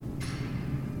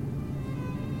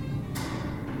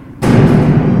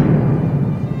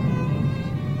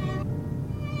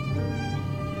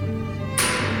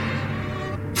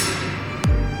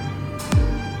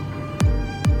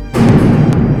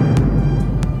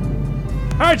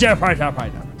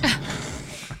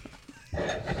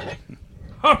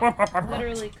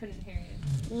Literally couldn't hear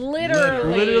you.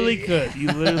 Literally could. You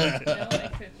literally could. No, I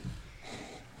couldn't.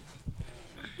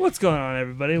 What's going on,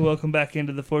 everybody? Welcome back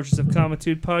into the Fortress of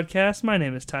Comitude podcast. My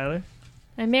name is Tyler.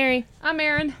 I'm Mary. I'm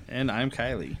Aaron. And I'm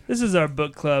Kylie. This is our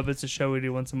book club. It's a show we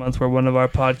do once a month where one of our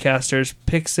podcasters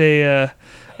picks a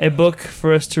book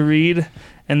for us to read.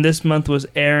 And this month was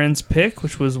Aaron's pick,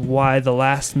 which was Y the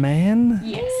Last Man.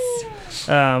 Yes.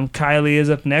 Kylie is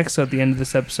up next, so at the end of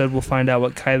this episode, we'll find out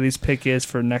what Kylie's pick is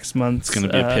for next month's It's going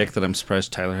to be a pick that I'm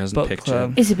surprised Tyler hasn't book picked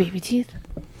club. Is it baby teeth?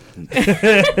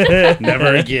 yet.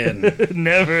 Never again.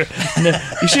 Never.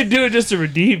 You should do it just to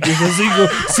redeem, because you go,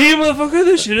 see, motherfucker,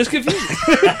 this shit is confusing.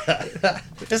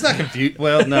 It's not confusing.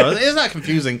 Well, no, it's not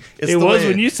confusing. It's It the was way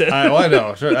when you said I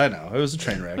know. Sure, I know. It was a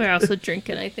train wreck. We're also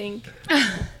drinking, I think.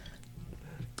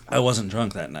 I wasn't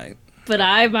drunk that night. But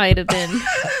I might have been.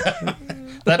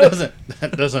 That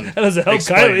doesn't help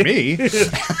explain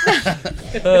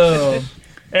Kylie. me. Oh,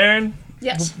 Aaron.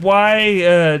 Yes.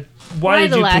 Why Why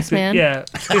did the you last pick man? Yeah.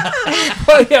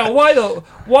 Well, yeah.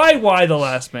 Why the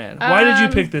last man? Why did you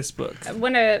pick this book?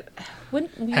 When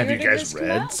Have you did guys this come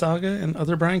read out? Saga and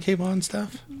other Brian K. Vaughan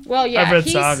stuff? Well, yeah, I've read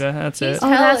he's- Saga. That's it. he's Oh,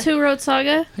 hella- that's who wrote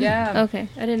Saga? Yeah, Okay,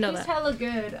 I didn't know he's that. hella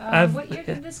good. I've- What year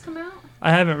did this come out?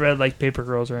 I haven't read like Paper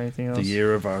Girls or anything else. The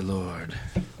Year of Our Lord.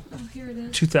 Oh, here it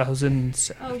is.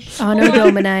 2007. Oh, Honor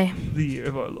Domini. The year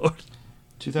of our Lord.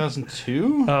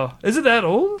 2002? Oh, is it that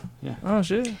old? Yeah. Oh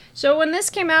shit. So when this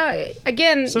came out,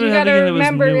 again, Somebody you had gotta thinking it was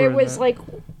remember newer it than was that. like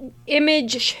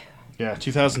Image. Yeah,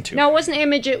 2002. No, it wasn't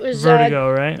Image. It was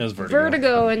Vertigo, right? It was Vertigo.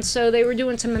 Vertigo, and so they were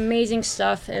doing some amazing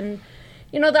stuff. And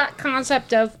you know that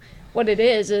concept of what it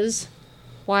is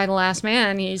why the last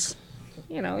man? He's,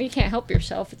 you know, you can't help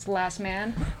yourself. It's the last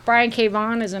man. Brian K.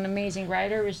 Vaughan is an amazing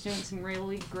writer. Was doing some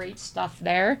really great stuff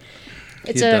there.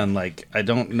 He'd done, like, I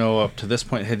don't know, up to this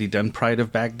point, had he done Pride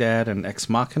of Baghdad and Ex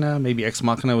Machina? Maybe Ex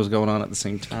Machina was going on at the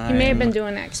same time. He may have been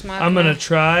doing Ex Machina. I'm gonna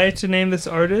try to name this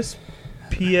artist.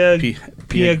 Pia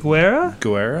Guerra.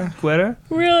 Guerra?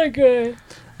 really good.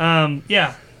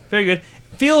 Yeah, very good.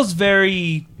 Feels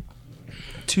very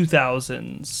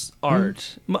 2000s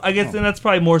art. I guess, and that's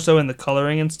probably more so in the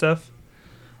coloring and stuff.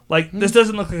 Like, this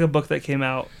doesn't look like a book that came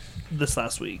out this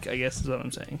last week, I guess is what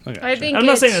I'm saying. Okay. I think I'm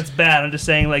not it's- saying that's bad. I'm just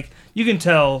saying, like, you can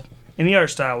tell in the art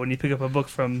style when you pick up a book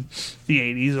from the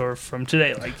 80s or from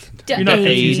today. Like, The you're not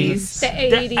 80s. confusing.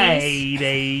 The 80s. The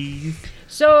 80s.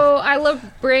 So I love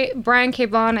Brian K.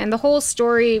 Vaughan, and the whole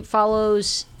story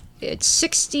follows. It's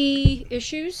 60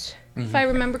 issues, if I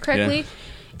remember correctly.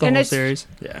 The And whole it's- series.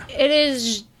 Yeah. It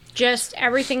is just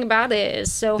everything about it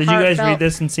is so Did you heartfelt. guys read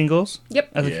this in singles? Yep.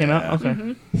 As it came out? Yeah.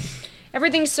 Okay.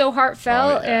 Everything's so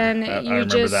heartfelt, and I you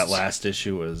remember just that last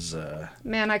issue was...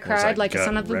 man, I was cried like a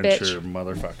son of a bitch. gut-wrencher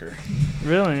motherfucker.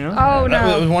 Really? Huh? Oh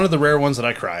That was no, one of the rare ones that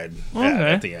I cried Okay.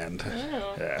 at the end.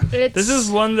 Yeah. it's This is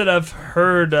one that I've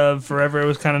heard of forever. It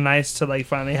was kind of nice to like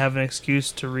finally have an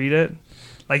excuse to read it,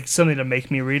 like something to make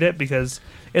me read it, because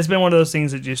it's been one of those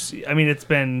things that just, I mean, it's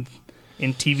been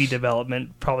in TV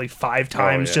development probably 5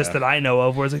 times yeah. just that I know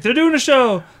of, where it's like they're doing a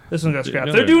show, this one got scrapped,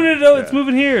 No, they're they're doing not. it, oh, it's Yeah.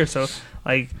 moving here, so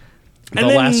like. The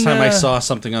last time I saw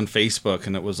something on Facebook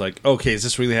and it was like, okay, is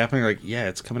this really happening? Like, yeah,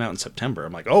 it's coming out in September.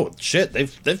 I'm like, oh shit, they've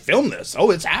filmed this.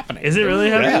 Oh, it's happening. Is it really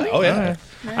happening? Yeah. Oh yeah.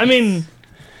 Okay. I mean,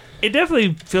 it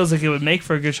definitely feels like it would make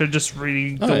for a good show just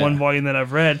reading the yeah. one volume that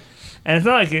I've read. And it's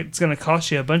not like it's going to cost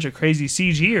you a bunch of crazy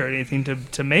CG or anything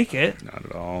to make it. Not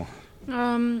at all.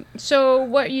 so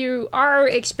what you are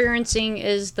experiencing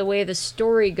is the way the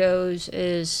story goes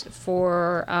is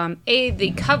for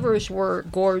the covers were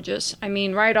gorgeous. I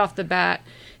mean, right off the bat,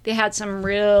 they had some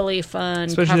really fun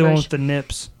Especially the one covers. with the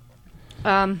nips.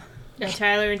 Yeah,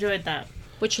 Tyler enjoyed that.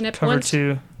 Which nip Cover ones?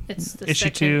 2. It's the Issue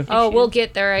second 2. Oh, issue. we'll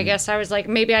get there. I guess I was like,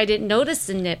 maybe I didn't notice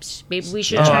the nips. Maybe we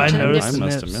should Oh, turn I to the noticed nips. I the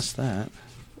must have nips. missed that.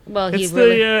 Well, he It's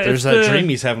really. the There's it's that the, dream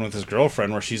he's having with his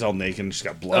girlfriend where she's all naked and she's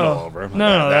got blood Oh, all over him.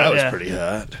 no, that was yeah. pretty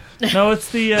hot. No, it's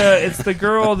the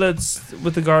girl that's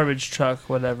with the garbage truck,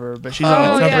 whatever. But she's on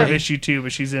Oh, the cover yeah. of issue 2,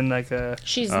 but she's in like a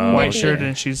She's white nippy. shirt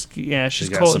and she's got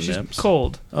cold. some She's nips.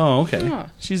 cold. Oh, okay. Oh.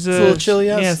 She's a little chilly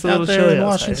Yeah, it's a out little there chilly in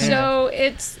outside, Washington. yeah. So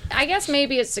it's, I guess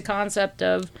maybe it's the concept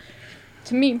of,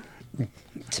 to me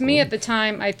at the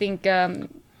time, I think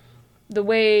the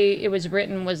way it was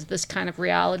written was this kind of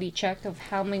reality check of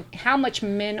how much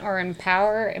men are in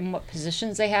power and what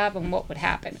positions they have and what would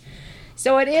happen.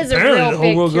 So it is Apparently a the real whole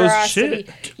big world goes to curiosity.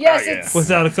 shit. Yes, Oh, yeah. it's.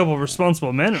 Without a couple of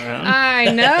responsible men around. I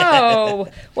know.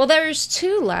 Well, there's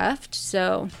 2 left,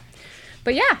 so.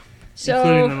 But yeah.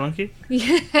 Including the monkey?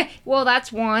 Yeah, well,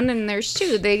 that's one, and there's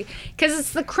two. Because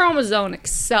it's the chromosome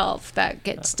itself that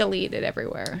gets deleted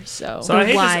everywhere. So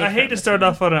I hate to start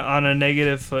off on a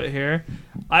negative foot here.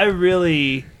 I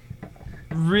really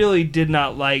did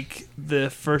not like the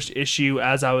first issue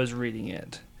as I was reading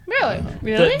it.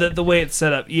 Really? The way it's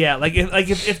set up. Yeah,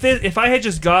 if I had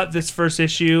just got this first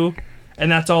issue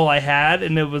and that's all I had,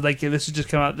 and it was like this would just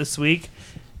come out this week,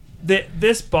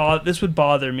 this would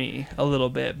bother me a little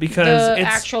bit because the it's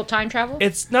actual time travel.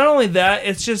 It's not only that,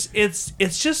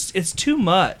 it's too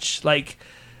much. Like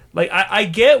I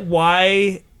get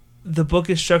why the book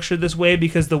is structured this way,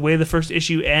 because the way the first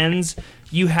issue ends,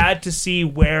 you had to see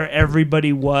where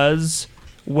everybody was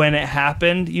when it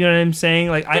happened. You know what I'm saying?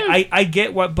 Like I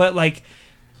get what, but like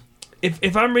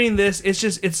if I'm reading this,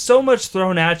 it's so much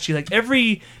thrown at you. Like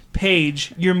every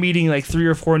page you're meeting like 3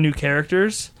 or 4 new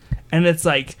characters, and it's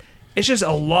like it's just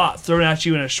a lot thrown at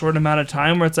you in a short amount of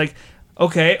time, where it's like,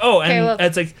 okay,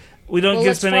 it's like we don't get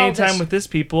to spend any time with this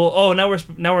people. Oh, now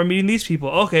we're meeting these people.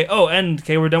 Okay,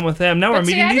 we're done with them. Now we're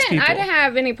meeting these people. I didn't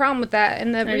have any problem with that,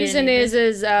 and the reason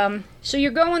is so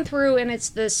you're going through, and it's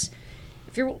this.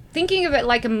 If you're thinking of it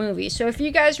like a movie, so if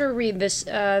you guys were to read this,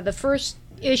 the first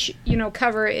issue,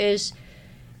 cover is,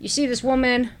 you see this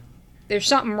woman, there's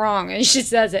something wrong, and she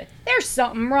says it. There's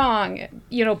something wrong,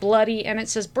 bloody, and it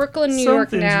says Brooklyn, New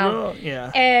York now. Wrong.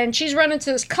 Yeah. And she's running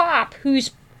to this cop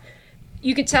who's,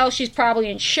 you could tell she's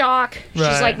probably in shock.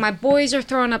 She's like, my boys are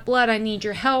throwing up blood. I need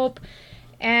your help.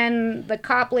 And the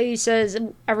cop lady says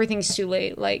everything's too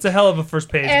late. Like, it's a hell of a first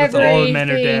page. With all the men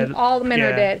are dead. All the men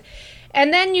are dead.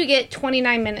 And then you get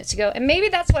 29 minutes ago, and maybe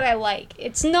that's what I like.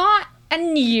 It's not a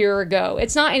year ago.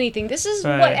 It's not anything. This is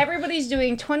what everybody's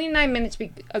doing 29 minutes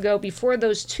ago before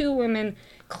those 2 women.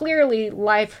 Clearly,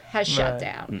 life has shut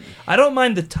down. I don't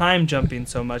mind the time jumping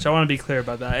so much. I want to be clear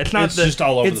about that. It's not. It's just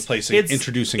all over the place,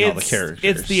 introducing all the characters.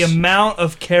 It's the amount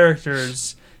of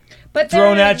characters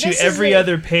thrown at you every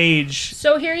other page.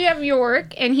 So here you have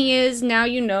York, and he is now.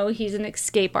 He's an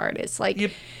escape artist.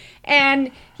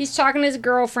 And he's talking to his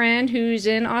girlfriend who's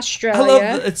in Australia. I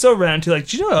love it's so random too. Like,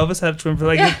 do you know Elvis had a twin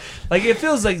brother? Like it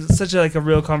feels like such a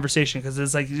real conversation, because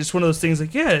it's like just one of those things.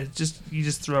 Like, you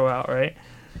just throw out, right?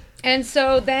 And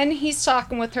so then he's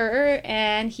talking with her,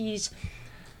 and he's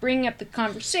bringing up the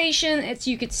conversation.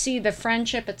 You could see the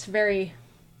friendship. It's very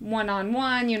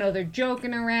one-on-one. They're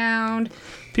joking around.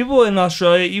 People in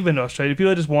Australia, you've been to Australia,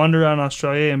 people just wander around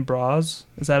Australia in bras.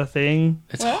 Is that a thing?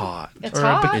 It's hot. It's or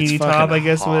hot. A bikini top, I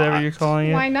guess, hot. whatever you're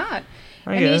calling it. Why not?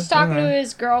 He's talking to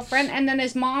his girlfriend, and then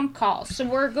his mom calls.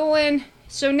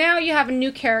 So now you have a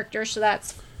new character, so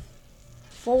that's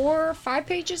 4 or 5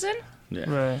 pages in? Yeah.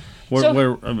 Right.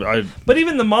 But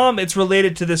even the mom, it's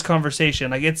related to this conversation.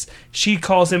 Like she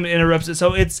calls him, interrupts it.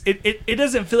 So it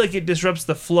doesn't feel like it disrupts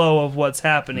the flow of what's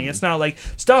happening. It's not like,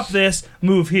 stop this,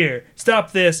 move here.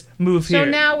 Stop this, move here.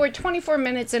 So now we're 24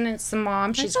 minutes in, and it's the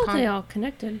mom. I thought they all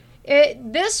connected.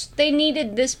 They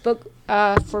needed this book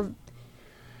for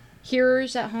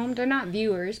hearers at home. They're not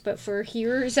viewers, but for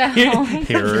hearers at home.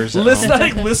 Hearers.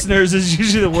 Listeners is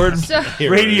usually the word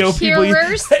radio people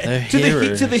hearers.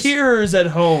 To the hearers at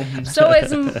home. So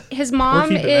his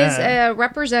mom is a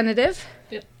representative,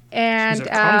 and she's a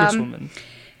congresswoman.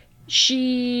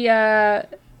 She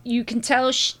you can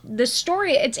tell the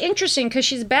story. It's interesting because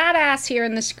she's badass here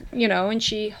in this, and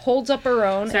she holds up her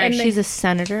own. Sorry, she's a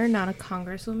senator, not a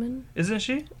congresswoman. Isn't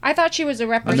she? I thought she was a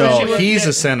representative. No, he's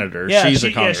a senator. Yeah, she's a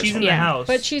congresswoman. Yeah, she's in the House.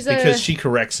 But she's because she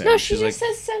corrects him. No, she just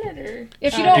says senator.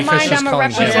 If you don't mind, I'm a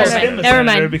representative.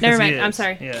 Never mind. I'm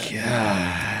sorry.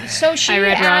 Yeah. So she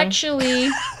actually,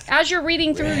 as you're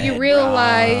reading through, you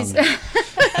realize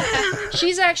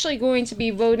she's actually going to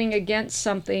be voting against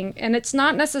something, and it's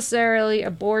not necessarily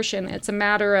abortion. It's a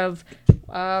matter of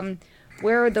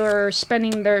where they're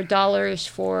spending their dollars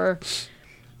for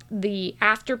the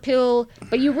after pill.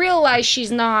 But you realize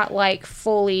she's not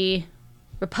fully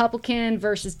Republican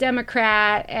versus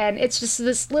Democrat, and it's just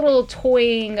this little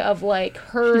toying of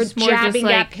her jabbing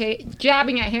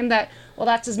at him that, well,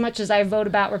 that's as much as I vote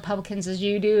about Republicans as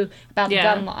you do about the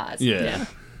gun laws. Yeah.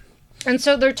 And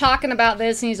so they're talking about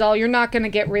this, and he's all, you're not going to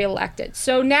get reelected.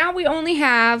 So now we only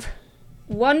have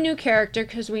one new character,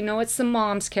 because we know it's the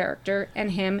mom's character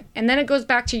and him, and then it goes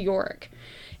back to York.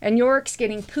 And York's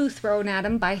getting poo thrown at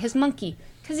him by his monkey,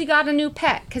 because he got a new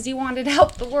pet, because he wanted to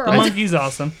help the world. The monkey's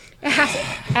awesome.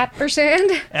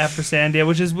 Ampersand? Ampersand, yeah,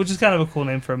 which is kind of a cool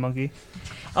name for a monkey.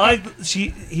 I like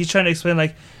he's trying to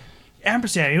explain,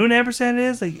 ampersand. You know what an ampersand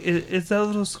is? It's that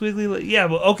little squiggly. Yeah,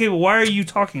 well, okay, but why are you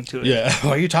talking to it? Yeah,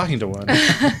 why are you talking to one?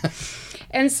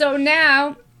 And so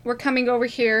now we're coming over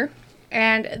here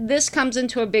And this comes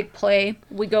into a big play.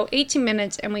 We go 18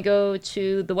 minutes and we go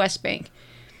to the West Bank.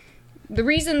 The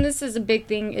reason this is a big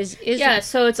thing is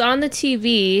so it's on the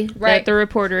TV Right. that the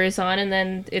reporter is on, and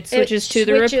then it switches to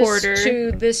the reporter.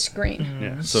 to this screen.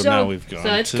 Yeah. So, So- now we've gone.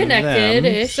 so it's to connected.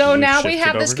 them. So now we shifted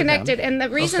have over this to them. connected, and the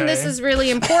reason this Okay. is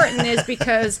really important is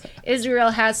because Israel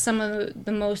has some of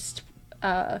the most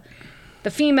the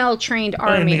female trained I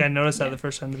didn't army. think I noticed that the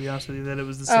first time, to be honest with you, that it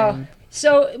was the Oh, same.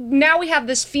 so now we have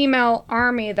this female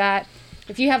army that,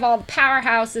 if you have all the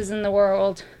powerhouses in the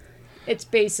world, it's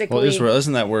basically Well, Israel,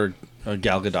 isn't that where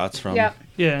Gal Gadot's from? Yeah.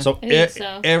 Yeah. So, I think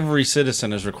so. every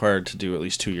citizen is required to do at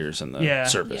least 2 years in the Yeah.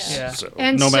 service. Yeah. So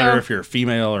And no matter so- if you're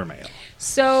female or male.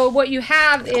 So what you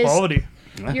have is Quality.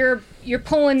 you're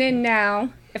pulling in now.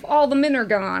 If all the men are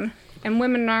gone and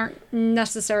women aren't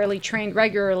necessarily trained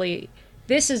regularly,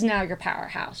 this is now your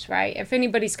powerhouse, right? If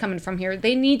anybody's coming from here,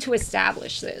 they need to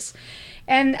establish this.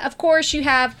 And of course, you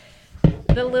have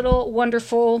the little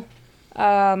wonderful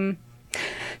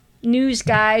news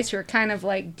guys who are kind of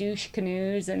like douche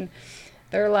canoes, and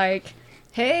they're like,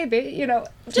 hey,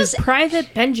 just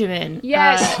Private Benjamin.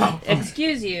 Yes.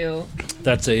 Excuse you.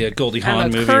 That's a Goldie I'm Hawn a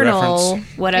movie colonel,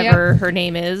 reference whatever her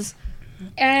name is.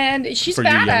 and she's for you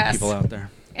young badass. people out there.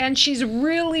 And she's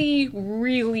really,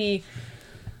 really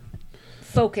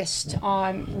focused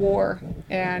on war.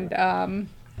 And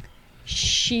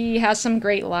she has some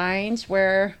great lines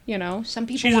where, some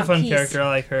people She's a want fun peace. character. I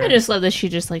like her. I just love that she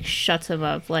just like shuts him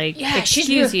up. Like, Yeah, she's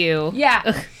excuse real- you.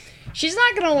 Yeah. She's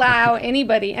not going to allow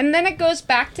anybody. And then it goes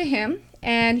back to him.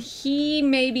 And he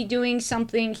may be doing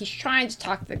something. He's trying to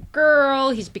talk to the girl.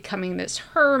 He's becoming this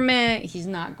hermit. He's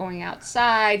not going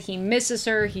outside. He misses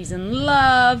her. He's in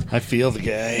love. I feel the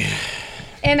guy.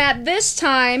 And at this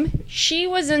time, she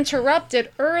was interrupted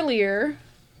earlier.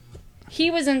 He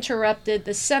was interrupted.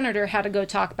 The senator had to go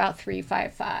talk about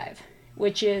 355,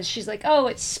 which is, she's like, oh,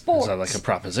 it's sports. Is that like a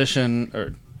proposition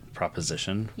or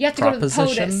proposition? You have to go to the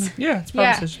POTUS. Yeah, it's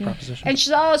Yeah. proposition. Proposition. And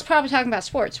she's always probably talking about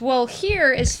sports. Well,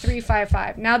 here is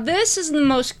 355. Now, this is the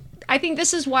most, I think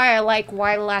this is why I like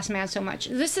Why the Last Man so much.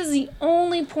 This is the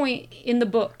only point in the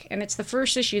book, and it's the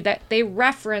first issue, that they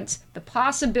reference the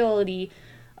possibility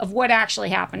of what actually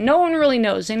happened. No one really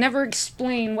knows. They never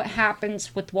explain what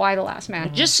happens with Why the Last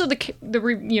Man, just so the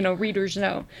readers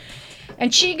know.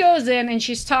 And she goes in and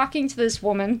she's talking to this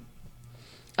woman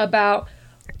about,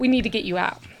 we need to get you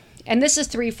out. And this is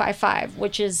 355,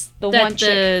 which is the one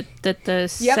chick. That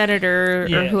the Yep. senator or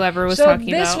Yeah. whoever was So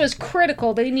talking this about. was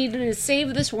critical. They needed to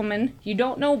save this woman. You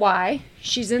don't know why.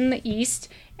 She's in the East.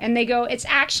 And they go, it's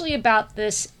actually about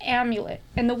this amulet.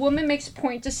 And the woman makes a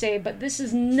point to say, but this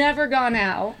has never gone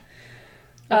out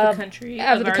of the country.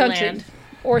 of the our country. land.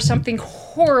 Or something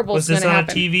horrible Was is going this to on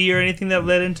happen. a TV or anything that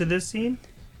led into this scene?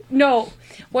 No.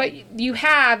 What you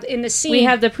have in the scene. We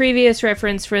have the previous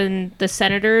reference when the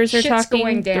senators are Shit's talking.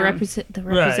 going down. The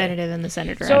representative and the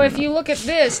senator. So I if don't you know. look at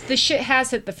this, the shit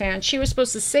has hit the fan. She was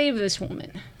supposed to save this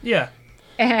woman. Yeah.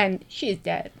 And she's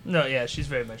dead. No, yeah, she's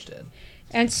very much dead.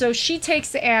 And so she takes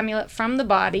the amulet from the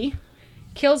body,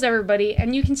 kills everybody,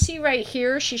 and you can see right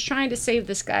here, she's trying to save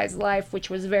this guy's life, which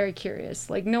was very curious.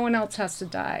 Like, no one else has to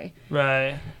die.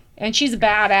 Right. And she's a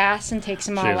badass and takes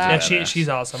them all She is out. Yeah, Badass. she's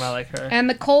awesome. I like her. And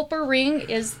the Culper Ring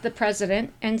is the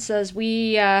president and says,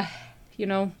 we have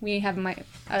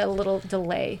a little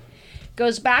delay.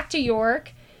 Goes back to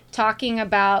York, talking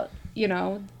about,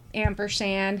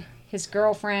 ampersand, his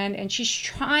girlfriend, and she's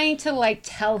trying to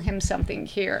tell him something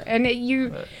here. And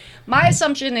my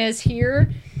assumption is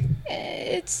here,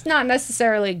 it's not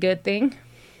necessarily a good thing.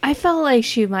 I felt like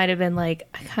she might have been like,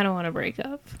 I kind of want to break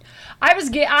up. I was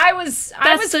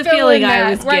That's the feeling feeling I that,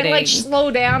 was right? getting. Like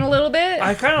slow down a little bit.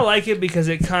 I kind of like it because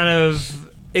it kind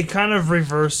of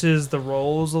reverses the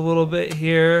roles a little bit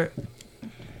here.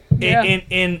 Yeah.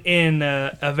 In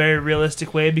a very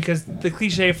realistic way, because the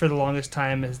cliche for the longest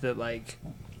time is that like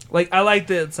I like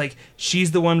that it's like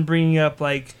she's the one bringing up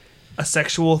like a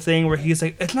sexual thing where he's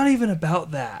like, it's not even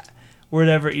about that, or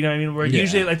whatever, you know what I mean, where Yeah.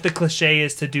 usually like the cliche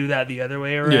is to do that the other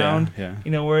way around.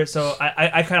 Yeah. Where so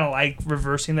I kind of like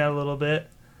reversing that a little bit.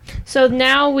 So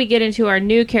now we get into our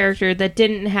new character that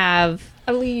didn't have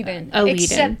A lead-in. A lead-in.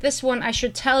 Except this one, I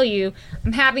should tell you,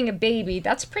 I'm having a baby.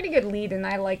 That's a pretty good lead-in.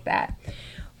 I like that.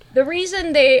 The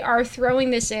reason they are throwing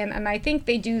this in, and I think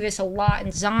they do this a lot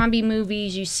in zombie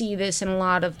movies, you see this in a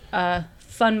lot of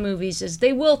fun movies, is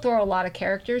they will throw a lot of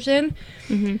characters in.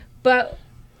 Mm-hmm. But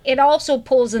it also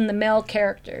pulls in the male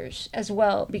characters as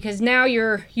well, because now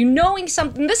you're knowing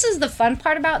something. This is the fun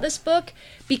part about this book.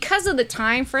 Because of the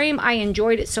time frame, I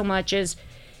enjoyed it so much, is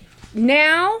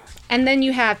now, and then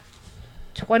you have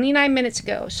 29 minutes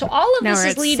ago. So all of Now this we're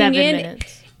is at leading 7 in.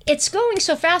 minutes. it's going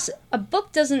so fast. A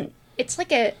book doesn't. It's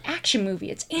like an action movie.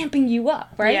 It's amping you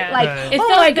up, right? Yeah. Like, Right. It oh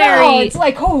felt my very- god, it's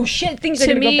like, oh shit, things are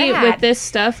To gonna me, go bad. with this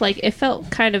stuff, like it felt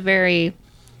kind of very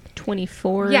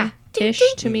 24 Yeah. ish Ding,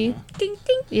 to me. ding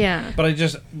ding. Yeah. But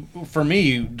for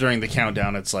me, during the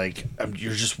countdown, it's like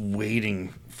you're just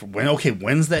waiting for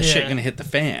when's that shit Yeah. gonna hit the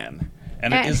fan?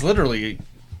 And it is literally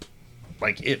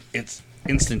like it's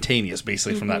instantaneous,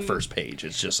 basically from that first page.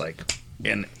 It's just like,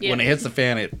 and when it hits the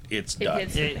fan, it's done.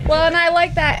 hits It- Well, and I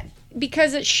like that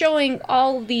because it's showing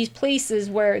all of these places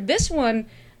where this one,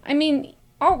 I mean,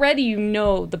 already you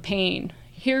know the pain.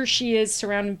 Here she is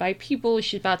surrounded by people.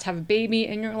 She's about to have a baby,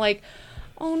 and you're like,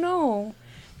 oh no.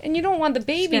 And you don't want the She's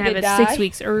baby gonna have to it die. 6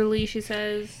 weeks early, she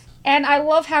says. And I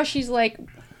love how she's like,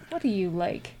 what do you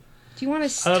like? Do you want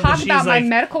to I love that talk she's about my like-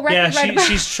 medical record Yeah, right about?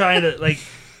 she's trying to like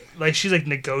she's like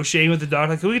negotiating with the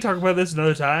doctor. Can we talk about this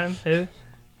another time? Yeah.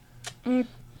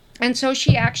 And so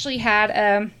she actually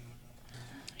had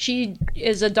she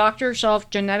is a doctor herself,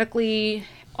 genetically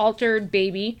altered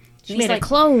baby. She And made he's a like,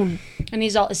 clone. and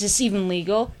he's all, is this even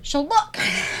legal? So look,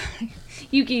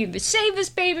 you can either save this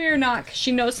baby or not, 'cause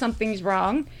she knows something's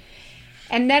wrong.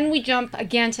 And then we jump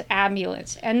again to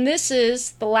ambulance. And this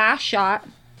is the last shot.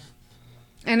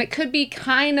 And it could be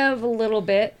kind of a little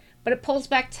bit, but it pulls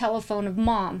back telephone of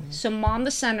mom. So mom,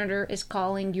 the senator, is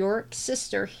calling your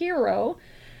sister, Hero,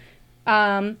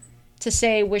 to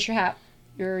say, wish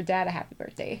your dad a happy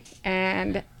birthday.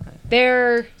 And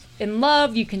they're in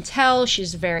love. You can tell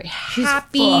she's very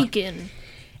happy. Fucking.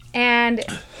 And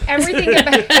everything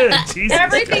about Jesus.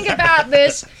 everything about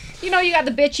this, you got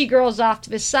the bitchy girls off to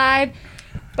the side,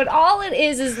 but all it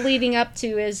is leading up to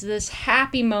is this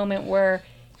happy moment where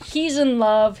he's in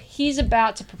love, he's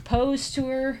about to propose to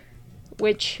her,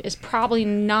 which is probably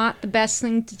not the best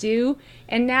thing to do,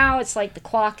 and now it's like the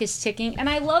clock is ticking. And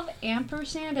I love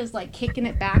ampersand is like kicking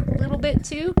it back a little bit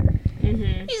too.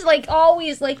 He's like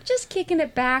always like just kicking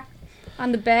it back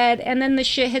on the bed, and then the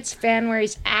shit hits fan where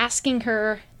he's asking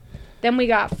her. Then we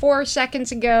got 4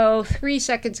 seconds ago, 3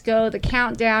 seconds ago, the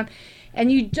countdown,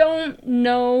 and you don't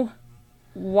know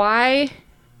why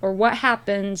or what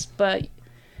happens, but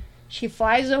she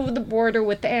flies over the border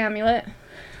with the amulet.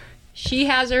 She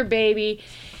has her baby,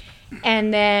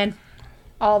 and then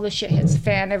all the shit hits the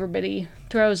fan. Everybody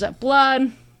throws up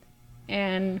blood,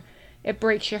 and it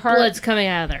breaks your heart. Blood's coming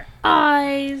out of their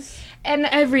eyes. And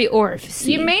Every orifice.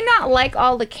 you may not like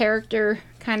all the character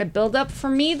kind of build up. For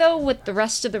me, though, with the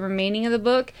rest of the remaining of the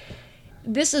book,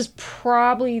 this is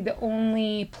probably the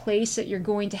only place that you're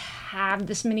going to have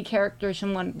this many characters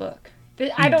in one book.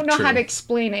 I don't know how True. to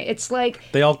explain it. It's like,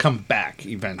 They all come back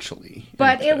eventually.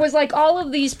 but it was like all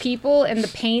of these people and the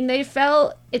pain they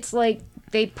felt, it's like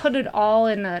they put it all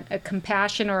in a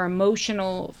compassion or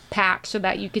emotional pack so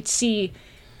that you could see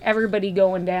everybody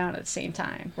going down at the same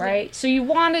time, right? So you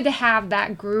wanted to have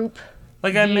that group.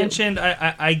 Like I view. mentioned,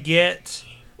 I get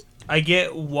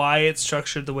why it's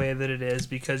structured the way that it is,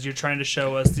 because you're trying to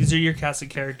show us these are your cast of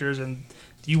characters, and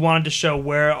you wanted to show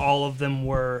where all of them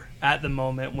were at the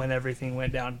moment when everything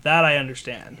went down. That I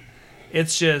understand.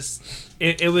 It's just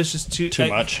it was just too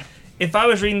much. If I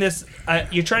was reading this,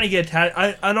 you're trying to get attached.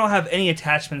 I don't have any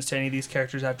attachments to any of these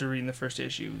characters after reading the first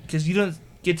issue, because you don't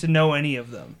get to know any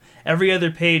of them. Every other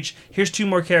page, here's 2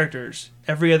 more characters.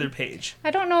 Every other page.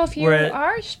 I don't know if you Where-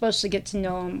 are supposed to get to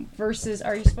know them versus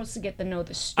are you supposed to get to know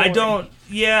the story? I don't.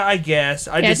 Yeah, I guess.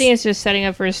 I I think it's just setting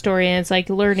up for a story, and it's like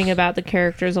learning about the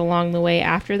characters along the way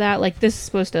after that. Like, this is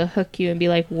supposed to hook you and be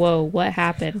like, whoa, what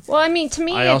happened? Well, I mean, to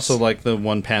me, I also like the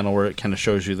one panel where it kind of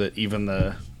shows you that even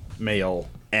the male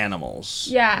animals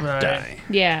yeah. Right. die.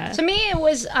 Yeah. To me, it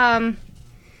was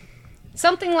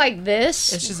something like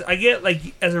this. It's just I get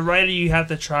like as a writer, you have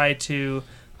to try to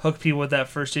hook people with that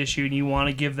first issue, and you want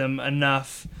to give them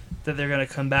enough that they're gonna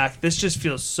come back. This just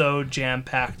feels so jam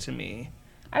packed to me.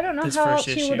 I don't know this how first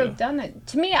else he would issue. have done it.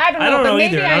 To me, I don't know. I don't but know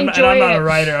maybe either. I And enjoy I'm not it. a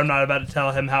writer. I'm not about to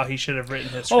tell him how he should have written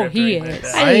his Oh, script. he or anything is.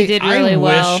 like I that. think he did really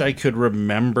well. wish I could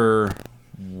remember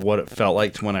what it felt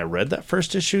like when I read that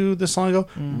first issue this long ago.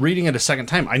 Reading it a second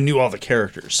time, I knew all the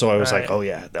characters, so I was Right. like, oh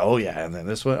yeah, and then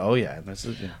this one, oh yeah, and this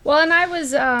is. Yeah. Well, and I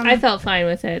was. I felt fine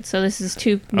with it. So this is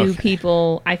 2 new Okay.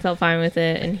 people. I felt fine with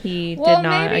it, and he Well, did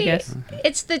not, I maybe guess.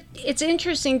 It's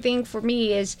interesting thing for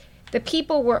me is the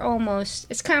people were almost.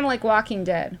 It's kind of like Walking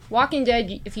Dead. Walking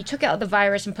Dead, if you took out the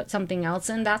virus and put something else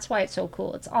in, that's why it's so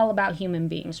cool. It's all about human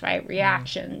beings, right?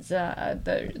 Reactions,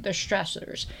 the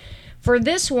stressors. For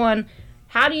this one,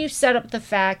 how do you set up the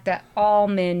fact that all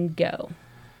men go?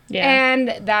 Yeah. And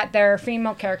that there are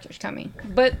female characters coming.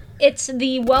 But it's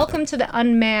the welcome to the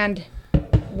unmanned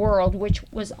world, which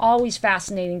was always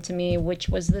fascinating to me, which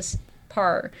was this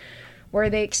part where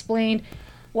they explained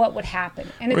what would happen.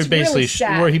 And Where it's he basically really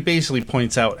sad. where he basically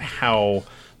points out how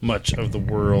much of the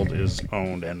world is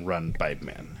owned and run by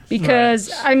men.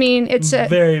 Because, I mean, it's a...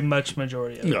 Very much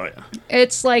majority of it. Oh yeah.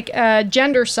 It's like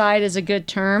gender side is a good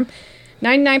term.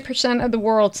 99% of the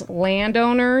world's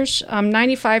landowners,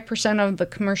 95% of the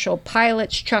commercial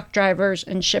pilots, truck drivers,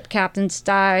 and ship captains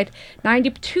died.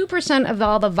 92% of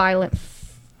all the violent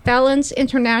felons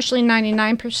internationally,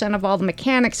 99% of all the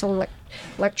mechanics,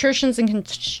 electricians, and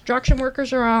construction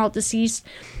workers are all deceased.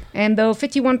 And though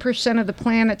 51% of the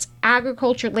planet's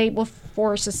agriculture labor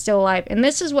force is still alive. And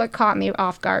this is what caught me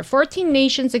off guard. 14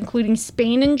 nations, including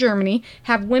Spain and Germany,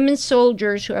 have women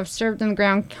soldiers who have served in the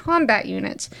ground combat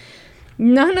units.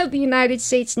 None of the United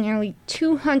States' nearly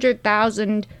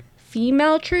 200,000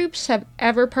 female troops have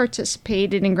ever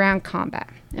participated in ground combat.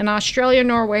 In Australia,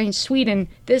 Norway, and Sweden,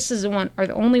 are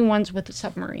the only ones with the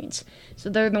submarines. So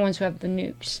they're the ones who have the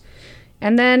nukes.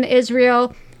 And then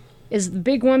Israel is the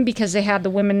big one because they had the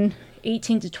women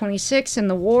 18 to 26 in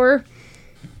the war.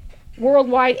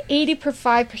 Worldwide,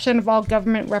 85% of all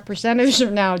government representatives are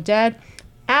now dead,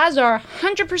 as are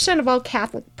 100% of all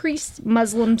Catholic priests,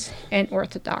 Muslims, and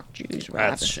Orthodox Jews.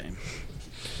 That's a shame.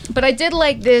 But I did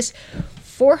like this.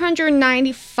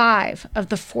 495 of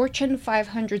the Fortune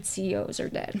 500 CEOs are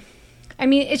dead. I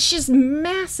mean, it's just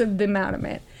massive, the amount of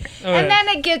it. And then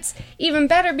it gets even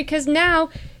better because now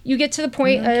you get to the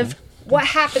point of what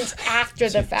happens after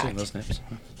the fact. Those nips.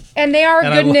 And they are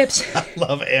good nips. I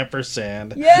love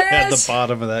ampersand Yes! at the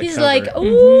bottom of that He's cover. like,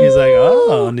 ooh. He's like,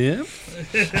 oh, nip.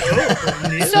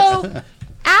 So,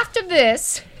 after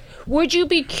this, would you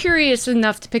be curious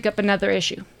enough to pick up another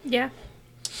issue? Yeah.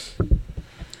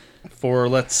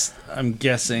 I'm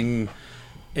guessing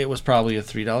it was probably a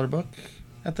 $3 book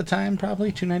at the time,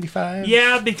 probably $2.95.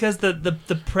 Yeah, because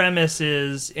the premise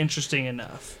is interesting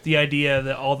enough. The idea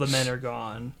that all the men are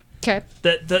gone. Okay.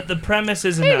 The premise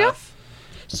is you go. enough.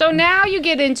 So now you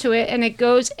get into it, and it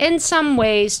goes in some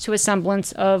ways to a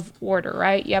semblance of order,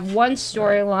 right? You have one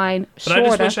storyline, But I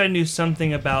just wish I knew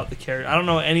something about the character. I don't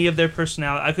know any of their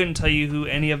personality. I couldn't tell you who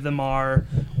any of them are,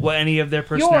 what any of their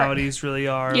personalities really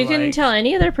are. You couldn't tell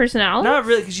any of their personalities? Not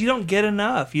really, because you don't get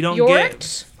enough. You don't York?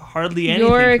 get hardly anything.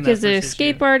 York from that is an first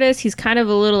escape issue. artist. He's kind of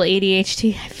a little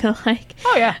ADHD, I feel like.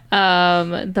 Oh, yeah.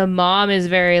 The mom is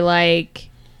very, like...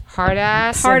 Hard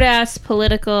ass.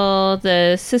 Political.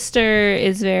 The sister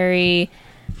is very...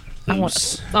 I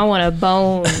want a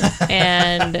bone,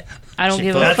 and I don't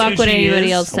give a That's fuck who what she anybody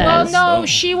is? else says. Well, no,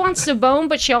 she wants to bone,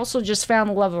 but she also just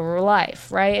found the love of her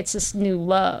life, right? It's this new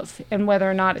love, and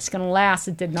whether or not it's going to last,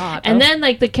 it did not. And then,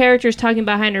 like, the characters talking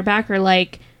behind her back are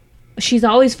like, she's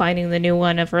always finding the new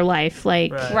one of her life.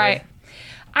 Like, Right.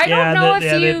 I don't know if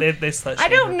you... They I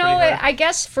don't know it. I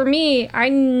guess for me, I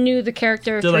knew the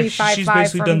character 355 she's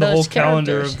basically from done the whole those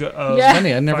calendar characters. of Yeah.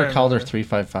 Funny, I never Fire called her Emblem.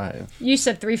 355. You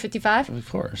said 355? Of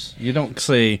course. You don't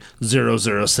say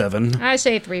 007. I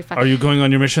say 355. Are you going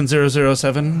on your mission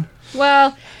 007?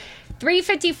 Well,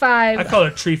 355. I call her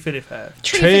Tree 55.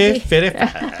 Tree 50.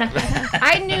 355.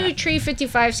 I knew Tree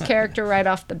 55's character right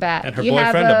off the bat. And her you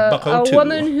have boyfriend, a bucko, a too.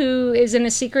 woman who is in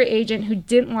a secret agent who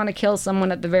didn't want to kill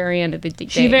someone at the very end of the day.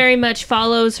 she very much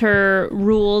follows her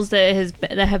rules that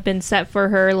have been set for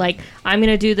her. Like, I'm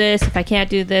gonna do this. If I can't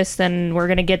do this, then we're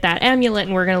gonna get that amulet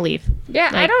and we're gonna leave. Yeah,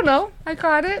 I like- don't know. I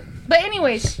caught it. But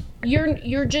anyways,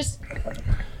 you're just...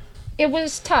 It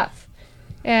was tough.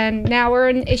 And now we're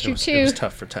in issue 2. It was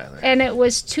tough for Tyler. And it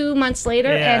was 2 months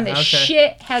later, Yeah, and the okay.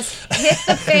 shit has hit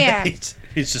the fan.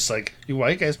 He's just like,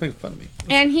 why you guys making fun of me?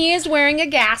 And he is wearing a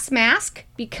gas mask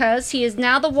because he is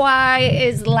now the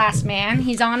last man.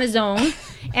 He's on his own.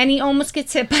 And he almost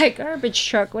gets hit by a garbage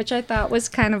truck, which I thought was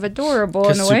kind of adorable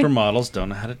in Because a way. supermodels don't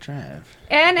know how to drive.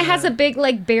 And it has a big,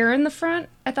 like, bear in the front.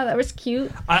 I thought that was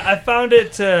cute. I found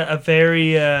it a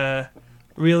very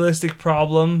realistic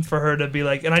problem for her to be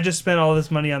like, and I just spent all this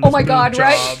money on this Oh my boob God, job.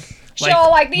 right? So,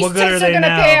 like, these what good tips are are they going to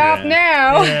now? pay off Yeah.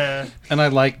 now. Yeah. And I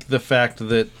like the fact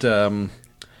that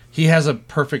he has a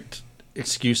perfect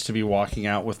excuse to be walking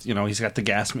out with, he's got the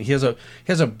gas. He has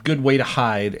a good way to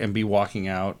hide and be walking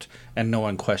out and no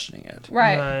one questioning it.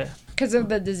 Right. Because of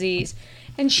the disease.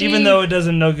 And she... Even though it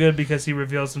doesn't know good because he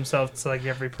reveals himself to like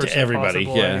every person To everybody,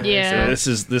 possible. yeah. anyway, Yeah.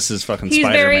 So this is fucking He's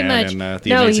Spider-Man very much... and the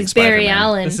no, Amazing he's Barry Spider-Man.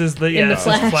 Allen. This is the in the this is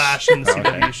Flash. Flash in the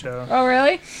CW show. Oh,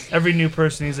 really? Every new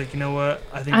person, he's like, you know what?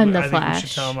 I think I'm the we should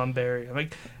Flash. tell him I'm Barry. I'm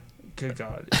like, good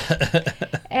God.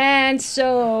 And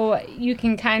so you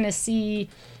can kind of see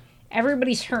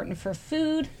everybody's hurting for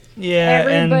food. Yeah,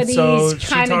 Everybody's and so she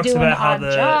kinda talks doing about how odd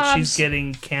jobs. she's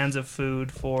getting cans of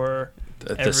food for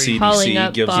The every Hauling CDC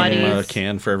up gives them a bodies.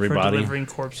 can for for everybody. delivering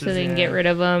corpses. so they can yeah. get rid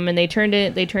of them. And they turned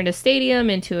a stadium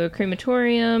into a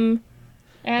crematorium.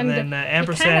 And then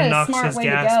Ampersand knocks his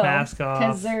gas mask off.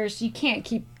 Because you can't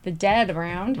keep the dead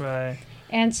around. Right.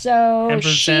 And so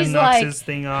Ampersand she's knocks like, his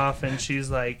thing off, and she's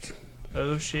like,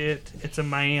 "Oh shit, it's a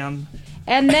man."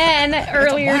 and then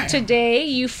earlier today,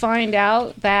 you find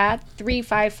out that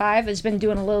 355 has been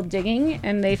doing a little digging,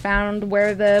 and they found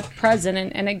where the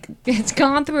president, and it's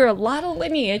gone through a lot of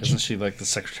lineage. Isn't she like the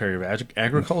Secretary of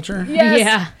Agriculture? Yes,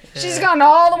 Yeah. she's gone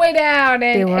all the way down,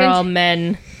 and They were all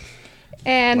men.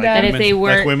 and And if they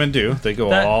weren't- like women do, they go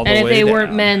That- all the way And if they down.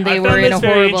 weren't men, they I were found in a this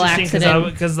very horrible interesting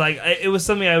accident. because it was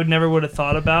something I would never would have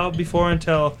thought about before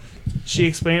until she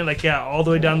explained it. Like, yeah, all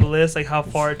the way down the list, like how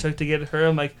far it took to get her.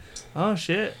 I'm like, oh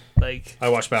shit, like. I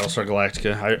watched Battlestar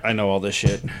Galactica. I know all this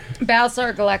shit.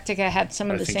 Battlestar Galactica had some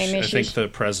of the same I issues. think the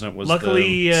president was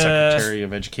Luckily, the Secretary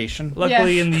of Education.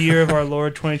 Luckily, Yeah. in the year of our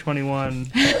Lord 2021,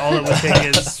 all it would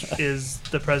take is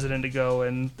the president to go,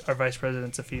 and our vice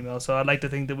president's a female. So I'd like to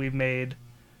think that we've made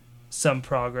some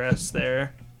progress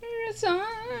there.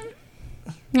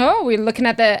 Oh, we're looking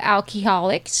at the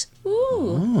alcoholics.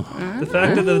 Ooh. The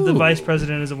fact that the vice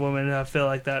president is a woman, I feel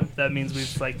like that means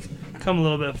we've like come a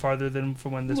little bit farther than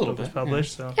from when this book was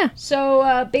published. So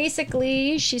So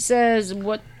basically, she says,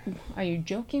 "What? Are you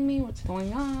joking me? What's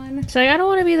going on?" She's like, I don't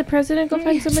want to be the president. Go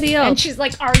find somebody else. And she's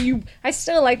like, "Are you? I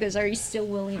still like this. Are you still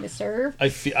willing to serve?" I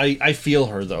feel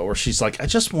her though, where she's like, I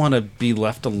just want to be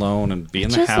left alone and be in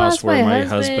the Just house lost where my my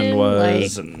husband husband,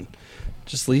 was, like- and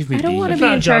just leave me I don't be. want to It's be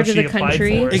not a in job charge of she the applied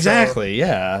country. for. Exactly.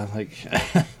 Yeah. Like.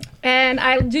 And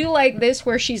I do like this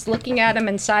where she's looking at him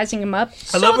and sizing him up.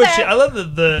 I love I love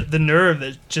the nerve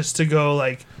that just to go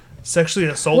like sexually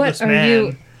assault What this are man you-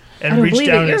 I and don't reach believe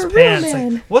down it. in his You're a real pants.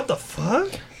 man. Like, what the fuck?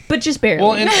 But just barely.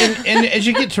 Well, and as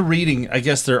you get to reading, I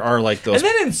guess there are like those. And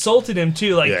then insulted him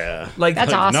too, like Yeah. like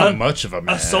That's like, awesome. Not much of a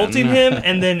man. assaulting him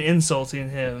and then insulting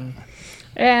him.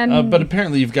 And But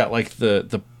apparently, you've got like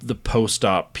the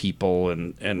post-op people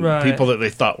and Right. people that they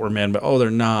thought were men, but they're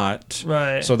not.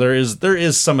 Right. So there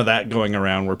is some of that going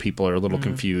around where people are a little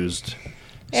confused.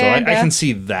 So And, I uh, can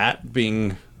see that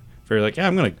being very like, yeah,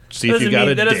 I'm gonna see if you got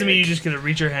a that doesn't dick. mean you're just gonna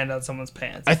reach your hand down someone's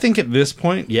pants. I think at this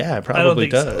point, yeah, it probably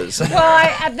think so. does. well,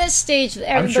 at this stage,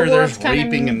 I'm the sure world's there's kind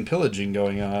raping of. and pillaging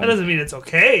going on. that doesn't mean it's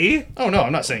okay. Oh no,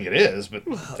 I'm not saying it is, but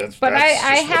that's. But that's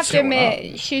I just have what's to going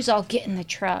admit, on. she's all, "Get in the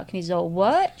truck," and he's all,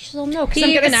 "What?" She's all, "No, because he I'm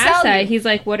even gonna asked sell that. you." He's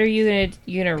like, "What are you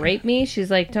gonna rape me?"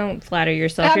 She's like, "Don't flatter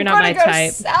yourself. I'm You're not my gonna go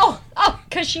type." sell. Oh,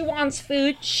 because she wants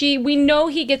food. We know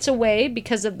he gets away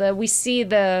because of we see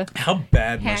the. How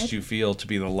bad Hank? must you feel to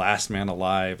be the last man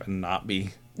alive and not be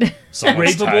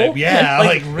someone's Rapeable? type? Yeah,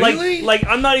 like really? Like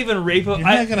I'm not even rapeable. You're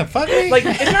not gonna fuck me? Like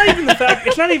it's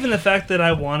not even the fact that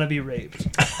I want to be raped.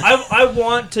 I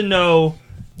want to know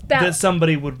that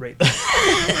somebody would rape me.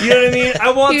 You know what I mean?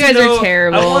 I want You to guys know. are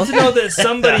terrible. I want to know that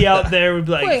somebody out there would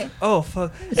be like, Wait. "Oh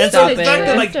fuck!" And Stop so the it. fact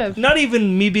that like Definitive. not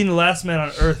even me being the last man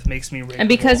on earth makes me rapeable. And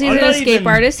because he's I'm an not escape even-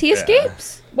 artist, he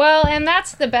escapes. Well, and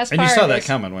that's the best And part. you saw of that this.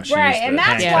 coming when she right, used and the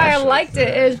that's hand why I flashlight. liked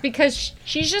it is because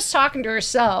she's just talking to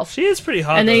herself. She is pretty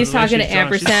hot. And then though, he's the way talking to she's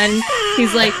drawn. She's- Ampersand.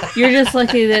 He's like, "You're just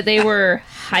lucky that they were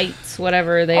heights,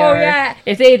 whatever they Oh, are. yeah.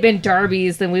 If they had been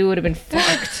Darbies, then we would have been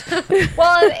fucked."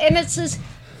 Well, and it's just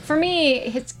for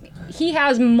me, he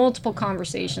has multiple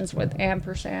conversations with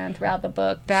Ampersand throughout the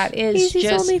book. That is He's his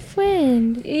just only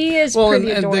friend. he is Well, pretty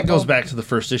and adorable. that goes back to the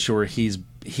first issue where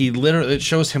he literally it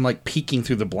shows him like peeking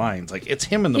through the blinds, like it's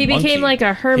him and the He monkey. became like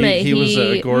a hermit. He was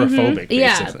agoraphobic,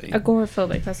 basically. Yeah,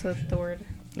 agoraphobic. That's what the word.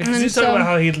 Because And he's talking so- about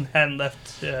how he hadn't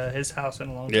left his house in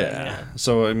a long time. Yeah.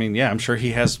 So I mean, yeah, I'm sure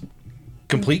he has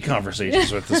complete conversations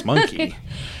with this monkey.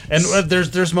 And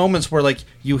there's moments where like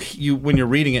you when you're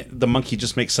reading it, the monkey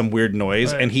just makes some weird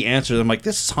noise, Right. and he answers them like,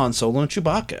 "This is Han Solo and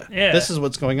Chewbacca. Yeah. This is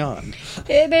what's going on."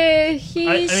 He's.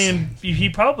 I mean, he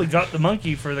probably got the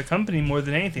monkey for the company more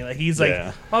than anything. Like he's like,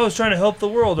 Yeah. I was trying to help the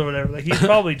world or whatever. Like he's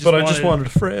probably just. a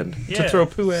friend Yeah. to throw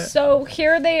poo at. so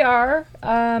here they are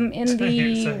in So the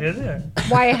here they are.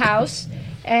 White House,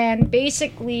 and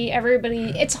basically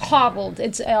everybody it's hobbled.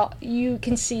 It's you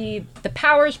can see the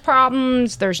powers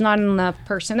problems. There's not enough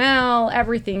personnel.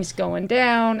 Everything's going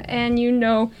down, and you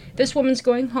know this woman's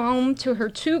going home to her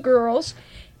two girls.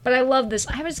 But I love this.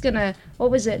 I was gonna. What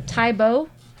was it? Tybo?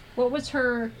 What was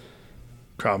her?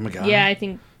 Krav Maga. Yeah, I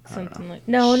think something like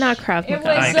no, not Krav It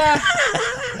Maga.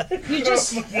 was you just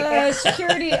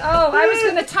security. Oh, I was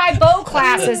gonna Tybo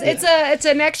classes. It's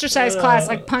an exercise class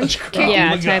like punch kick. Yeah,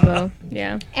 my God. Tybo.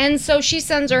 Yeah. And so she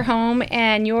sends her home,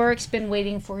 and Yorick's been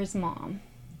waiting for his mom,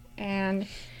 and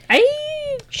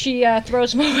she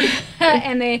throws him over,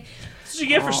 and they. What did you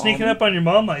get for sneaking up on your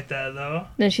mom like that, though?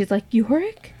 Then she's like,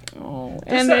 "Yorick?" Oh, Just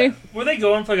and they were they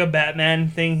going for like a Batman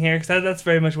thing here? Because that's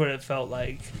very much what it felt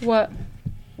like. what?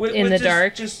 in the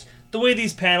dark. Just the way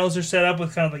these panels are set up,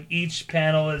 with kind of like each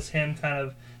panel is him kind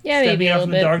of Yeah, maybe stepping a out little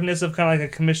from the bit. darkness of kind of like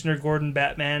a Commissioner Gordon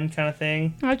Batman kind of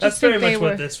thing. I just That's think very they much were-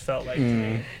 what this felt like to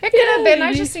me. It could have been. I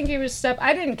maybe. just think he was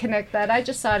I didn't connect that. I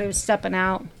just thought he was stepping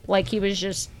out, like he was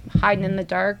just hiding in the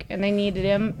dark, and they needed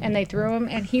him, and they threw him,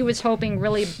 and he was hoping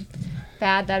really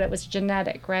bad that it was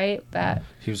genetic, right? That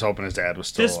He was hoping his dad was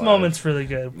still This alive. moment's really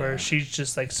good, where she's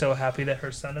just like so happy that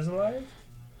her son is alive,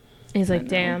 He's like,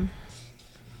 damn.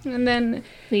 and then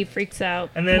He freaks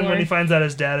out. and then more. when he finds out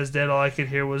his dad is dead, all I could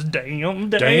hear was "damn,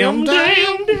 Damn, damn,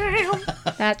 damn, damn."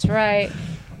 that's right.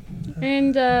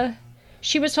 And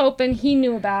she was hoping he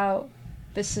knew about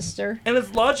the sister. And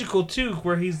it's logical too,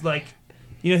 where he's like,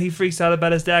 he freaks out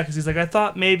about his dad because he's like, I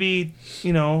thought maybe,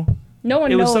 No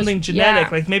one it was knows. something genetic.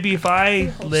 Yeah. Like maybe if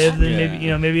I lived, then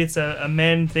Yeah. maybe maybe it's a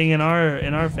men thing in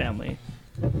our family.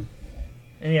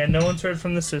 And yeah, no one's heard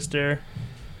from the sister.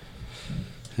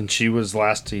 And she was,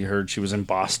 last he heard, she was in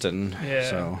Boston. Yeah.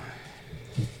 So.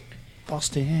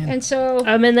 Boston. And so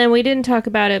And then we didn't talk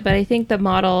about it, but I think the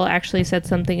model actually said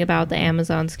something about the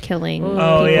Amazons killing.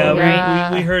 Oh people, yeah,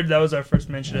 right? we heard that was our first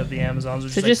mention of the Amazons.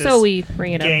 Which So is just like so this we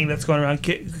bring it up. gang that's going around.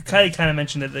 Kylie kind of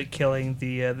mentioned it, that killing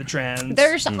the trans.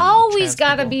 there's always Trans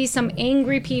got to people. be some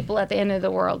angry people at the end of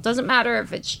the world. Doesn't matter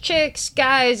if it's chicks,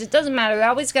 guys. It doesn't matter. There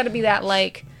always got to be that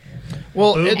like.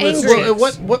 Well, Boobless well,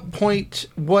 chicks. at what point?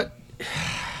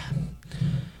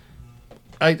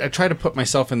 I try to put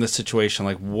myself in this situation.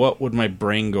 Like, what would my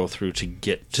brain go through to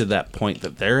get to that point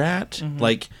that they're at? Mm-hmm.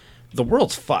 Like, the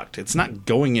world's fucked. It's not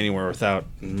going anywhere without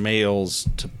males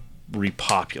to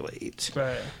repopulate.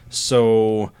 Right.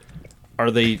 So,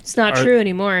 are they? It's not true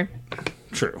anymore.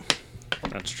 True.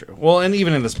 That's true. Well, and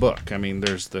even in this book, I mean,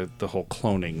 there's the whole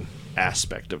cloning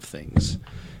aspect of things,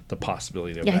 the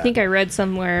possibility of Yeah, I that. think I read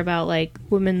somewhere about like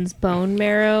women's bone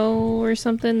marrow or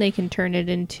something. They can turn it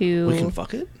into. we can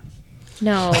fuck it.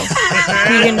 No, we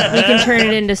can turn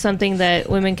it into something that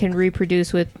women can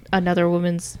reproduce with another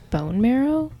woman's bone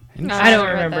marrow. I don't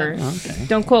remember. Okay.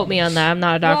 Don't quote me on that. I'm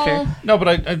not a doctor. Well, No,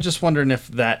 but I'm just wondering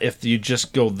if you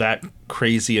just go that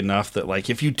crazy enough that, like,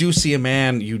 if you do see a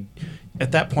man,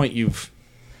 at that point you've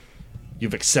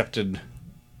accepted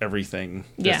everything.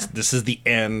 Yeah. This is the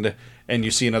end, and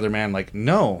you see another man, like,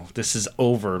 no, this is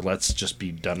over. Let's just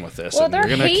be done with this. well, and their we're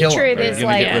gonna kill him. hatred We're is gonna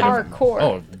like get rid of him. hardcore.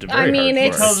 Oh, very I mean, hardcore. He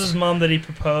tells his mom that he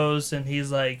proposed, and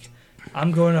he's like,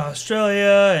 "I'm going to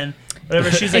Australia," and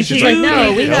whatever. She's like, And she's like, "You no,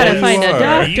 need we to gotta go find a far.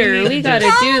 doctor. You need We to gotta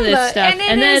just-" do this Mama, stuff. and it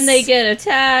And then is- they get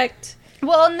attacked.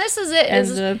 Well, and this is it. And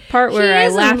is the part he where I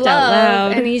is in laughed out love,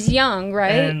 loud. and he's young,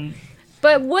 right? And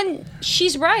But when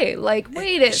she's right, like,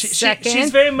 wait a second.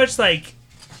 she's very much like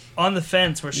on the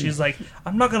fence, where she's like,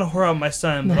 "I'm not gonna whore out my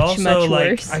son, but Much, also much like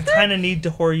worse. I kind of need to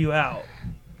whore you out."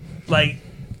 Like,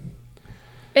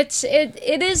 It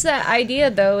is that idea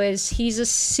though, is he's a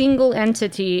single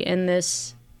entity in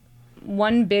this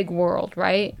one big world,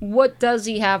 right? What does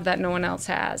he have that no one else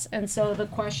has? And so the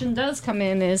question does come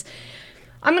in is,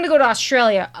 I'm gonna go to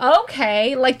Australia.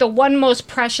 Okay, like the one most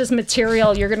precious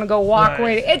material, you're gonna go walk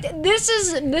Right. away. This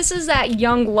is that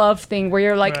young love thing where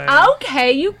you're like, Right.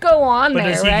 okay, you go on but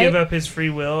there, does he right? give up his free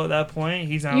will at that point?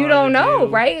 He's not. You allowed don't to know,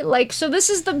 do- right? Like, so this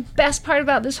is the best part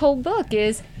about this whole book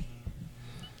is,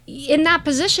 in that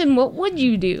position, what would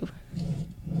you do?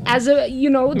 As a,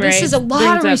 this Right. is a lot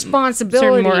Brings of up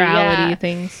responsibility. Certain morality yeah.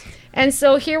 things. And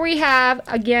so here we have,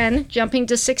 again, jumping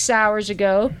to 6 hours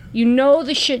ago.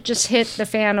 The shit just hit the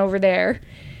fan over there.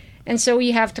 And so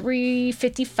we have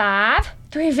 355.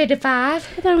 355.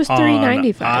 I thought it was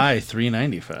 $3.95. Aye,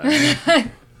 $3.95.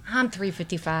 I'm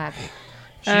 355. She's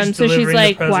So she's delivering the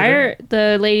like, why are president.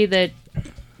 the lady that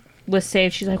was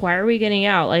saved? She's like, why are we getting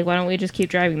out? Like, why don't we just keep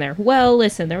driving there? Well,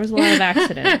 listen, there was a lot of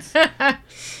accidents.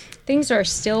 Things are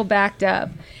still backed up.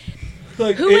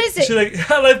 Like, Who is it? She's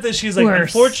like, I like that. She's like, Worse.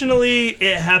 unfortunately,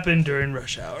 it happened during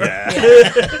rush hour.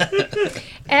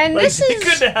 And Like, this it is,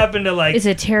 couldn't have happened to like Is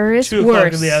a terrorist 2 o'clock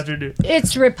worse? in the afternoon.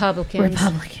 it's Republicans.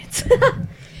 Republicans.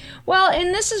 Well,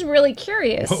 and this is really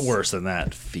curious. What worse than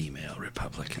that? Female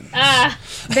Republicans.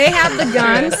 They have the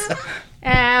guns.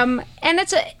 And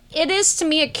it is to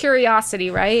me a curiosity,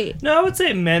 right? No, I would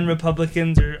say men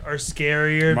Republicans are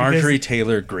scarier. Marjorie because-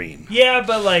 Taylor Greene. Yeah,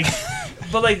 but like,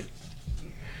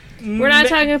 We're not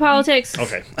talking politics.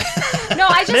 Okay. No,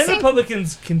 I just men think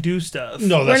Republicans can do stuff.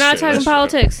 No, We're that's not true, talking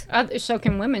that's true. politics. so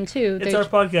can women too. It's our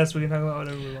podcast. We can talk about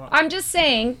whatever we want. I'm just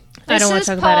saying I this don't wanna is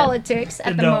talk about it. politics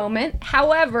at the No. moment.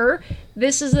 However,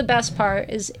 this is the best part: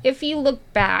 is if you look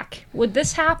back, would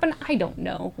this happen? I don't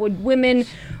know. Would women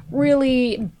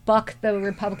really buck the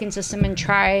Republican system and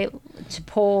try to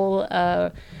pull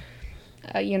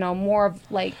more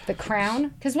of like the crown.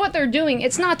 Because what they're doing,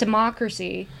 it's not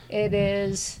democracy. It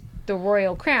is the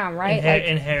royal crown, right?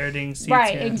 Inheriting seats.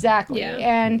 Right, yeah. exactly. Yeah.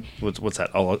 And What's that?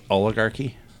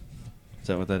 Oligarchy? Is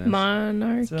that what that is?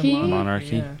 Monarchy.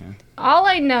 Monarchy. Yeah. Yeah. all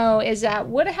I know is that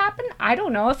would happen. I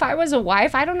don't know. If I was a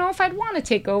wife, I don't know if I'd want to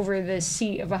take over the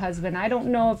seat of a husband. I don't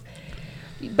know if.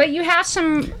 But you have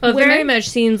some. Well, it very women- much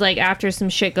seems like after some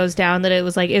shit goes down that it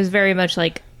was very much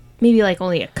like maybe like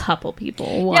only a couple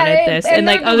people wanted this, and and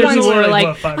like they're the other ones people who- were Like, like,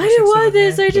 what, 5 or I 6 didn't want of them,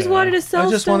 this. I just wanted to sell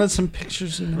I just stuff. wanted some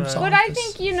pictures in Right. those But I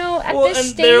office. think at Well, this and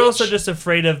stage, they're also just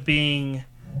afraid of being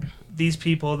these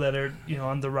people that are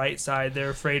on the right side. They're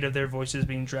afraid of their voices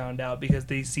being drowned out because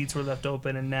these seats were left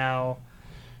open, and now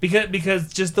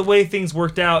because just the way things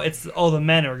worked out, it's all the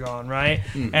men are gone, right?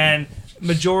 And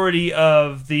majority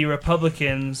of the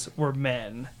Republicans were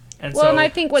men. And Well, so, and I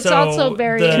think what's so also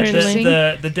very interesting-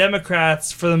 the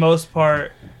Democrats, for the most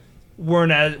part,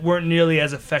 weren't nearly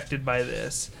as affected by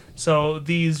this. So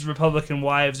these Republican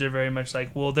wives are very much like,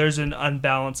 well, there's an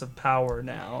unbalance of power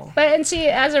now. But and see,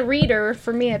 as a reader,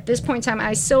 for me at this point in time,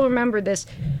 I still remember this.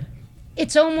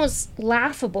 It's almost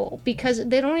laughable because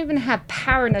they don't even have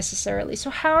power necessarily. So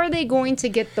how are they going to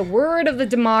get the word of the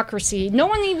democracy? No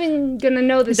one even gonna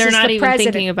know this They're is not the even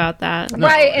president, thinking about that.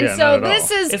 right? And yeah, so not at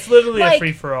this all. is It's literally a like,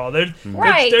 free for all. They're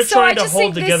Right, They're so I trying to just hold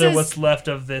think this together is- what's left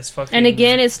of this fucking. And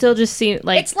again, it still just seemed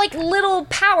like It's like little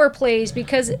power plays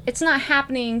because it's not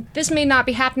happening. This may not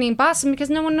be happening in Boston because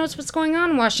no one knows what's going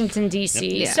on in Washington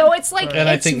D.C. Yeah. So it's like And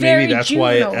I it's think very maybe that's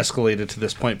why it juvenile. escalated to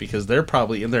this point, because they're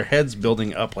probably in their heads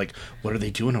building up like, what are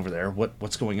they doing over there?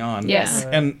 What's going on? Yes.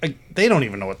 And they don't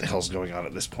even know what the hell's going on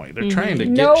at this point. They're trying to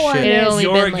No get one shit. It is. only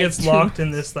Zora been, like, gets 2 locked in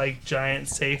this like giant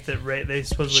safe that they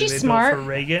supposedly She's they smart. built for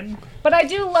Reagan. But I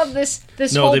do love this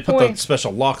No, whole they put point. the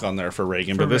special lock on there for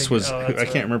Reagan, For but this Reagan. was Oh, I that's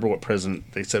can't right. remember what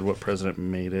president they said what president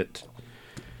made it.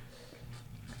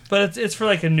 But it's for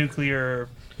like a nuclear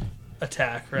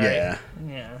attack, right? Yeah.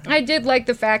 Yeah. I did like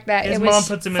the fact that His it mom was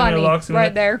puts him funny in there, locks him right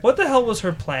in there. What the hell was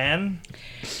her plan?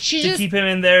 She To just keep him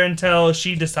in there until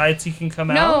she decides he can come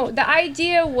out? no. The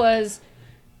idea was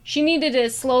she needed to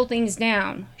slow things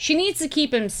down. She needs to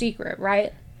keep him secret,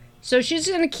 right? So she's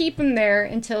gonna keep him there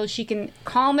until she can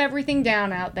calm everything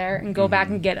down out there and go back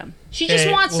and get him. She just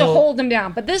Okay, wants to well- hold him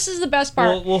down. But this is the best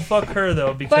part. Well, fuck her though,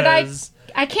 But because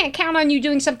I can't count on you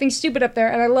doing something stupid up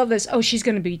there, and I love this. Oh, she's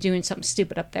gonna be doing something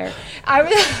stupid up there.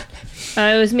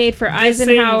 it was made for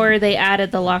Eisenhower. They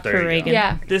added the lock There for you go. Reagan.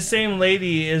 yeah. this same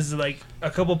lady is like a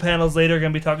couple panels later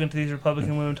going to be talking to these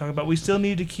Republican women, talking about we still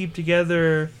need to keep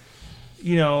together,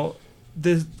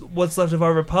 this what's left of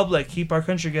our republic, keep our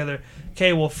country together.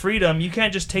 Okay, well, freedom. You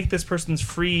can't just take this person's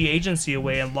free agency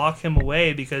away and lock him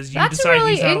away because you That's decide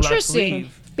really he's not allowed to interesting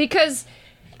leave. because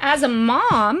as a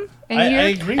mom, and I you're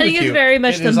agree I think with it's you. very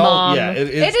much It the is all- mom. yeah, it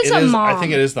It is a I mom.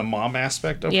 think it is the mom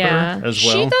aspect of Yeah. her as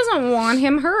well. she doesn't want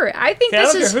him hurt. I think Okay, I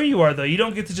this don't is care who you are, though. You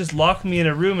don't get to just lock me in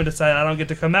a room and decide I don't get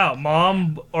to come out,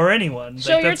 mom or anyone.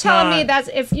 so Like, you're that's telling not- me that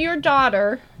if your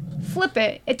daughter flip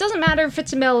it, it doesn't matter if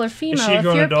it's a male or female. she a If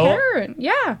grown you're adult? a parent,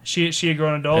 yeah. she a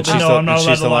grown adult? And she's no, the- I'm not and allowed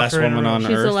she's to the lock last her in a woman room. on She's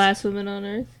the Earth. last woman on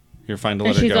Earth. You're fine to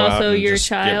And let her she's go out also and your just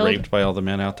child. get raped by all the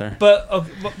men out there. But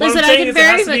okay, what Listen, I'm I saying can is it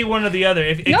has very to be much- one or the other.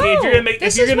 If No, you're gonna make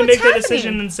this if you're is gonna what's make the happening.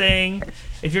 decision and saying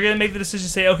if you're gonna make the decision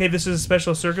say okay this is a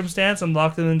special circumstance and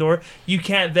lock them in the door, you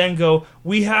can't then go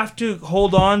we have to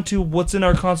hold on to what's in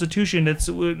our constitution. It's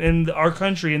in our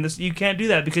country and this you can't do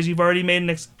that because you've already made an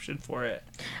exception for it.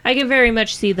 I can very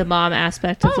much see the mom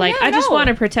aspect of Oh, like yeah, I just no. want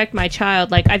to protect my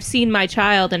child. Like I've seen my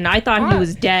child and I thought he Ah.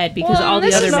 was dead because Well, all the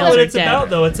this other is That's not males what are it's dead. about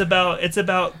though. It's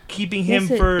about keeping him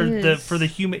Yes, it for the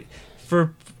is. human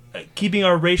for keeping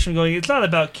our race from going. It's not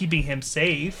about keeping him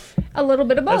safe. A little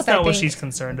bit of both. That's not I what think. she's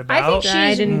concerned I about. think I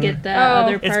she's- didn't get that Oh.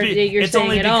 other It's part be- that you're it's saying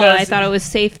only at all. I because- thought it was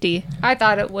safety. I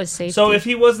thought it was safety. So if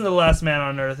he wasn't the last man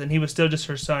on Earth and he was still just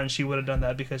her son, she would have done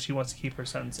that because she wants to keep her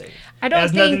son safe. I It don't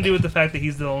has nothing to think do with the fact that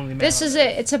he's the only man. this on is Earth.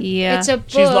 it. It's a Yeah. it's a book.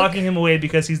 She's locking him away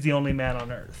because he's the only man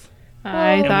on Earth. I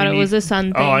Well- thought And it we was need- a son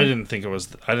thing. Oh, I didn't think it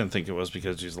was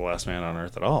because he's the last man on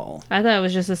Earth at all. I thought it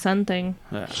was just a son thing.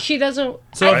 She doesn't.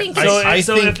 So I think I- it's, I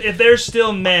so think- if there's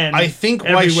still men, I think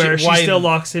why everywhere, she- why- still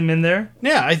locks him in there.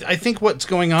 Yeah, I think what's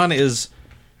going on is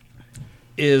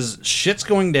shit's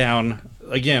going down.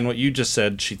 Again, what you just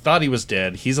said, she thought he was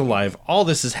dead. He's alive. All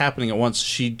this is happening at once.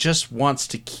 She just wants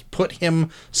to put him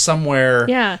somewhere.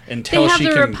 Yeah. Until they have she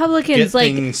the can Republicans get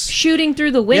like things, shooting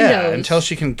through the windows. yeah, until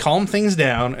she can calm things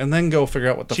down and then go figure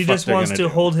out what the She fuck just they're wants gonna to do.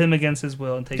 hold him against his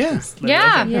will and take Yeah. his liberty.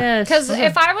 yeah. Okay. Yes. Because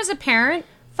if I was a parent,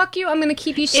 fuck you. I'm gonna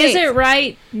keep you safe. Is it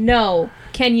right? No.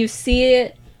 Can you see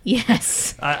it?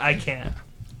 Yes. I can't.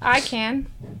 I can.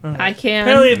 I can.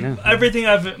 Apparently, everything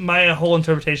my whole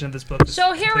interpretation of this book is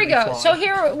So here we completely go. flawed. So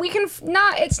here we can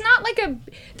it's not like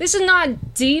this is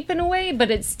not deep in a way, but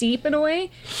it's deep in a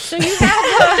way. So you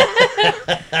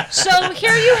have so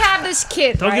here you have this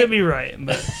kid, Don't right? get me right,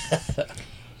 but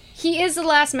He is the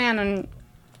last man on,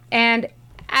 and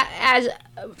as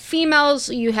females,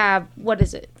 you have, what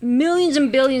is it? Millions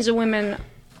and billions of women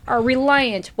are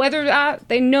reliant, whether or not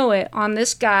they know it, on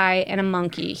this guy and a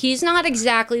monkey. He's not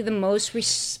exactly the most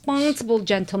responsible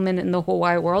gentleman in the whole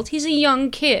wide world. He's a young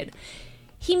kid.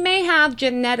 He may have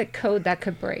genetic code that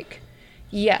could break.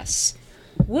 Yes.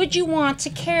 Would you want to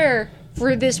care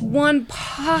for this one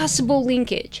possible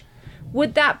linkage?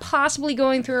 Would that possibly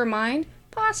going through her mind?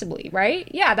 Possibly, right?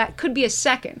 Yeah, that could be a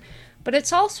second. But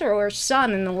it's also her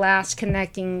son in the last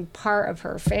connecting part of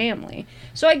her family.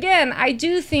 So again, I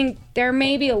do think there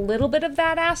may be a little bit of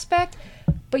that aspect,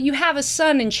 but you have a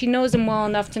son and she knows him well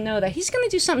enough to know that he's going to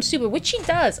do something stupid, which he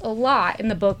does a lot in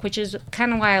the book, which is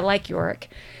kind of why I like Yorick.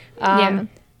 Yeah.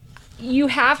 You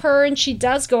have her and she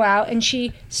does go out and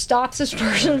she stops this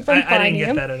person from I didn't finding get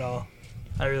him. that at all.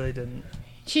 I really didn't.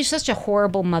 She's such a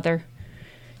horrible mother.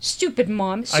 Stupid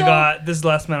mom. So, I got this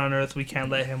last man on earth. We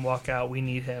can't let him walk out. We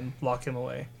need him. Lock him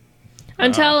away.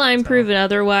 Until I'm proven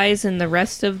otherwise in the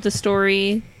rest of the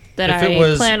story that If I it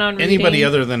was plan on reading. anybody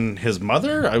other than his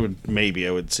mother, I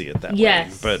would see it that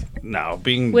Yes. way. But no,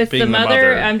 being With being the mother,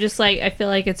 mother, I'm just like, I feel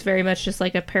like it's very much just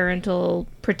like a parental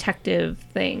protective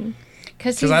thing.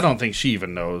 because I don't think she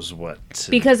even knows what.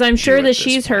 To Because I'm do sure at that this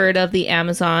she's point. heard of the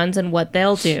Amazons and what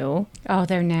they'll do. Oh,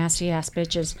 they're nasty ass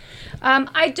bitches.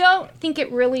 I don't think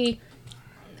it really,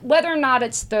 whether or not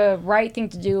it's the right thing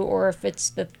to do or if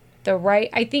it's the right.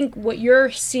 I think what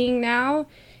you're seeing now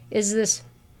is this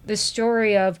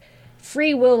story of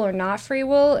free will or not free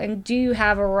will, and do you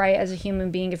have a right as a human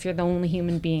being if you're the only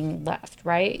human being left,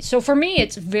 right? So for me,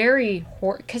 it's very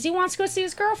because he wants to go see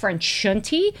his girlfriend, shouldn't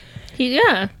he?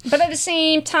 Yeah. But at the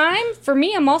same time, for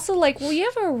me, I'm also like, well, you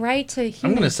have a right to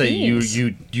human I'm going to say beings.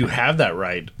 you have that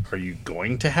right. Are you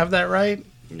going to have that right?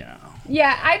 No.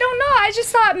 Yeah, I don't know. I just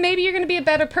thought maybe you're going to be a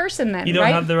better person then, You don't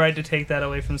right? have the right to take that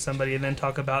away from somebody and then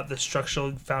talk about the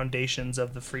structural foundations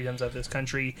of the freedoms of this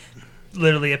country.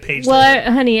 Literally a page. Well,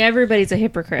 later. honey, everybody's a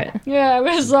hypocrite. Yeah, it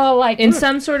was all like... In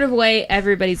some sort of way,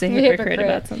 everybody's a hypocrite Hypocrite.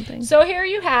 about something. So here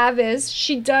you have is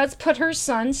she does put her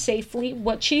son safely,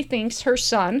 what she thinks her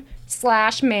son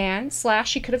 / man /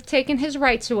 she could have taken his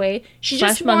rights away. She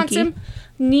just / wants monkey. him,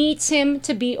 needs him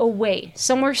to be away,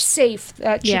 somewhere safe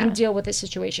that she Yeah. can deal with this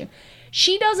situation.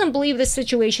 She doesn't believe this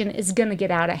situation is going to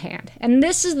get out of hand. And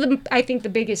this is, I think, the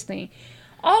biggest thing.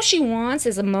 All she wants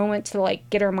is a moment to, like,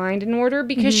 get her mind in order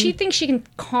because she thinks she can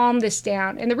calm this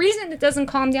down. And the reason it doesn't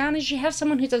calm down is you have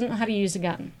someone who doesn't know how to use a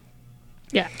gun.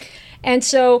 Yeah. And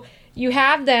so you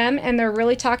have them, and they're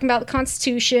really talking about the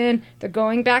Constitution. They're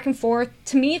going back and forth.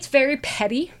 To me, it's very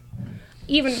petty.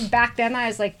 Even back then, I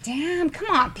was like, damn, come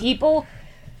on, people.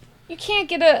 You can't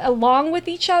get along with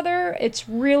each other. It's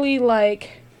really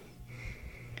like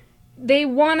they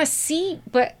want a seat,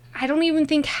 but I don't even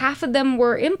think half of them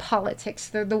were in politics.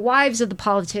 They're the wives of the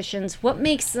politicians. What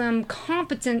makes them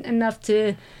competent enough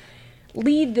to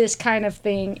lead this kind of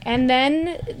thing? And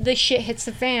then the shit hits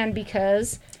the fan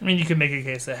because... I mean, you could make a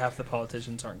case that half the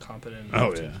politicians aren't competent.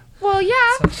 Oh yeah. Well,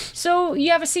 yeah. So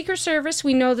you have a Secret Service.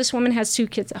 We know this woman has 2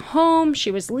 kids at home.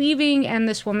 She was leaving, and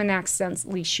this woman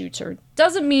accidentally shoots her.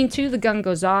 Doesn't mean to. The gun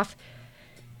goes off.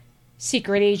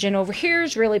 Secret agent over here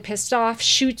is really pissed off,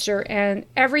 shoots her, and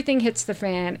everything hits the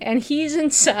fan. And he's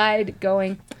inside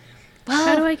going, well,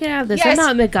 How do I get out of this? Yes.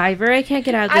 I'm not MacGyver. I can't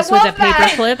get out of I this with a love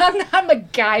that. paperclip. I'm not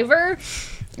MacGyver.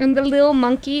 And the little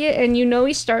monkey, and you know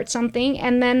he starts something,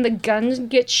 and then the gun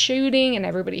gets shooting, and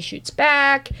everybody shoots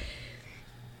back.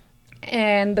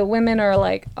 And the women are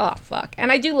like, oh, fuck.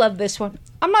 And I do love this one.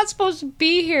 I'm not supposed to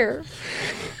be here.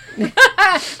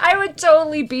 I would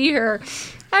totally be here.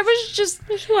 I was just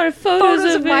I just wanted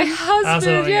photos of my him. I also don't husband, think that's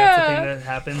the thing yeah. that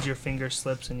happens. Your finger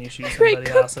slips and you shoot Great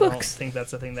somebody else. I don't cookbooks. think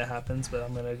that's the thing that happens, but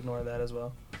I'm going to ignore that as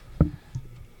well.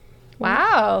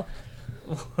 Wow.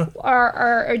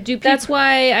 Or do people... That's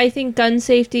why I think gun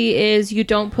safety is you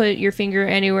don't put your finger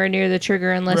anywhere near the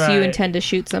trigger unless you Right. intend to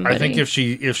shoot somebody. I think if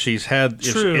she's had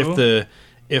True.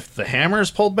 if the hammer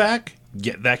is pulled back,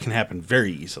 that can happen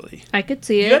very easily. I could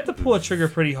see You it. have to pull a trigger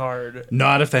pretty hard.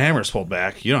 Not if the hammer is pulled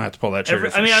back. You don't have to pull that trigger.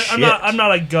 I mean, I'm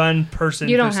not a gun person.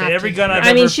 You don't per se. have Every to. gun I've I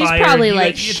ever mean, she's fired, probably you,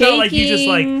 like it's not like you just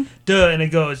like shaking. duh, and it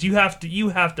goes. You have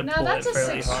to Now pull that's it a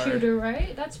fairly hard. 6-shooter,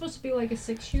 right? That's supposed to be like a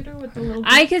 6-shooter with the little.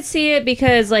 I could see it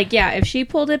because, like, yeah, if she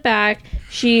pulled it back,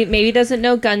 she maybe doesn't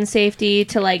know gun safety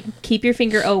to, like, keep your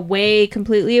finger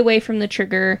completely away from the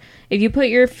trigger. If you put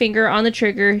your finger on the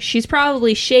trigger, she's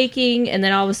probably shaking, and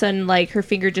then all of a sudden, like, her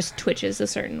finger just twitches a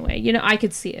certain way. You know, I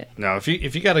could see it. Now, if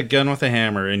you got a gun with a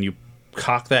hammer and you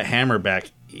cock that hammer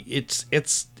back, it's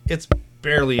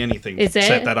barely anything Is to it?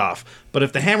 set that off. But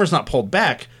if the hammer's not pulled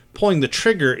back, pulling the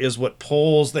trigger is what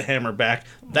pulls the hammer back.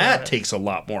 That Right. takes a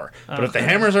lot more. But if the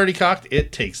hammer's already cocked,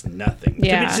 it takes nothing.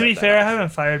 Yeah. To be fair, I haven't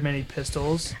fired many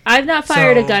pistols. I've not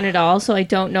fired a So- gun at all, so I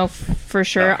don't know for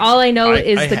sure. All I know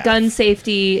is I the have. gun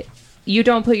safety. You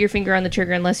don't put your finger on the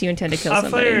trigger unless you intend to kill I've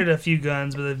somebody. fired a few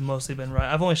guns, but they've mostly been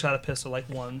right. I've only shot a pistol like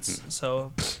once,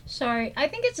 so Sorry, I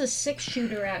think it's a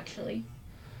 6-shooter actually.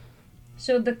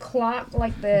 So the clock,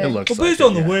 like the. It looks well, like based it,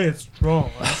 on the yeah. way it's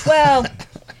drawn. Well.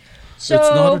 So. It's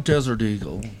not a Desert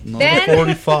Eagle, not Then- a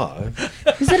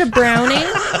 45. Is it a Browning?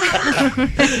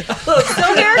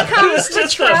 So here comes the Just that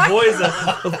truck, voice.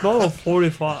 It's not a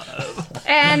 45.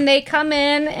 and they come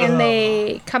in, and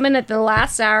they come in at the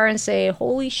last hour and say,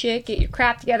 "Holy shit, get your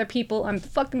crap together, people! I'm the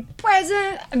fucking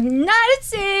president of the United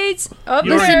States." Oh,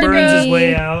 York there burns his goes.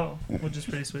 way out, which is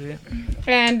pretty sweet.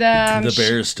 And The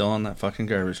bear is still on that fucking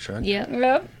garbage truck. Yep.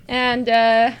 Yep. And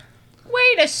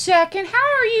wait a second, how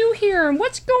are you here? And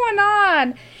what's going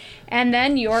on? And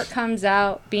then York comes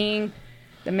out being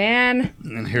the man.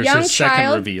 And here's Young his second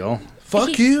child. reveal.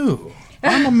 Fuck you.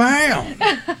 I'm a man.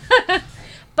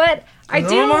 But I do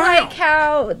Oh, wow. like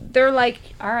how they're like,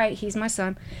 all right, he's my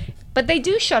son. But they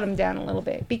do shut him down a little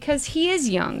bit because he is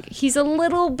young. He's a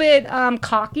little bit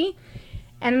cocky.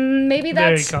 And maybe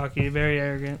Very that's cocky, very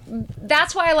arrogant.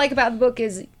 that's what I like about the book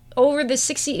is over the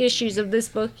 60 issues of this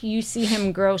book, you see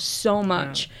him grow so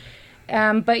much.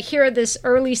 But here at this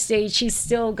early stage, he's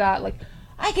still got like,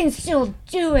 I can still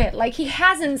do it. Like he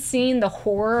hasn't seen the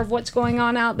horror of what's going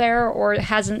on out there, or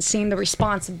hasn't seen the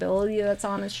responsibility that's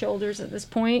on his shoulders at this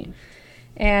point.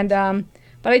 And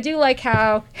but I do like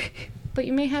how, but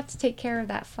you may have to take care of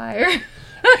that fire.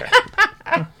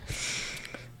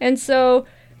 And so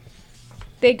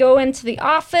they go into the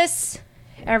office.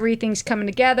 Everything's coming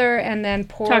together, and then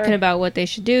poor Talking about what they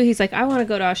should do. He's like, I want to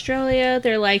go to Australia.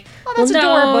 They're like, Oh, that's well,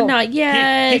 no, adorable. not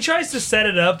yet. He tries to set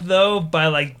it up though by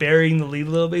like burying the lead a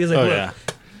little bit. He's like, Oh, look, yeah.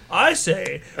 I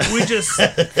say we just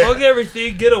fuck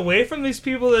everything, get away from these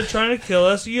people that are trying to kill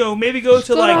us. You know, maybe go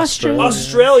to like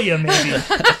Australia maybe.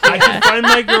 I can find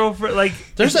my girlfriend. Like,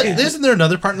 Isn't there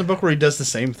another part in the book where he does the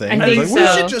same thing? I He's think like, we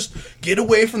so. should just get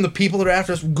away from the people that are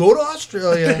after us. Go to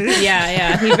Australia.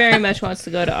 Yeah. He very much wants to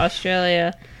go to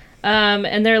Australia.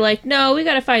 And they're like, no, we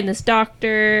got to find this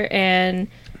doctor, and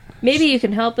maybe you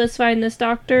can help us find this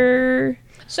doctor.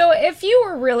 So if you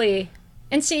were really,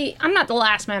 and see, I'm not the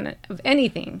last man of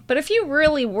anything, but if you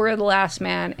really were the last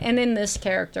man, and in this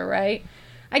character, right,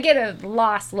 I get a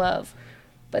lost love,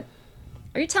 but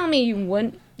are you telling me you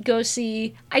wouldn't go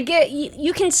see? I get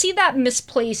you can see that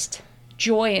misplaced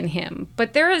joy in him,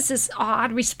 but there is this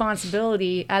odd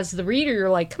responsibility as the reader. You're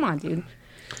like, come on, dude.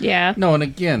 Yeah. No, and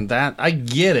again, that I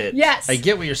get it. Yes. I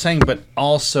get what you're saying, but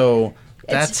also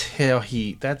that's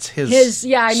his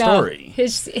Yeah, I know. story.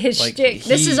 His Like, shtick.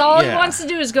 This he- is all he yeah. wants to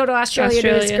do is go to Australia to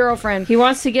his Australia. girlfriend. He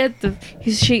wants to get the.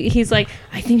 He's like,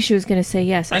 I think she was gonna say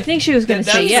yes. I think she was gonna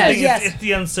that's say the yes. thing, Yes. It's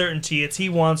the uncertainty. It's he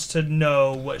wants to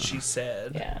know what she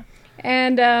said. Yeah.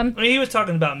 And I mean, he was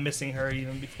talking about missing her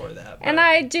even before that. And but-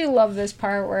 I do love this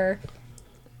part where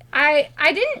I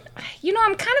didn't,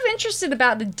 I'm kind of interested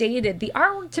about the dated. The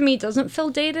artwork to me doesn't feel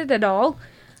dated at all.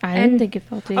 I And didn't think it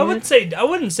felt dated. I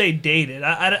wouldn't say dated.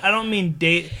 I don't mean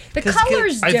date. The 'cause-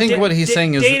 colors I think different. what he's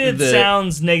saying is dated the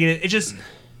sounds negative. It just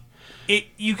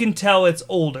you can tell it's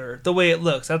older the way it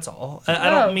looks. That's all. I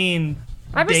Oh. don't mean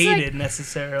I was like- dated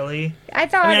necessarily. I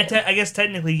thought, I mean, I guess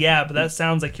technically, yeah, but that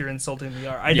sounds like you're insulting the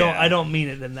art. I don't mean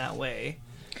it in that way.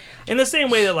 In the same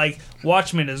way that like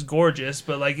Watchmen is gorgeous,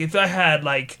 but like if I had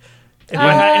like. If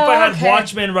I had okay.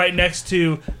 Watchmen right next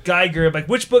to Geiger, like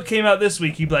which book came out this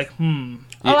week, you'd be like, oh,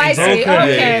 I see. Okay.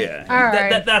 Okay. Yeah. All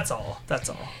right. That's all. That's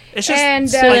all. It's just And,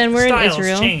 So like, then we're in styles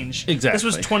Israel. change. Exactly. This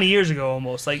was 20 years ago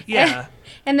almost. Like, yeah.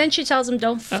 And then she tells him,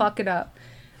 don't fuck it up.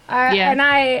 Yeah. And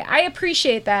I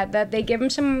appreciate that they give him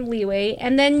some leeway.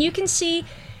 And then you can see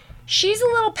she's a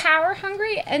little power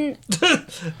hungry and a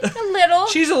little.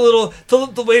 She's a little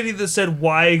the lady that said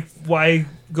why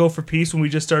go for peace when we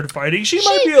just started fighting. She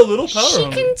might be a little power She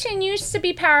hungry. continues to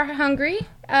be power hungry.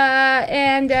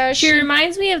 And She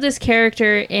reminds me of this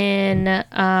character in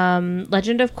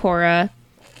Legend of Korra.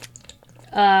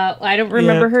 I don't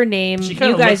remember Yeah. her name. She You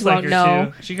kind of guys looks like won't her know.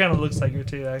 too. She kind of looks like her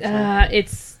too, actually.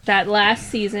 It's that last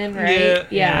season, right? Yeah,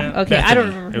 yeah. Okay, I don't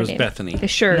Bethany. remember. It her was name. Bethany.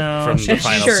 Sure. No, From the she's-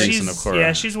 final Sure. season of Korra.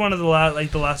 Yeah, she's one of the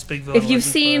last big villains. If you've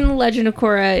seen Legend of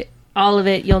Korra, all of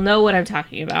it, you'll know what I'm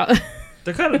talking about.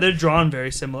 they're drawn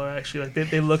very similar actually. Like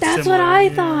they look. That's similar. what I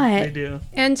Yeah, thought. They do.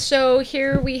 And so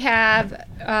here we have,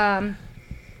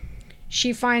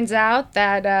 she finds out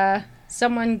that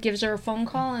someone gives her a phone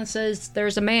call and says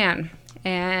there's a man,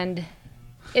 and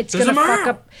it's There's gonna a man. fuck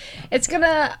up. It's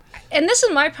gonna, and this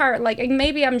is my part. Like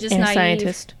maybe I'm just And a naive.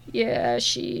 scientist. Yeah,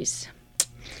 she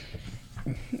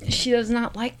does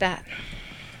not like that.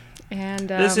 And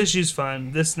This issue's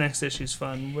fun. This next issue's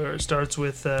fun, where it starts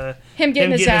with him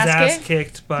getting his ass kicked.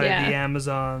 kicked by Yeah. the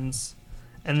Amazons,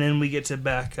 and then we get to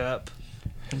back up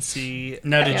and see.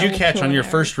 Now, did Yeah, you we'll catch kill on your her.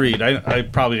 first read? I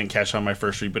probably didn't catch on my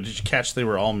first read, but did you catch they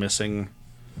were all missing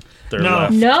their No.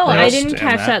 left No, I breast didn't and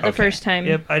catch that the Okay. first time.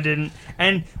 Yep, I didn't.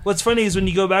 And what's funny is when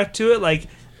you go back to it, like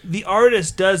the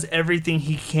artist does everything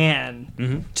he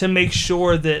can to make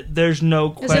sure that there's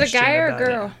no Is question. it a guy or a about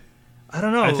girl? it. I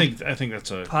don't know. I think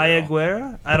that's a Paya girl.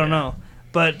 Guerra? I don't know.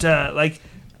 But like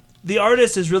the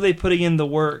artist is really putting in the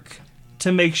work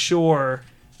to make sure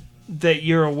that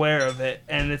you're aware of it,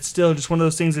 and it's still just one of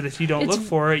those things that if you don't It's- look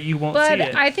for it, you won't But see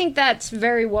it. I think that's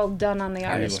very well done on the Are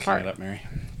you artist's looking part. it up, Mary?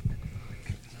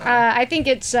 I think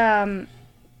it's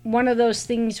one of those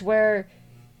things where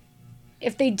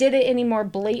if they did it any more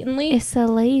blatantly, It's a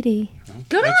lady.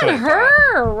 good That's on what I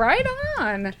her. Right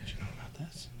on. Did you know about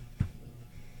this?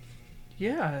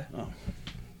 Yeah. Oh.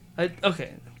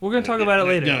 Okay, we're gonna talk about it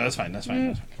later. No, that's fine. That's fine.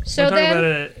 That's fine. So we'll talk about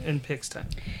then it in Pix time.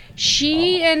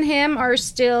 she and him are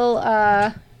still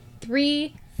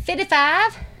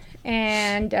 355,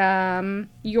 and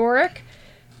Yorick,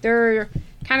 they're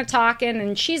kind of talking,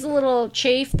 and she's a little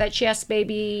chafed that she has to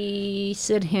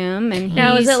babysit him. And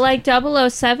Now, is he's- it like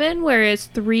 007 where it's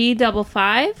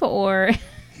 355 or?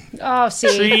 Oh, see,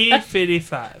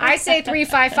 355. I say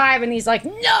 355, and he's like,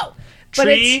 no, but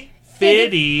it's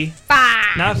 350,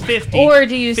 5. not 50. Or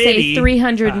do you say 50.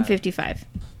 355?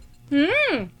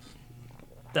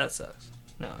 That sucks.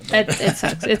 No. It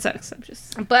sucks. It sucks. I'm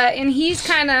just. But and he's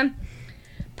kind of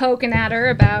poking at her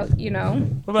about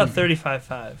What about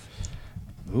 35.5?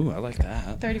 Ooh, I like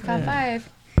that. 35.5.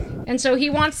 And so he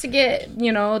wants to get,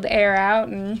 the air out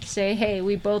and say, hey,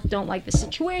 we both don't like the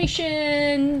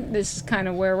situation. This is kind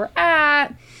of where we're at.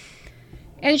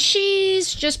 And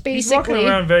she's just He's walking basically.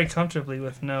 around very comfortably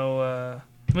with no. I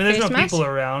mean, there's Face no mask? people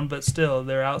around, but still,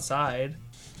 they're outside.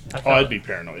 I Oh, felt, I'd be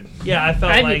paranoid. Yeah, I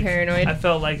felt I'd be like paranoid. I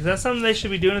felt like that's something they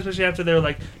should be doing, especially after they're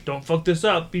like, "Don't fuck this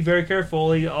up. Be very careful."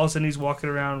 All of a sudden, he's walking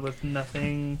around with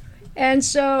nothing. And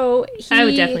so I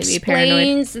would he definitely be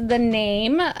paranoid. explains the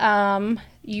name.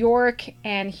 York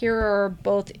and Hero are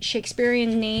both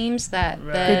Shakespearean names that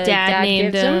Right. The dad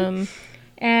named gives him.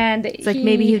 And It's like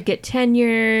maybe he'd get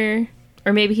tenure,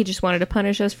 or maybe he just wanted to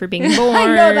punish us for being born. I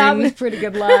know that was a pretty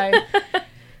good line.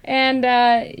 And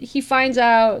he finds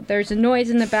out there's a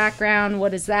noise in the background.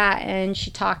 What is that? And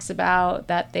she talks about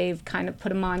that they've kind of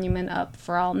put a monument up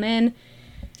for all men.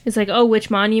 It's like, oh, which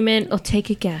monument? Oh,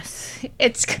 take a guess.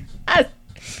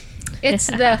 It's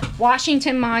the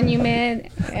Washington Monument,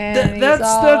 and he's That's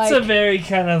all a like, very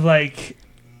kind of like.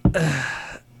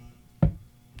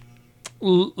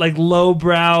 Like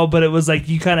lowbrow, but it was like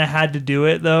you kind of had to do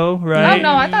it though, right? Oh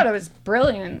no, I thought it was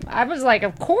brilliant. I was like,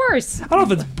 of course. I don't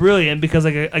know if it's brilliant because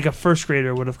like a first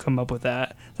grader would have come up with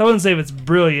that. So I wouldn't say if it's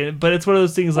brilliant, but it's one of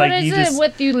those things What like is you it just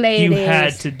with you ladies? you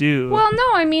had to do. Well, no,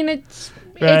 I mean it's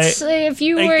Right. if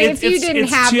you Like, were it's- if you it's- didn't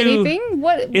it's have too- anything,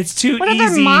 what it's too what other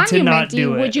easy to monument not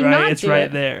do it. would you right? not It's do right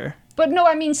it? there. But no,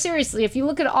 I mean seriously, if you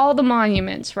look at all the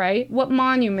monuments, right? What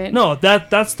monument? No,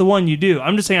 that's the one you do.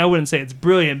 I'm just saying I wouldn't say it's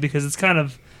brilliant because it's kind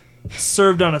of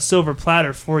served on a silver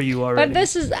platter for you already. But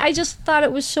this is, I just thought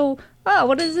it was so, oh,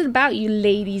 what is it about you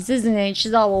ladies, isn't it?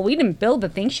 She's all, well, we didn't build the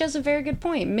thing. She has a very good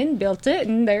point. Men built it,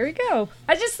 and there you go.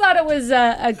 I just thought it was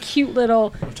a cute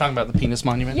little, We're talking about the penis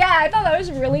monument. yeah, I thought that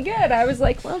was really good. I was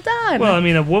like, well done. Well, I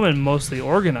mean, a woman mostly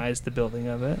organized the building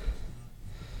of it.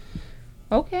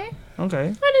 Okay. Okay,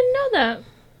 I didn't know that.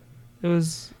 it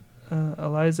was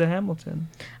Eliza Hamilton.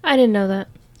 I didn't know that.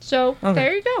 So, Okay.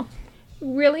 there you go.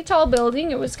 Really tall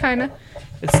building. It was kind of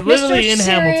It's literally Mr. in Sirius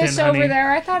Hamilton, over honey.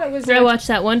 there. I thought it was, I watched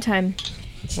that one time.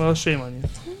 Well, shame on you.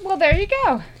 well, there you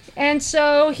go. And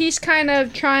so he's kind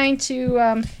of trying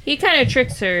to, He kind of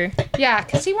tricks her. yeah,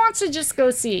 because he wants to just go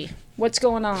see what's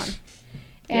going on.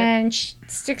 and she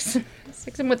sticks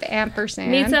him with the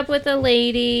ampersand. Meets up with a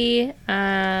lady.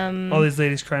 All these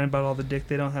ladies crying about all the dick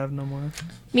they don't have no more.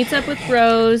 Meets up with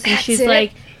Rose, and she's it.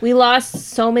 like, "We lost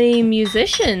so many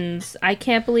musicians. I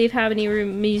can't believe how many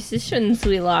musicians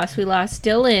we lost. We lost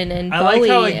Dylan and I Bowie." like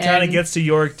how it kind of and- gets to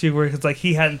Yorick too, where it's like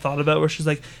he hadn't thought about it, where she's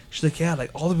like, yeah,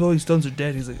 like all the Rolling Stones are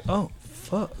dead. He's like, oh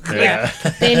fuck. Yeah.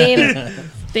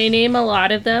 They name a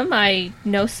lot of them. I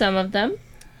know some of them.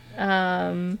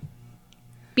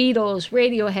 Beatles,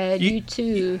 Radiohead,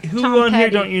 U2, Who Tom on here Petty.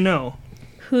 don't you know?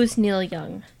 Who's Neil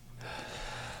Young?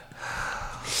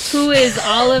 Who is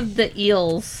all of the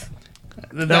Eels?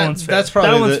 That one's fair. That's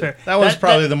probably that one's the, fair. That was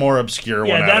probably the more obscure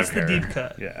yeah, one. that's out the of here. deep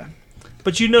cut. Yeah.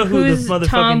 But you know who Who's the motherfucking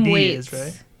Tom D Waits? is,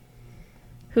 right?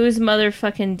 Who's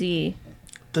motherfucking D?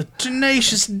 The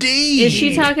Tenacious D. Is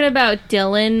she talking about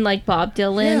Dylan, like Bob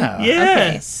Dylan? Yeah.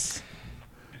 Yes.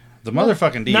 The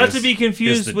motherfucking D. Not is, to be is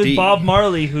confused the with D. Bob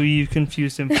Marley, who you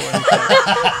confused him for.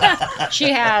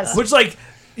 She has. Which, like,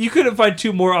 you couldn't find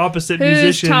two more opposite Who's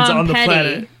musicians Tom on the Petty?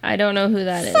 planet. I don't know who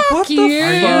that is. What you.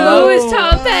 the Who is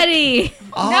fuck? Tom Petty?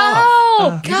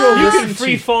 No, You God. can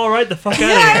free fall right the fuck out Yeah,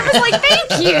 I of here. was like,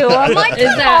 thank you. I'm like, Is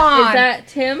come that on. that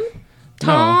Tim?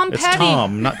 Tom no, it's Petty?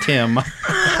 Tom, not Tim. Oh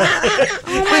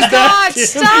my God,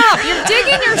 stop. You're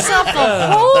digging yourself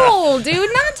a hole, dude.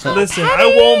 Not Tom Listen, Petty.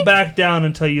 I won't back down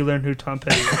until you learn who Tom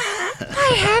Petty is.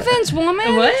 My heavens,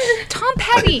 woman. What? Tom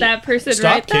Petty. That person Stop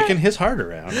right there? kicking his heart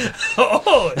around.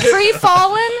 Oh, Free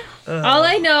falling. All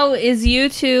I know is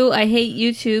U2. I hate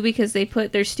U2 because they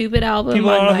put their stupid album people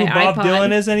on don't know my who Bob iPod.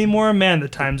 Dylan is anymore. Man, the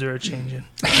times are a changing.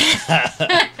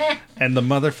 And the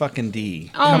motherfucking D.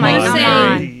 Oh Come my on.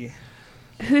 God. Hey.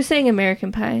 Who sang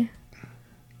American Pie?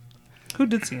 Who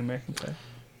did sing American Pie?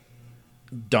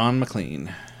 Don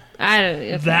McLean. I don't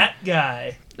know. That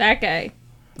guy. That guy.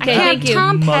 Okay, Yeah, thank you.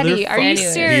 Tom Petty. Are you Anyway.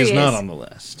 serious? He's not on the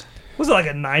list. Was it like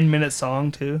a 9-minute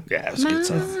song too? Yeah, it was a good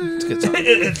song. It's a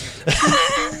good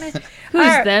song. Who's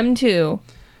Alright. them two?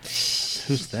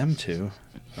 Who's them two?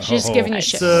 She's Oh. giving you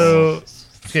shit. So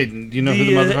Okay, do you know who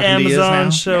the motherfucking Amazon D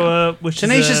is show up, which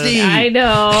Tenacious is D. I She's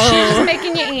know.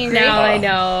 making you angry. Now I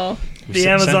know. The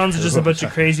Amazons are just a bunch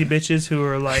of crazy bitches who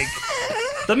are like,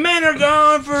 the men are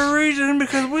gone for a reason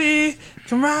because we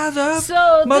can rise up.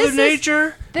 So Mother this is-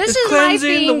 Nature This is is my cleansing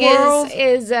thing the world.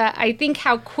 is I think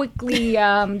how quickly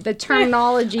the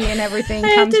terminology and everything I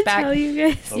have comes to back. tell you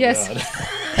guys.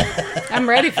 Yes, I'm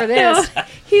ready for No, this.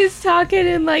 he's talking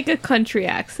in like a country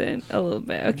accent a little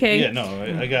bit. Okay. Yeah, no,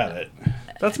 I got it.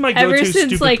 That's my go-to Ever since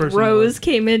stupid like person Rose word.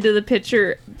 came into the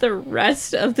picture, the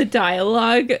rest of the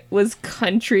dialogue was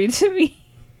country to me.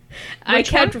 I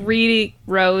kept reading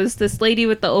Rose, this lady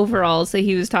with the overalls that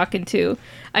he was talking to.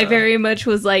 I very much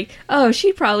was like, oh,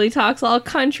 she probably talks all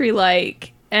country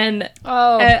like. And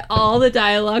Oh, all the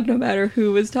dialogue, no matter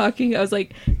who was talking, I was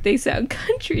like, they sound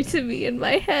country to me in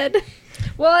my head.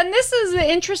 well, and this is the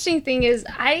interesting thing is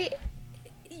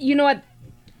you know what?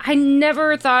 I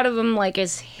never thought of them like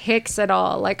as hicks at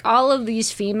all. Like all of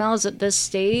these females at this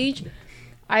stage,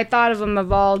 I thought of them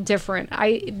of all different.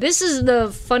 This is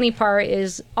the funny part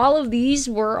is all of these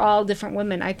were all different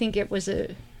women. I think it was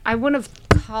I wouldn't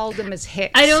have called them as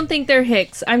hicks. I don't think they're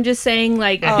hicks. I'm just saying,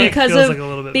 like, Yeah, hick because feels of like a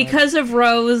little bit because of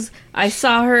Rose, I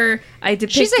saw her. I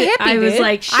depicted. She's a hippie, I was dude.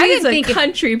 like, I she's didn't a think it-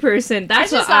 country person. I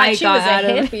That's just what I thought she got was out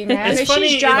a of it. hippie, man. It's funny-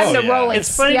 She's driving oh, the yeah. Rolex.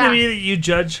 It's funny yeah. to me that you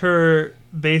judge her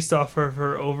based off of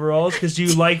her overalls because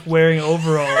you like wearing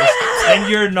overalls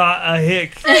and you're not a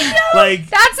hick. Like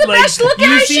That's the best look at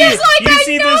you her. see, She's like, you I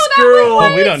see know, this that girl.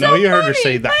 was We don't know. so You heard her funny.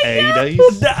 say the I hey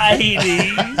The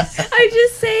 80s. I'm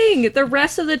just saying, the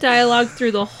rest of the dialogue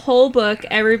through the whole book,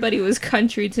 everybody was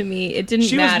country to me. It didn't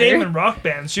She was matter. naming rock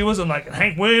bands. She wasn't like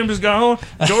Hank Williams is gone,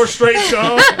 George Strait's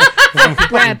gone,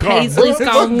 Brad Paisley's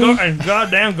gone. and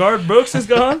goddamn Garth Brooks is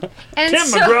gone, And Tim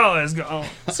so, McGraw is gone,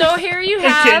 so here you and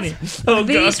have, Kenny. Oh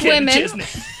these God, Kenny women- Chesney.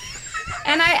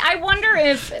 and I wonder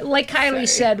if, like Kylie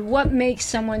said, what makes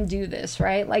someone do this,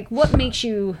 right? Like, what makes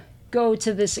you go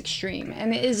to this extreme?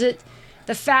 And is it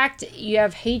the fact you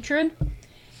have hatred,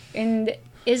 and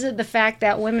is it the fact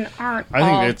that women aren't? I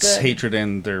think all it's good? hatred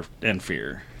and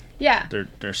fear. Yeah.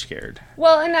 They're scared.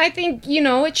 Well, and I think,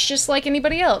 it's just like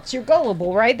anybody else. You're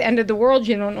gullible, right? The end of the world,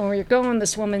 you don't know where you're going.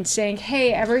 This woman's saying,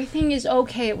 hey, everything is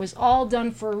okay. It was all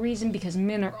done for a reason because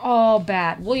men are all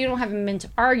bad. Well, you don't have men to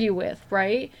argue with,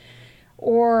 right?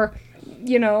 Or,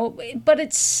 but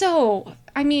it's so,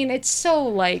 it's so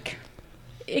like,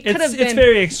 it could have been. It's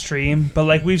very extreme, but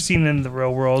like we've seen in the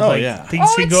real world, Oh, like yeah. things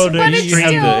Oh, can it's- go to but it's You have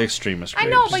extreme. the still- extremist. I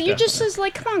know, groups, but you just definitely. is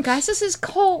like, come on, guys, this is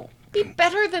cult Be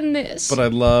better than this. But I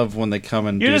love when they come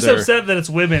and You're do just their... upset that it's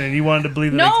women and you wanted to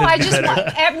believe that no, they I could be just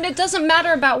better. and it doesn't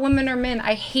matter about women or men.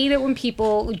 I hate it when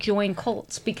people join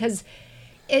cults because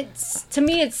it's to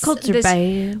me it's Cults are this,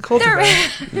 bad. Cult of They're,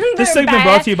 bad. they're This segment bad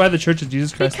brought to you by the Church of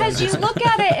Jesus Christ. because you look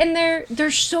at it and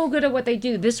they're so good at what they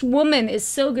do. This woman is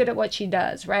so good at what she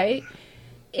does, right?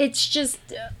 It's just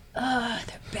they're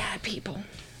bad people.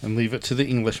 And leave it to the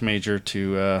English major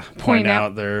to point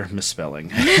out their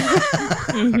misspelling.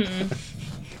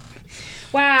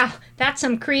 Wow, that's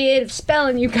some creative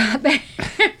spelling you got there.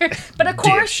 But of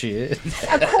course, Shit.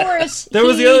 There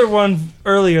was the other one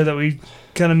earlier that we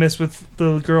kind of missed with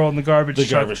the girl in the garbage The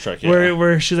truck. garbage truck, yeah.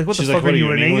 Where she's like, what She's the like, fuck "What are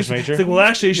you, an English major?" She's like, well,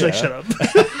 actually, she's like, Yeah. shut up.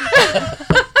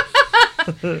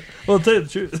 Well, tell you the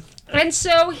truth. And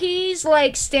so he's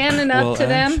like standing up to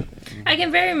them. I can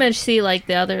very much see like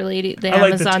the other lady, the I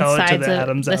like to Amazon tell it to sides the of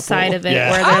Adam's the apple. side of it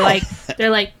Yeah. where they're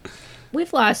like,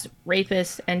 we've lost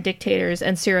rapists and dictators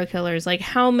and serial killers. Like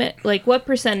what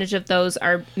percentage of those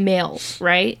are males,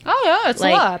 right? Oh yeah, it's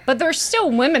Like- a lot. But there's still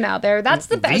women out there. That's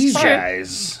the best These part.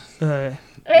 guys, Uh,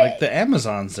 like the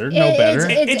Amazons, they're no better.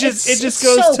 it just it's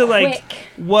goes so to like quick.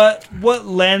 what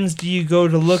lens do you go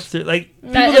to look through? Like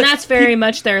And that's very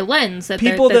much their lens that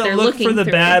people they're, that that they're look looking for the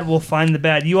through. bad will find the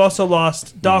bad. You also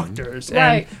lost doctors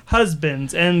Right. and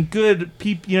husbands and good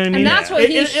people. You know what I mean? that's what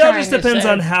he's it all trying just to depends say.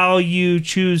 on how you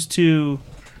choose to,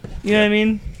 you know what I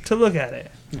mean, to look at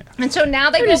it. And so now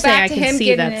they I'm go just saying back I to can him see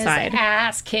getting that his side.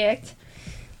 ass kicked,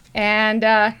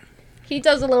 and he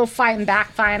does a little fighting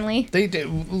back finally. They did,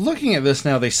 looking at this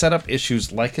now, they set up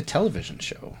issues like a television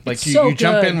show. Like It's you, so you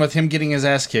jump good. in with him getting his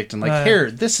ass kicked, and like, Right. here,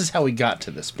 this is how he got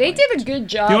to this point. They did a good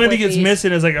job. The only with thing that's these.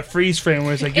 missing is like a freeze frame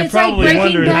where it's like you're It's like probably Breaking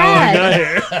wondering how I got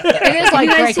here. It is like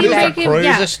You guys see Breaking Bad. Breaking Crazy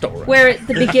yeah, story. where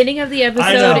the beginning of the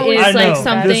episode know, is I know. like This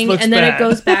something, looks and then bad. it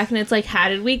goes back, and it's like, how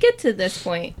did we get to this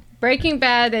point? Breaking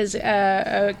Bad is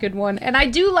a good one, and I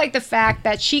do like the fact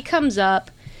that she comes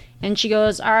up and she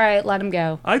goes, "All right, let him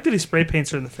go." I like that he spray paints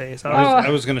her in the face. I was, I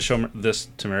was going to show this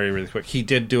to Mary really quick. He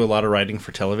did do a lot of writing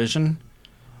for television.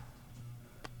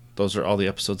 Those are all the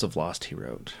episodes of Lost he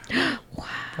wrote.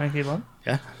 Brian K. Vaughan?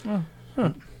 Yeah.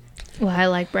 Well, I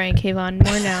like Brian K. Vaughan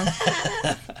more now.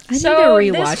 I need to So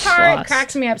rewatch this part Lost.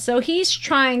 cracks me up. So he's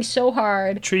trying so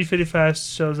hard, Tree 55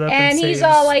 shows up and and he's saves.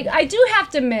 all like, "I do have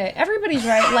to admit, everybody's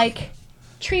right. Like,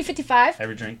 Tree 55.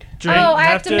 Every drink. Drink, Oh, I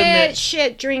have have to admit,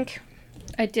 shit, drink.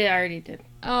 I already did.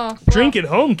 Oh, well, Drink at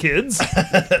home, kids.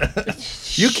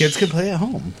 You kids can play at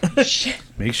home.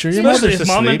 Make sure your Especially mother's if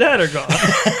mom and asleep. dad are gone.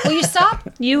 Will you stop?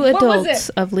 You What was adults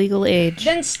it? of legal age.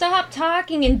 Then stop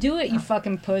talking and do it, you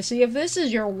fucking pussy. If this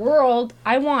is your world,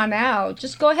 I want out.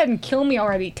 Just go ahead and kill me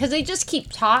already. Because they just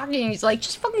keep talking. He's like,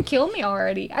 just fucking kill me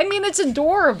already. I mean, it's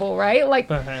adorable, right? Like,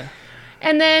 Uh-huh.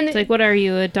 and then, It's like, what are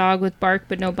you, a dog with bark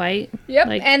but no bite? yep.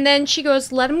 like- And then she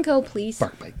goes, let him go, please.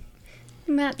 Bark bite.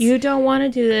 And that's, You don't want to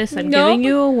do this. I'm Nope. giving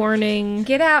you a warning.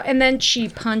 get out. And then she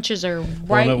punches her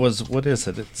right. Well, it was, what is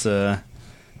it? It's,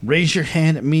 raise your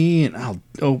hand at me and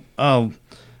I'll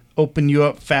open you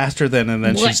up faster than, and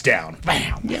then What? she's down.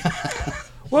 Bam.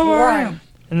 Where were I? Run.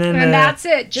 And then And that's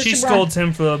it. Just she run. scolds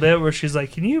him for a little bit where she's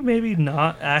like, can you maybe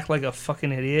not act like a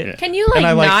fucking idiot? Yeah. Can you, And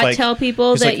I not tell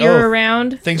people he's that like, you're "Oh,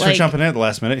 around? Thanks Like, for jumping in at the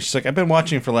last minute. She's like, I've been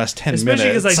watching for the last 10 Especially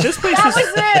because minutes. like this place That was,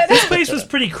 was it. this place was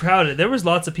pretty crowded. There was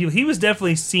lots of people. He was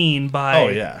definitely seen by Oh,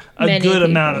 yeah. a Many good people.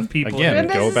 amount of people. Again, And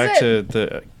this go is back it.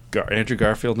 to the Andrew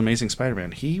Garfield Amazing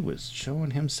Spider-Man. He was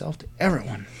showing himself to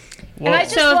everyone. Well, And I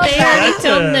just So love if they that. already That's,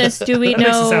 filmed this, do we that makes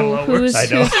it sound a know lot worse. who's I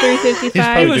know. 355? he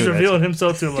probably was doing that. revealing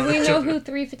himself to a lot Do of we know children. who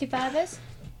 355 is?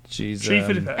 She's Tree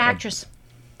 55. Actress.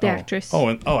 The actress.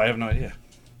 I have no idea.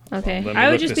 Okay. let me I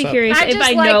would look just this be up. curious I if just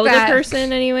I like know that- the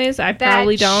person anyways. I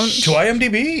probably don't. To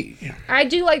IMDb. I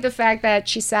do like the fact that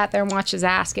she sat there and watched his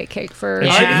ass get kicked for. And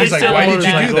I he's get like, so why did you do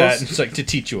motorcycles. that? And it's like, to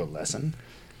teach you a lesson.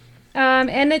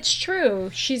 And it's true.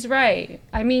 She's right.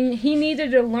 I mean, he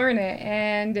needed to learn it,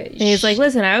 and And he's like,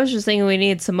 listen, I was just thinking we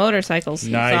need some motorcycles.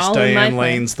 It's Nice, all in my Diane plan."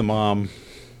 Lane's the mom.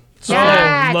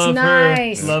 Yeah, it's love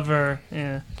nice. her. Love her.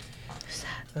 Yeah.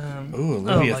 Ooh,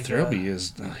 Olivia my Thirlby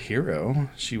is a hero.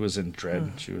 She was in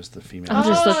Dread. She was the female. I'll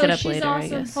just look it up she's later, I awesome.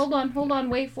 guess. Hold on,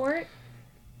 wait for it.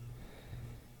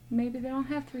 Maybe they don't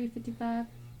have 355.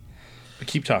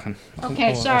 Keep talking. Okay,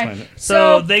 I'll sorry. find it.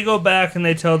 So they go back and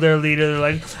they tell their leader, they're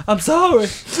like, I'm sorry,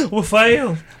 we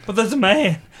failed, but there's a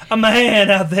man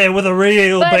out there with a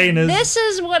real But penis. this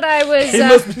is what I was. He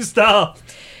must be stopped.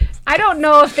 I don't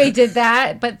know if they did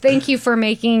that, but thank you for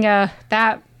making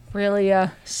that really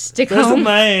stick There's a home.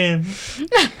 man.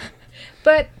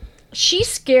 But she's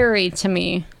scary to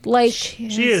me. Like She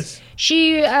is.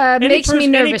 she Any makes me Any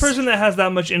nervous. person that has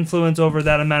that much influence over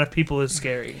that amount of people is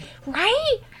scary.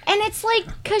 Right? And it's like,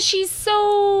 because she's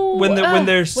so... when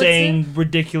they're what's saying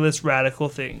ridiculous, radical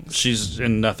things. She's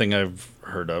in nothing I've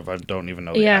heard of. I don't even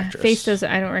know the Yeah, actress. face doesn't.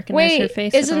 I don't recognize her Wait,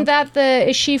 face. at all. isn't that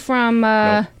is she from,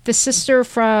 Nope. the sister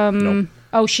from... Nope.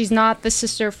 Oh, she's not the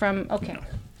sister from... Okay.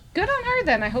 Good on her,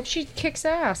 then. I hope she kicks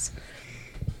ass.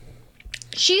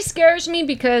 She scares me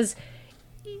because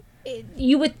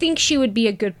you would think she would be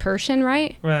a good person,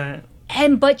 right? Right.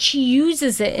 But she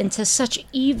uses it into such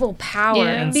evil power.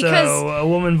 Yeah. And Because so a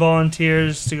woman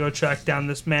volunteers to go track down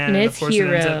this man, And and it's of course it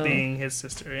ends Hero. up being his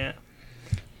sister. Yeah.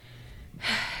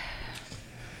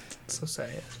 So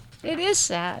sad. it is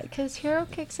sad because Hero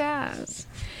kicks ass.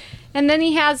 And then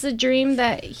he has a dream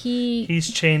that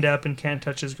He's chained up and can't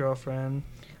touch his girlfriend.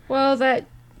 that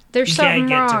there's He something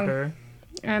can't get wrong. to her.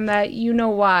 And that you know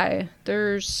why.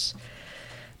 There's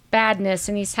badness,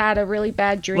 and he's had a really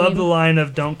bad dream. Love the line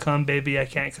of "Don't come, baby. I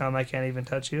can't come. I can't even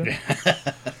touch you."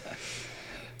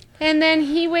 And then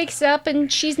he wakes up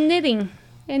and she's knitting.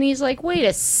 And he's like, wait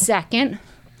a second.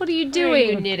 What are you What are you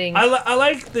doing? knitting? I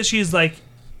like that she's like,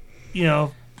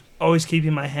 always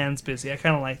keeping my hands busy. I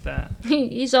kind of like that.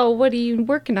 He's all, what are you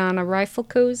working on? A rifle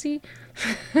cozy?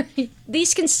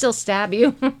 These can still stab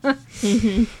you.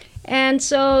 And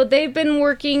so they've been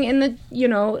working in the,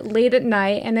 late at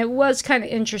night. And it was kind of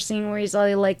interesting where he's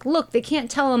all like, look, they can't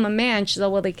tell him a man. She's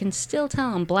all, well, they can still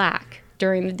tell him black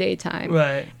during the daytime.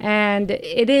 Right. And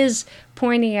it is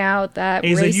pointing out that And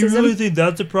he's like, "You racism... really think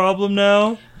that's a problem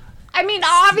now?" I mean,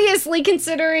 obviously,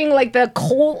 considering like the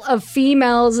cult of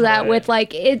females that Right. with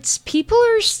like people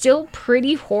are still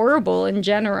pretty horrible in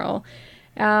general.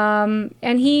 And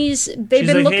they've She's been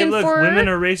like, looking "Hey, look, for. women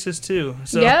are racist too."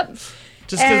 So Yep. just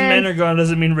because And- men are gone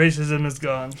doesn't mean racism is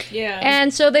gone. Yeah.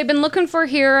 And so they've been looking for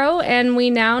Hero, and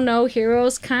we now know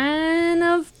Hero's kind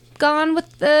of gone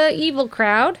with the evil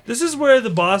crowd. This is where the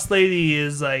boss lady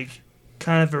is like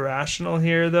kind of irrational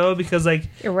here, though, because like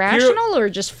Irrational or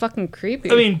just fucking creepy?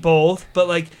 I mean, both, but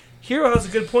like Hero has a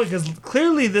good point because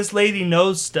clearly this lady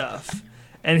knows stuff,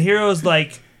 and Hero's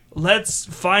like, "Let's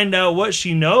find out what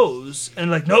she knows,"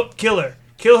 and like, "Nope, kill her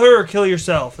or kill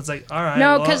yourself." It's like, all right.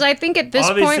 no, well, because I think at this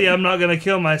obviously point, I'm not gonna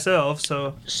kill myself,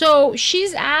 so so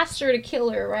she's asked her to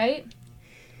kill her, right?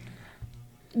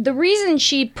 The reason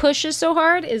she pushes so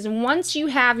hard is once you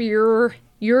have your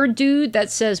dude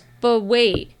that says, but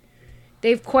wait,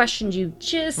 they've questioned you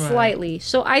just Right. slightly.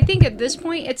 So I think at this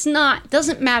point,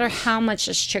 doesn't matter how much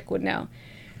this chick would know.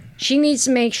 She needs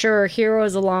to make sure Hero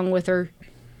is along with her.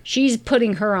 She's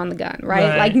putting her on the gun, right?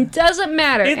 Right. Like, it doesn't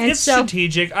matter. it's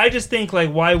strategic. I just think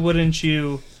like, why wouldn't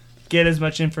you get as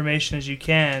much information as you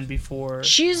can before?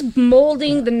 she's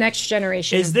molding the next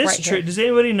generation. Is this right true? here. Does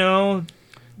anybody know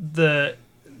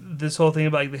this whole thing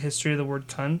about like the history of the word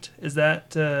cunt? Is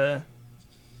that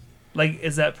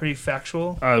is that pretty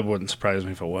factual? It wouldn't surprise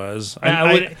me if it was. Brian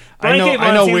I know. K. Vaughan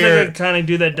I know seems we're. like a kind of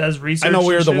dude that does research. I know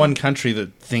we're and the shit. one country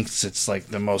that thinks it's like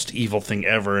the most evil thing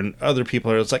ever, and other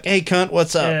people are it's like, "Hey, cunt,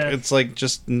 what's up?" Yeah. It's like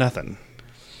just nothing.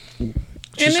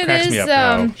 Just it cracks is, me up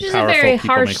how It's just a powerful very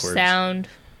people harsh make words. sound.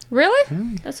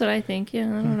 Really? That's what I think. Yeah, I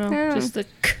don't know. Yeah. Just the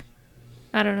k.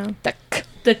 I don't know. The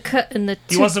The cut and the.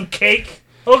 You want some cake?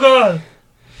 Oh god!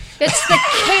 It's the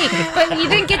cake, but you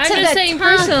didn't get I'm to just the saying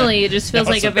tongue. personally, it just feels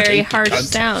That like a was a very cake, harsh cunt.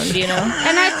 sound, you know?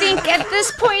 And I think at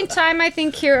this point in time, I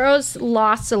think Hero's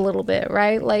lost a little bit,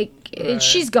 right? Like, Right.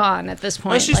 she's gone at this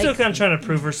point. Well, she's like, still kind of trying to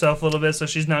prove herself a little bit, so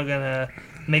she's not gonna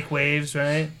make waves,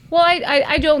 right? well,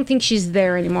 I don't think she's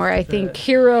there anymore. I think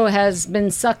Hero has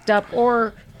been sucked up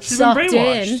or She's been sucked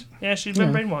brainwashed. in Yeah, she's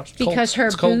been brainwashed. because her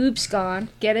It's cold. boob's gone.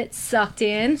 Get it? Sucked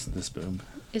in. This boob.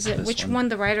 Is it This which one. one?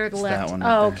 The right or the It's left? that one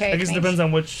right Oh, there. okay. I guess it thanks. depends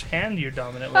on which hand you're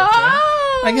dominant with, right?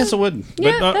 Oh, I guess it would.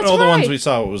 Yeah, But not that's all the ones right. we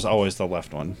saw, it was always the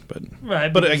left one. But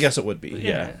Right, but I guess it would be.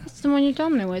 Yeah. It's the one you're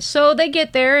dominant with. So they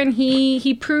get there, and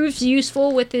he proves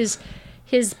useful with his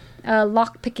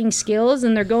lock picking skills,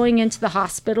 and they're going into the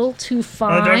hospital to And the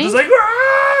find. doctor's like,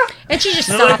 "Wah!" and she just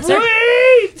And they're like, stops her.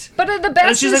 "Wait!" But the And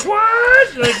best she's is like,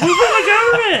 "What?" Like, move on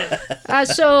the government.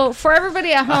 so for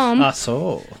everybody at home,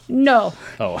 So. no,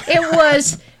 Oh. it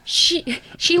was.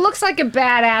 She looks like a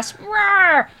badass,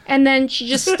 "Rawr!" and then she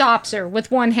just stops her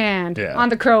with one hand Yeah. on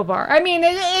the crowbar. I mean,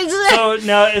 it's So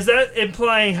now, is that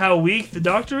implying how weak the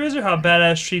doctor is, or how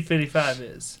badass Tree 55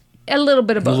 is? a little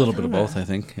bit of A both. little bit of both, I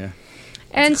think. Yeah.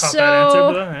 And Cop that answer,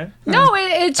 but so all right. no,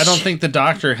 it's. I don't think the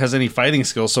doctor has any fighting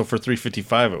skills. So for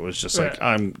 355, it was just like,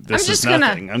 Right. This just is gonna-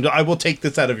 nothing. I will take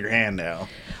this out of your hand now.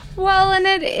 Well, and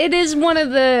it is one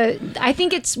of the. I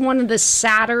think it's one of the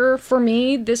sadder for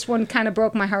me. This one kind of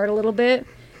broke my heart a little bit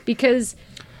because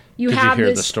you Did have you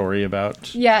hear this. the story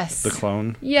about Yes. the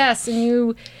clone? Yes,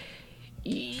 and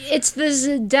it's this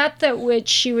depth at which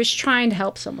she was trying to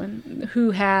help someone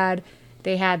who had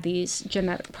these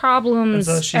genetic problems.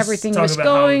 And so she's everything talking was about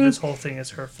going, how this whole thing is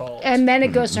her fault. and then it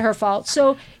goes to her fault.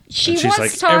 So she And she's was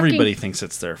like, talking, everybody thinks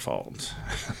it's their fault.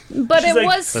 but She's it like,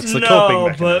 was That's the no, coping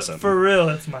but mechanism. for real,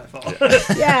 it's my fault.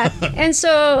 yeah. And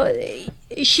so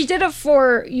she did it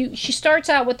for you. She starts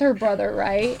out with her brother,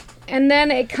 right? And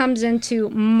then it comes into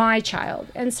my child.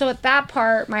 And so at that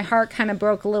part, my heart kind of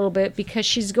broke a little bit because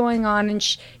she's going on and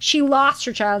she lost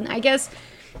her child. And I guess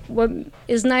what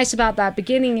is nice about that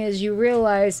beginning is you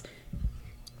realize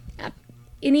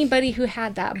anybody who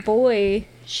had that boy,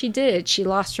 she did. She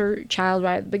lost her child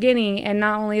right at the beginning. And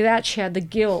not only that, she had the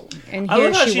guilt. And I here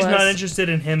love how she she's was. not interested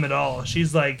in him at all.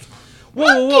 She's like, whoa,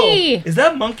 whoa, whoa. Monkey! Is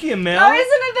that monkey a male? Oh, isn't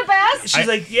it the best? She's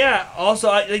like, yeah.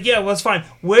 Also, yeah, well, it's fine.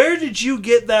 Where did you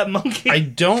get that monkey? I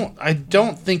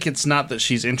don't think it's not that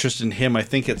she's interested in him. I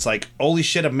think it's like, holy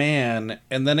shit, a man,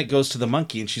 and then it goes to the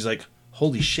monkey, and she's like,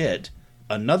 holy shit,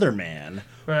 another man.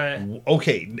 Right.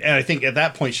 Okay, and I think at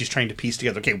that point she's trying to piece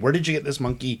together, okay, where did you get this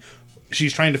monkey?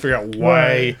 She's trying to figure out why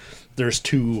Right. there's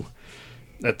two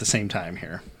at the same time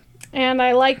here. And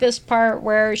I like this part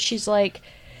where she's like,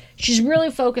 she's really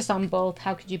focused on both.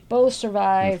 How could you both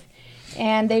survive?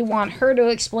 And they want her to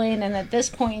explain. And at this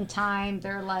point in time,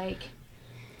 they're like,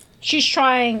 she's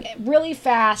trying really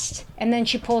fast. And then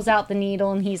she pulls out the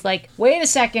needle and he's like, wait a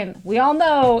second. We all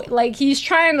know. Like, he's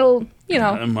trying to,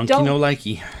 A monkey don't. no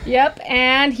likey. Yep.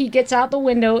 And he gets out the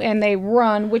window and they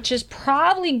run, which is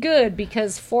probably good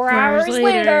because 4 hours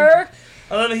later.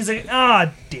 I love it. He's like,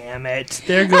 ah, damn it.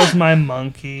 There goes my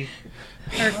monkey.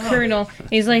 Our colonel.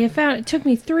 He's like, it took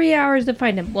me 3 hours to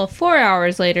find him. Well, 4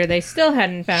 hours later, they still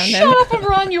hadn't found him. Shut up and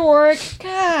run, York.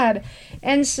 God.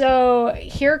 And so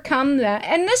here come that.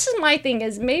 And this is my thing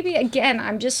is maybe, again,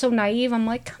 I'm just so naive. I'm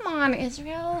like, come on,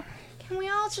 Israel. Can we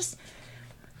all just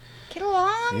get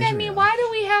along? I mean, Israel. why do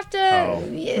we have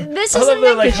to... This I isn't love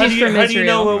that. Like, like... how do She's you from know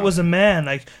Israel. it was a man?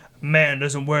 Like, man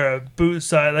doesn't wear a boot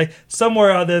size. Like,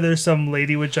 somewhere out there, there's some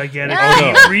lady with gigantic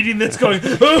feet reading this going,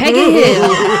 Peggy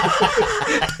Hill.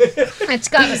 It's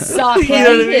got a soft You know what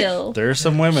I Peggy mean? Hill. There's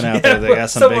some women out there that got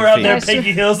some somewhere out big there, feet.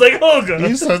 Peggy Hill's like, oh, God.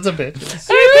 You sons of bitches.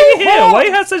 Hey, Peggy Hill, why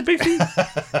you have such big feet?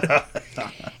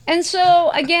 And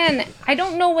so, again, I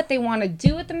don't know what they want to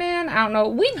do with the man. I don't know.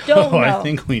 We don't Oh, know. I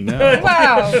think we know.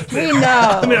 Wow, we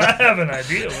know. I mean, I have an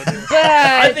idea with it.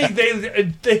 I But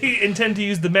think they intend to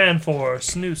use the man for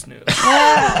snoo.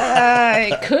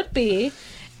 it could be.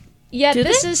 Yet Do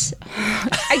this they? is...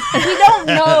 we don't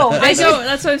know. I don't.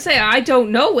 That's what I'm saying. I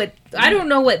don't know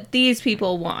what these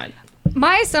people want.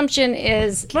 My assumption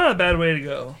is It's not a bad way to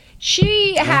go.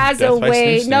 she has a death by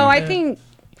way. snoo-snoo. No, I Yeah. think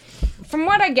from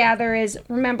what I gather is,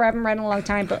 remember, I haven't read in a long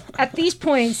time, but at these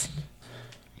points,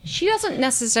 she doesn't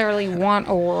necessarily want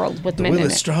a world with The men will in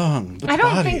is it. strong. The I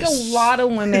don't body think is a lot of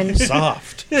women,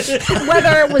 soft.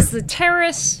 whether it was the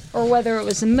terrorists or whether it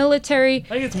was the military,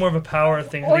 I think it's more of a power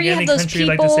thing. I Or think you any have those country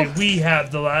like to say, people- we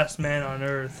have the last man on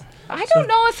earth. I don't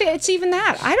know if it's even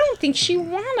that. I don't think she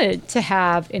wanted to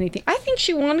have anything. I think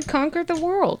she wanted to conquer the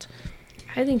world.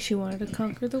 I think she wanted to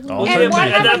conquer the world. Also- And But why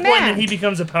at have that a point, man? then he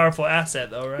becomes a powerful asset,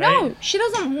 though, right? No, she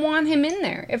doesn't want him in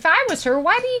there. If I was her,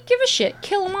 why do you give a shit?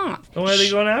 Kill him off. Then why are they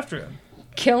going after him?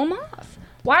 Kill him off.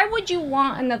 Why would you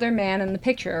want another man in the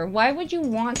picture? Why would you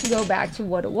want to go back to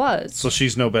what it was? So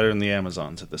she's no better than the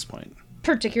Amazons at this point.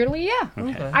 Particularly, yeah.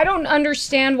 Okay. I don't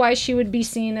understand why she would be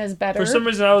seen as better. For some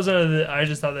reason, I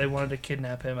just thought they wanted to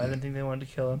kidnap him. I didn't think they wanted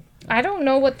to kill him. I don't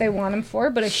know what they want him for,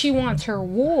 but if she wants her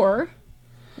war,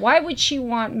 why would she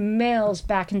want males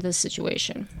back into the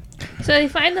situation? So they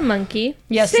find the monkey.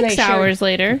 Yes, 6 they sure- hours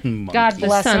later. God The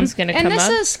bless him. sun's gonna and come this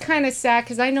up. is kind of sad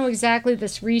because I know exactly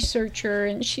this researcher,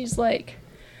 and she's like,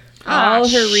 All "Ah,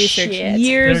 her research, shit."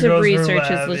 years There of goes her research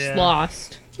lab, is yeah.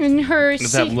 lost. And her,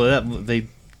 They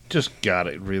just got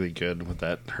it really good with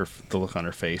the look on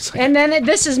her face. and then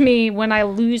this is me when I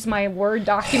lose my Word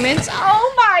documents.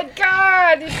 Oh my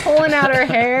God! Pulling out her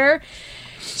hair.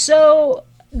 So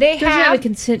they Does it have have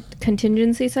a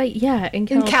contingency site? Yeah, in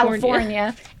in California.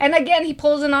 California, and again he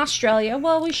pulls in Australia.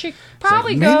 Well, we should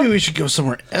probably Maybe go. we should go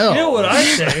somewhere else. You know what I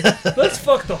say? Let's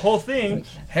fuck the whole thing.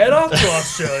 Head off to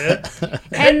Australia.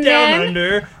 Head And down then-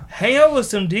 under. Hang out with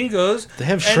some dingoes. They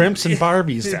have shrimps and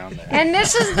Barbies down there. And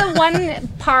this is the one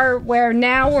part where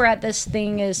now we're at this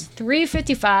thing is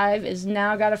 355 is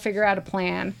now got to figure out a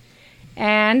plan,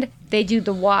 and they do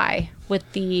the Y with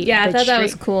the Yeah, I the thought that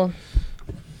was street. cool.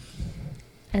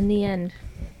 And the end.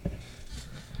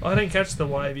 Oh, I didn't catch the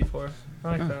Y before.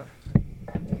 I like that.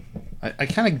 I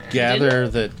kind of gather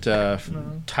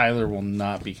that Tyler will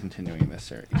not be continuing this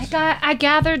series. I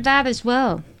gathered that as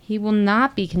well. He will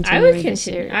not be I continuing would the continue.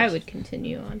 series. I would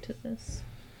continue on to this.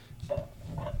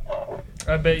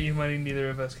 I bet you money neither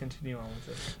of us continue on with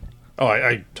it. Oh,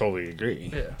 I totally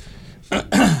agree.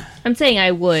 Yeah. I'm saying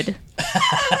I would.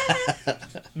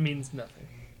 Means nothing.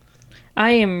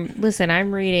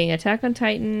 I'm reading Attack on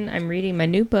Titan. I'm reading my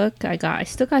new book. I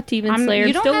still got Demon Slayer. you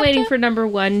I'm don't still have waiting to- for number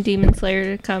 1 Demon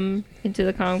Slayer to come into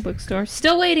the comic book store.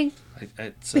 Still waiting.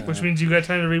 Which means you got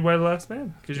time to read Why the Last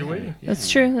Man because you're waiting. That's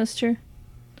true. That's true.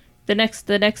 The next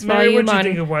Mary, volume what do you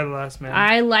think on. of Why the Last Man?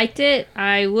 I liked it.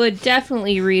 I would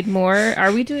definitely read more.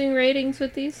 Are we doing ratings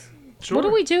with these? Sure. What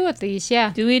do we do with these?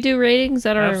 Yeah. Do we do ratings?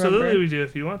 I don't Absolutely, remember. we do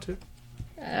if you want to.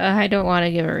 I don't want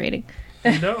to give a rating.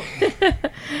 No.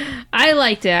 I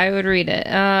liked it. I would read it.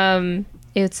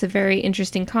 It's a very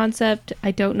interesting concept.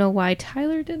 I don't know why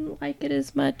Tyler didn't like it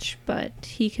as much, but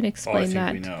he can Oh, I explain think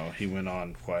that. we know. He went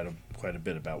on quite a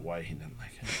bit about why he didn't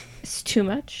like it. It's too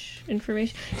much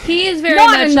information. He is very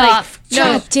Not much enough. like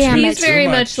no. God damn He's it. very Too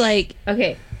much much. like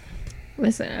okay.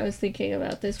 Listen, I was thinking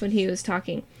about this when he was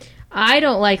talking. I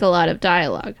don't like a lot of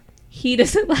dialogue. He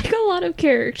doesn't like a lot of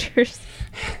characters.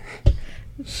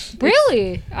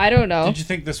 Really? I don't know. Did you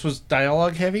think this was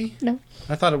dialogue heavy? No.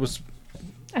 I thought it was.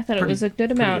 I thought it Pretty- was a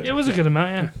good amount. It was a good amount,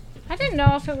 yeah. I didn't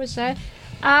know if it was that.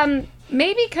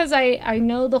 Maybe because I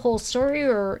know the whole story,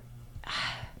 or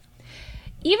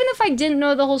even if I didn't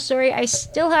know the whole story, I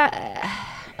still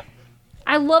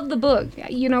I love the book.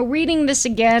 You know, reading this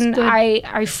again, It's good.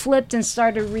 I flipped and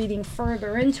started reading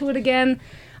further into it again.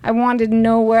 I wanted to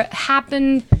know what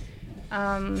happened.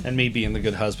 And me being the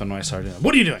good husband when I started.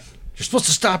 What are you doing? You're supposed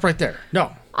to stop right there.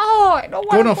 No. Oh, I don't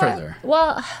want Go no to further.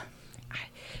 Well,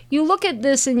 you look at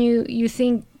this and you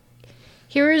think,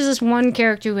 here is this one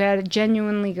character who had a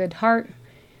genuinely good heart.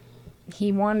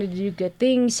 He wanted to do good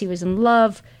things. He was in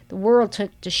love. The world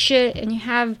took to shit. And you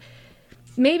have,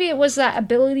 maybe it was that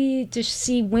ability to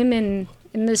see women,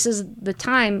 and this is the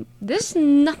time.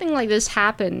 Nothing like this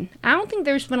happened. I don't think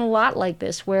there's been a lot like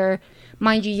this where,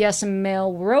 mind you, yes, a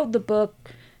male wrote the book,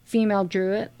 female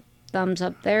drew it. Thumbs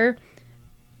up there.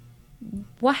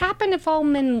 What happened if all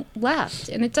men left?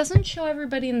 And it doesn't show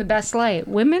everybody in the best light.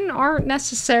 Women aren't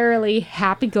necessarily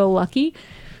happy-go-lucky.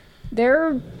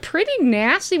 They're pretty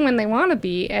nasty when they want to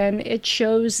be, and it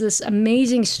shows this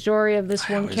amazing story of this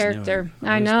one always knew character. it.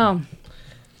 I know.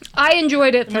 I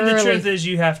enjoyed it I mean, the truth thoroughly. is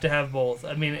you have to have both.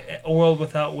 I mean, a world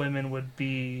without women would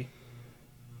be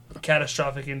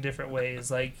catastrophic in different ways.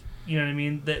 Like, you know what I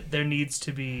mean? That there needs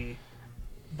to be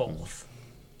both.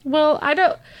 Well,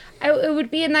 it would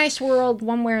be a nice world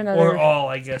one way or another. Or all,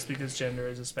 I guess, because gender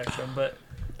is a spectrum. But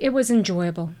It was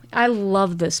enjoyable. I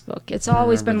love this book. It's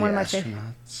always been one of my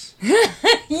favorites.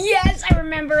 Yes, I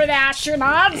remember the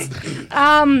astronauts.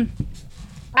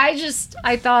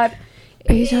 I thought,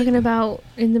 Are you talking about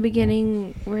in the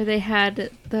beginning where they had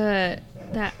that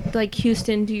like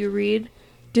Houston, do you read?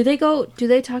 Do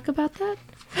they talk about that?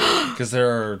 Because there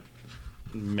are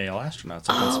male astronauts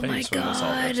up Oh in my space when this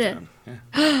all goes God. down.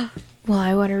 Yeah. Well,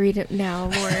 I want to read it now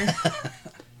more.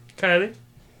 Kylie,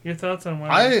 your thoughts on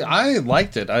why? I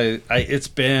liked it. It's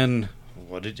been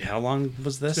how long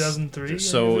was this? 2003,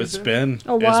 So when it's was it? been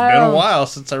A it's been while. a while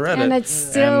since I read and it. it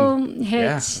still And, yeah,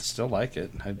 I hits. still like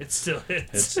it. It still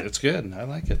hits. It's good. I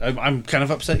like it. I'm kind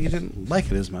of upset you didn't like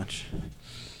it as much.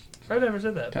 I never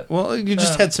said that. But Well, you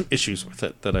just Um, had some issues with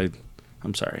it that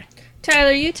I'm sorry.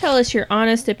 Tyler, you tell us your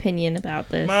honest opinion about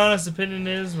this. my honest opinion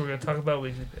is we're going to talk about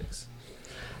weekly picks.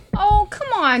 Oh, come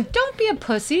on. Don't be a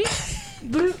pussy.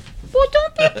 Well,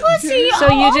 don't be a pussy. So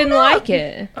Oh, you didn't no. like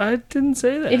it. I didn't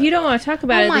say that. If you don't want to talk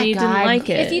about Oh it, my then you God. didn't like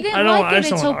it. If you didn't I don't- like I it,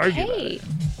 just it's don't wanna argue about okay.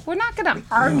 We're not going to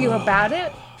argue about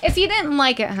it. If you didn't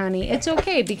like it, honey, it's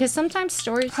okay because sometimes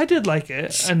stories. I did like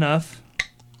it enough.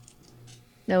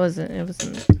 That wasn't. It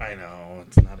wasn't. I know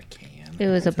it's not a can. It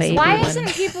was a baby Why one. isn't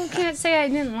people can't say I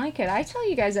didn't like it? I tell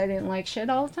you guys I didn't like shit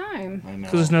all the time. I know.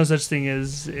 Because there's no such thing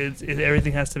as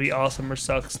everything has to be awesome or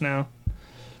sucks now.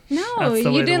 No, That's the way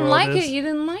you the didn't world like is. it. You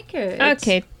didn't like it. It's-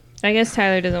 Okay, I guess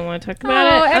Tyler doesn't want to talk Oh,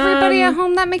 about it. everybody at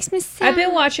home, that makes me sad. I've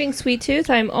been watching Sweet Tooth.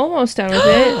 I'm almost done with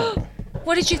it.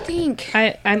 What did you think?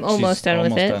 I'm almost She's done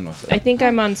with almost it. done with it. I think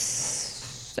I'm on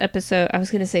episode. I was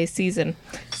gonna say season.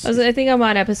 I think I'm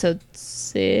on episode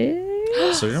 6.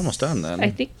 So you're almost done then. I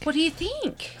think. What do you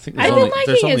think? I think I've been liking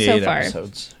there's it only so 8 far.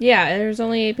 episodes. Yeah, there's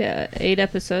only 8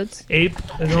 episodes. Ape.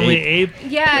 There's only ape.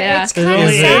 Yeah, Yeah. it's There's kind of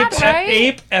only sad, ape, right?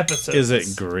 ape episodes. Is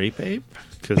it Grape Ape?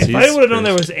 Because If I would have known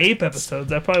there was ape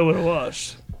episodes, I probably would have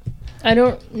watched. I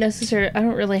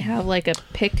don't really have like a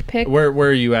pick. Where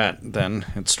are you at then,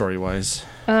 story wise?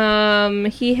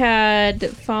 He had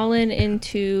fallen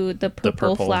into the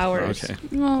purple flowers. Okay.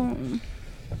 Oh.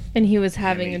 And he was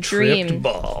having a dream.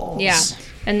 Balls. Yeah.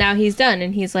 And now he's done,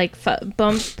 and he's like,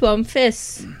 bump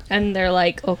fists. And they're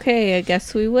like, okay, I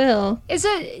guess we will.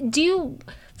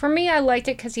 For me, I liked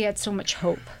it because he had so much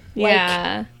hope.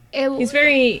 Yeah. He's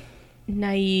very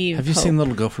naive. Have you seen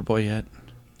Little Gopher Boy yet?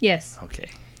 Yes. Okay.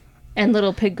 And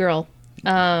Little Pig Girl.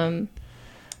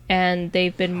 And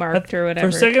they've been marked or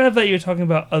whatever. For a second, I thought you were talking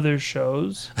about other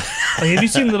shows. Like, have you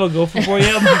seen Little Gopher Boy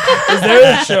yet? Like, is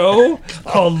there a show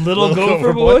called Little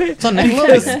Gopher Boy? It's on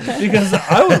Nickelodeon. Because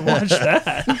I would watch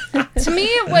that. To me,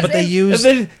 it was. But they And use.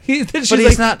 then, she's he's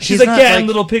like, not- she's he's like, not yeah, like- and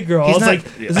Little Pig Girl. I he's was not-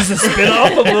 like, is this a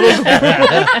spin-off of Little Gopher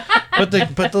Boy? But the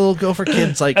little Gopher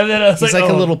kid's like And then I was he's like,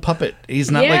 like a oh. little puppet. He's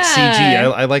not like Yeah.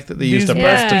 CG. I like that they used a These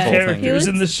practical characters. thing. He was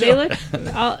in the show.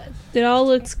 It all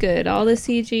looks good. All the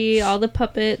CG, all the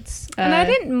puppets. And I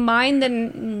didn't mind the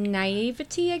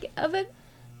naivety of it.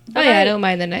 Oh yeah, I don't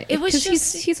mind the night. It was 'cause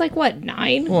just- he's like what,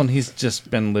 9? Well, and he's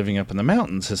just been living up in the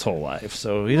mountains his whole life,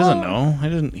 so he doesn't know.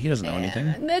 He doesn't know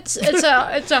anything. It's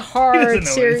a hard know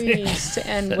series to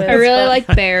end with. I really but- like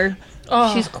Bear.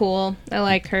 Oh. She's cool. I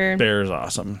like her. Bear's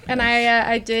awesome. And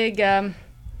I dig.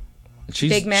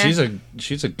 Big Man.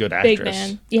 She's a good actress. Big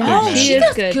Man. Yeah, Oh, she she is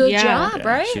does good. good Yeah. job. Yeah,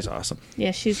 Right? she's awesome.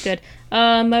 Yeah, she's good.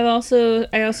 I also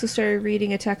started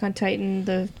reading Attack on Titan,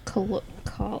 the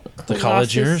The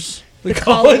college years. The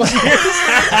college years.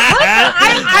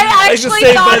 I Like the actually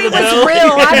Saved thought by it the was Bell?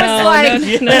 real. I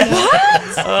was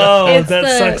like, Oh, It's that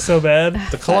the- sucks so bad.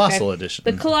 The Colossal edition.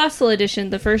 The Colossal Edition,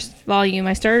 the first volume.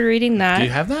 I started reading that. Do you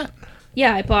have that?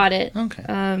 Yeah, I bought it.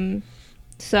 Okay.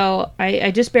 So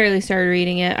I just barely started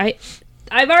reading it.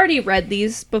 I've already read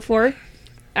these before.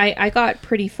 I got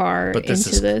pretty far But this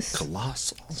into is this.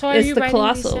 colossal. so are It's you the writing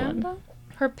Colossal these down, one. though?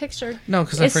 Her picture. No,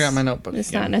 because I It's- forgot my notebook. It's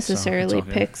again, not necessarily so it's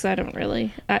okay. picks. I don't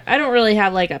really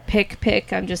have like a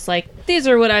pick. I'm just like, these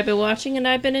are what I've been watching and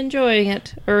I've been enjoying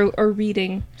it or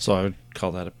reading. So I would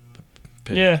call that a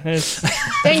pick. Yeah, it's,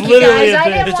 Thank you literally guys. a I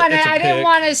pick. didn't want to. it's a I didn't pick.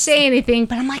 want to say anything,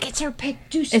 but I'm like, it's her pick.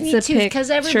 Do Sweet a Tooth pick,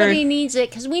 because everybody sure. needs it.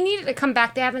 Because we need it to come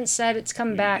back. They haven't said it's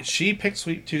come back. She picked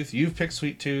Sweet Tooth. You've picked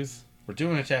Sweet Tooth. We're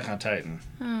doing Attack on Titan.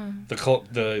 Hmm. The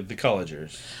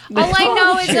collegers. All I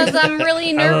know is that I'm really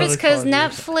I love nervous the because Collegers.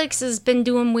 Netflix has been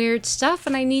doing weird stuff,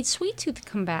 and I need Sweet Tooth to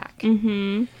come back.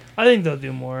 Mm-hmm. I think they'll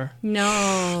do more.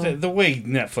 No. The way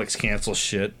Netflix cancels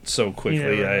shit so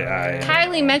quickly, Yeah.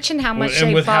 Kylie mentioned how much and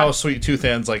they with bought. how Sweet Tooth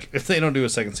ends, like if they don't do a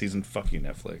second season, fuck you,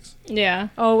 Netflix. Yeah.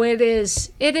 Oh, it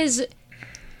is. It is.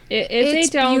 If It's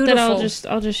they don't, then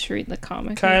beautiful. I'll just read the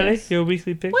comic. I guess. Kylie, your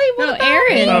weekly pick. Wait, what No, about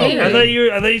Aaron. me? Oh, Aaron.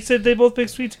 I thought you said they both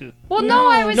picked Sweet Tooth. Well, no,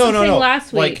 I was. no,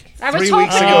 last week. Like I was 3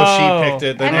 weeks hoping- ago, Oh. she picked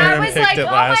it. Then And I Aaron was picked like, it oh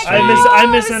last my week. God. I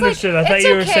was misunderstood. like, I thought it's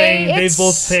you were okay, saying they it's-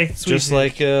 both picked Sweet Just Tooth.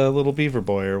 like Little Beaver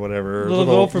Boy or whatever. Little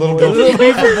Gopher Boy. Gopher Little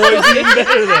Beaver Boy's even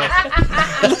better though.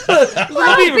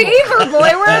 Oh, Beaver Boy,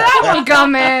 where did that one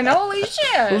come in? Holy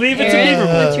shit! Leave it to Aaron,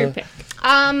 Beaver what's Boy. your pick?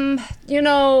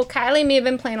 Kylie may have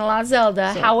been playing a lot of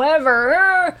Zelda.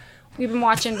 However, we've been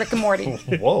watching Rick and Morty.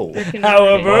 Whoa.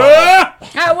 However,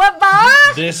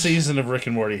 However, This season of Rick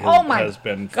and Morty Oh my has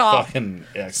been God. fucking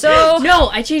excellent. so No,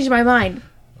 I changed my mind.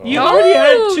 you already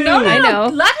had two. No, I know.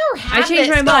 Let her have I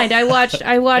changed it. my mind. I watched.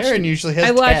 Aaron usually has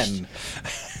I watched 10.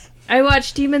 I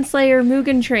watched Demon Slayer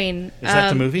Mugen Train. Is that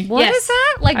the movie? What is Yes.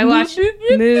 that? Like I watched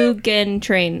Mugen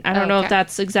Train. I don't know Okay. if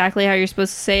that's exactly how you're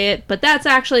supposed to say it, but that's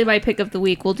actually my pick of the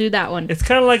week. We'll do that one. It's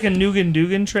kind of like a Nugan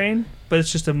Dugan train, but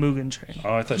it's just a Mugen train.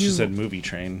 Oh, I thought she said movie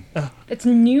train. It's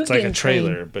Nugan It's like a Train.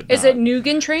 trailer, but Is not. it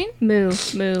Nugan Train? Moo.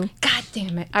 God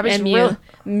damn it! I was MU.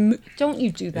 real. Don't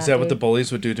you do that? Is that what the dude.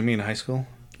 bullies would do to me in high school?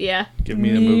 Yeah. Give me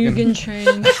the Mugen. Nugan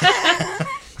Train?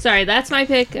 Sorry, that's my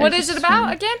pick. What is it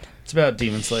about again? It's about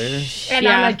Demon Slayer. And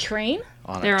Yeah. on a train?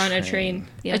 They're on a train.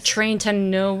 Yes. A train to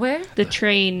nowhere? The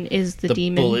train is the, The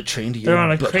demon. bullet train to your They're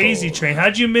on a butthole. crazy train.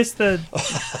 How'd you miss the?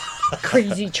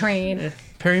 Crazy train.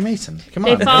 Perry Mason. Come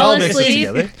They on. it fall all mixes asleep.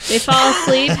 together. They fall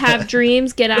asleep, have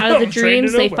dreams, get out of the Train to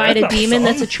dreams. They nowhere. fight a That's not a demon song.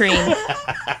 that's a train.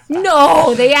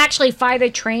 No, they actually fight a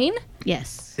train?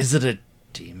 Yes. Is it a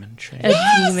demon train? A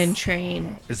demon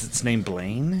train. Is its name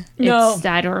Blaine? No. It's,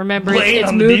 I don't remember. Blade It's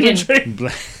on the demon Mugen. train.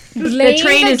 Blaine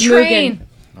train the is train.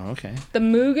 Oh, okay. The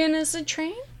Mugen is a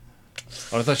train?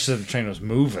 Oh, I thought she said the train was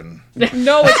moving.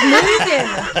 No, it's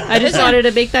Mugen. I just wanted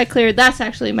to make that clear. That's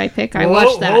actually my pick. I Whoa,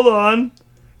 watched that. Hold on.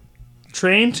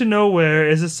 Train to Nowhere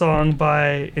is a song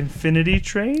by Infinity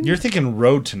Train. You're thinking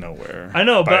Road to Nowhere. I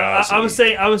know, but by I was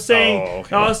saying, Oh, okay.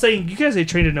 no, I was saying, you guys say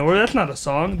Train to Nowhere. That's not a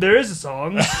song. There is a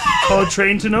song called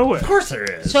Train to Nowhere. Of course there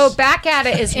is. So back at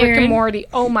it is Rick Aaron. and Morty.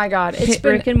 Oh my god, it's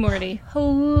been Rick and Morty.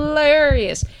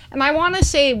 hilarious. And I want to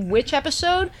say which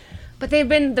episode, but they've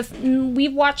been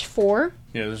we've watched 4,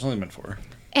 yeah, there's only been 4.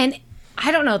 and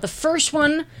I don't know. The first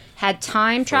one had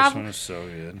time First travel, one is so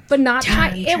good. but not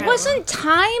time. Time It travel. wasn't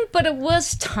time, but it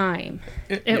was time.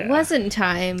 It wasn't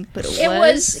time, but it It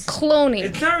was cloning.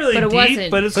 It's not really But it deep,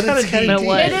 wasn't. but it's But kind it's of kinda deep.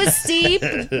 But it It was. is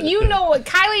deep. You know what?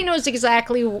 Kylie knows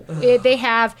exactly. They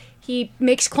have. He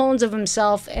makes clones of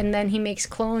himself, and then he makes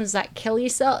clones that kill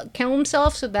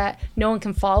himself, so that no one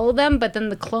can follow them. But then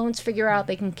the clones figure out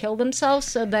they can kill themselves.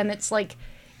 So then it's like,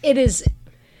 it is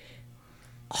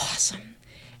awesome.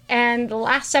 And the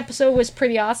last episode was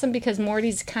pretty awesome because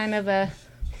Morty's kind of an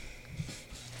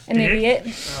Dick? idiot.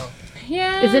 Oh.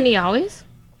 Yeah, Isn't he always?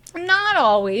 not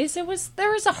always. There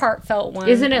was a heartfelt one.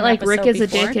 Isn't it an like Rick episode is a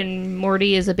before. dick and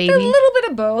Morty is a A baby? little bit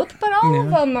of both, but all of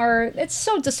them are. It's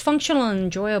so dysfunctional and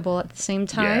enjoyable at the same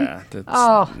time. Yeah, that's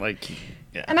Oh. like,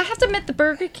 yeah. And I have to admit, the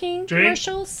Burger King Drink?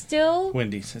 commercial still.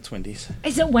 Wendy's. It's Wendy's.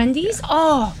 Is it Wendy's?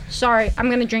 Oh, sorry. I'm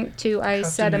gonna drink too. I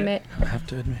said admit. admit. I have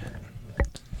to admit.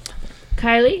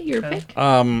 Kylie, your pick?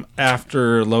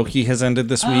 After Loki has ended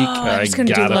this week, I I was gonna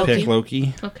do gotta Loki. pick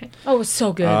Loki. Okay. Oh, it's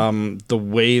so good. The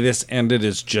way this ended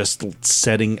is just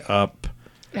setting up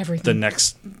Everything. the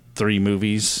next 3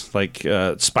 movies, like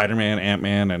Spider-Man,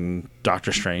 Ant-Man, and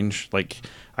Doctor Strange. Like,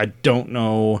 I don't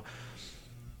know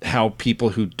how people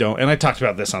who don't, and I talked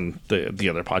about this on the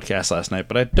other podcast last night,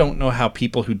 but I don't know how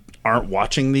people who aren't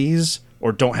watching these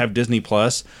or don't have Disney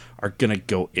Plus are gonna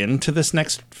go into this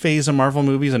next phase of Marvel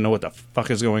movies and know what the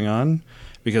fuck is going on,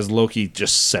 because Loki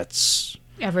just sets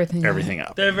everything. everything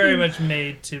up. They're very much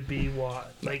made to be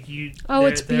watched. Like you. Oh, they're-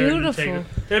 it's they're beautiful.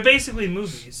 They're basically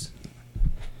movies.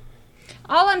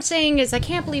 All I'm saying is, I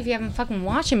can't believe you haven't fucking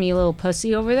watched him, you little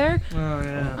pussy over there. Oh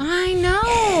yeah. I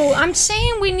know. I'm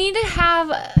saying we need to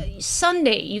have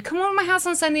Sunday. You come over to my house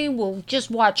on Sunday. We'll just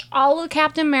watch all of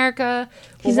Captain America.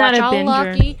 We'll He's not watch a all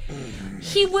binger. Loki.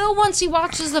 He will once he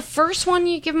watches the first one.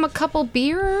 You give him a couple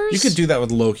beers. You could do that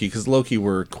with Loki, because Loki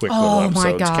were quick little Oh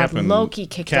episodes. my God, Loki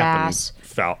kicked ass.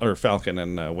 Falcon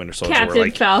and Winter Soldier Captain were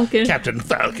like Falcon. Captain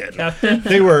Falcon.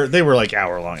 They were like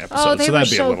hour-long episodes, Oh, they so were that'd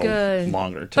be a so little good.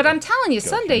 longer. But I'm telling you,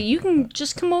 Sunday you can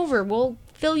just come over. We'll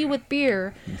fill you with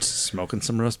beer. Smoking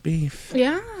some roast beef.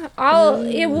 Yeah.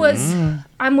 It was.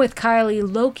 I'm with Kylie.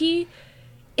 Loki.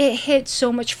 It hit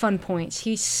so much fun points.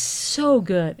 He's so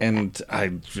good. And I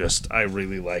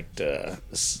really liked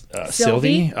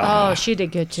Sylvie. Oh, she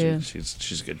did good too.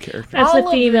 She's a good character. That's all the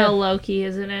of female the- Loki,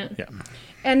 isn't it? Yeah.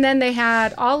 And then they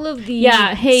had all of the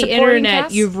Yeah. Hey, supporting internet,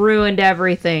 cast. you've ruined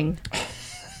everything.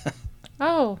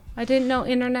 Oh, I didn't know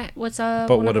internet was But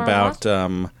one what of our about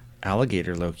laws.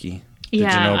 Alligator Loki? Did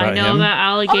Yeah, you know about I know him? about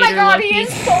alligator Oh my God, Loki. he is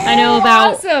so I know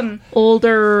about awesome.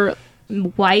 older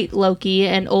white Loki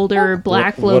and older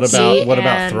black What Loki. about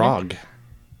and- Throg?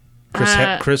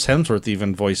 Chris Hemsworth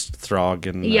even voiced Throg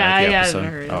in Yeah, the I episode.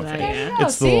 haven't heard of that. Okay. Yeah. Oh,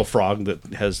 It's the see? little frog that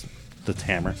has the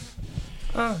hammer.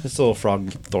 It's the little frog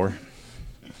Thor.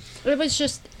 It was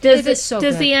just. Does it is so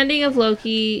does good. the ending of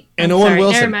Loki And I'm Owen sorry, never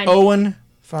Wilson. mind. Owen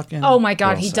fucking. Oh my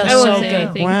God, he Wilson. does I won't so say good.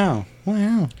 anything.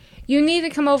 Wow. You need to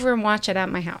come over and watch it at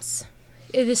my house.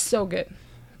 It is so good.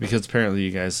 Because apparently you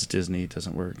guys Disney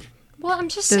doesn't work. Well, I'm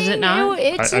just Does saying, it not?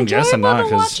 it's I'm guessing enjoyable not, to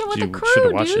because watch it with you the should have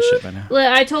crew, watched dude. this shit by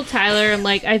now. I told Tyler, I'm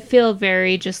like, I feel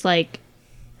very just like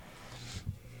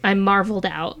I'm marveled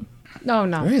out. No,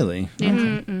 no. Really?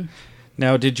 Okay.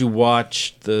 Now, did you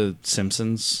watch the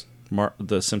Simpsons?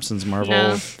 The Simpsons Marvel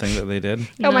No. thing that they did?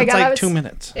 Oh my It's God, like that was 2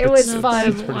 minutes. It was It's- fun.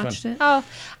 it's pretty fun. Watched it. Oh,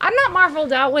 I'm not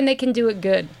marveled out when they can do it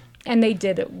good, and they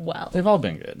did it well, They've all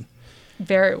been good.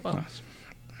 very well.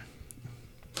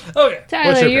 Okay.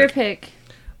 Tyler, your your pick.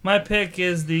 My pick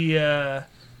is the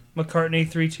McCartney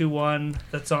 321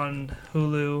 that's on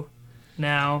Hulu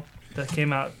now. That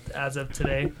came out as of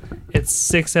today. It's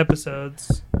 6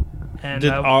 episodes. And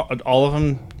Did all of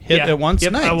them hit yeah, at once?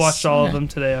 Yep, Nice. I watched all of Yeah. them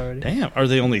today already. Damn. Are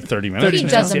they only 30 minutes? 30 He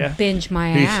minutes, doesn't yeah. binge my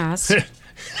ass.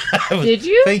 Did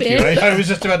you? Thank you. bitch? I was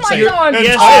just about to Oh say. my God.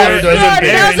 Yes, Oh, Aaron, God, Aaron,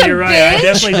 he doesn't you're right. I binge?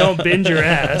 definitely don't binge your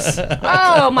ass.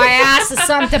 Oh, my ass is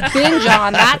something to binge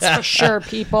on. That's for sure,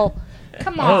 people.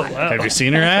 Come Oh, on. wow. Have you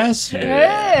seen her ass?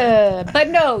 But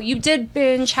no, you did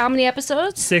binge how many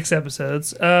episodes? 6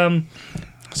 episodes.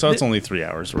 So it's only 3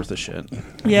 hours worth of shit.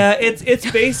 Yeah, it's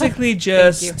basically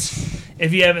just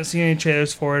if you haven't seen any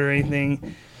trailers for it or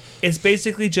anything, it's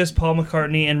basically just Paul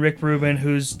McCartney and Rick Rubin,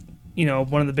 who's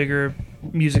one of the bigger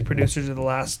music producers of the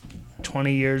last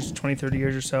 20 years, 20, 30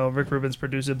 years or so. Rick Rubin's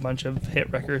produced a bunch of hit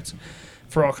records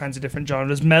for all kinds of different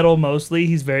genres. Metal mostly.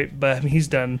 He's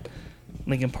done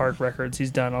Linkin Park records.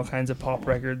 He's done all kinds of pop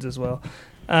records as well.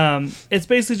 It's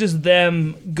basically just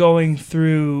them going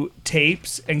through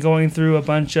tapes and going through a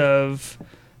bunch of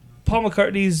Paul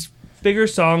McCartney's bigger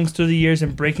songs through the years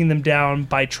and breaking them down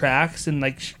by tracks and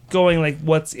like going like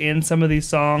what's in some of these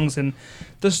songs and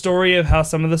the story of how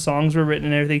some of the songs were written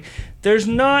and everything. There's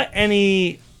not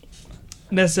any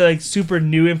necessarily like super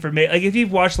new information. Like if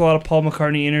you've watched a lot of Paul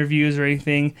McCartney interviews or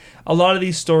anything, a lot of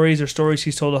these stories are stories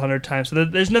he's told 100 times. So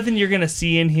there's nothing you're gonna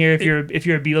see in here if you're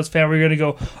a Beatles fan where you're gonna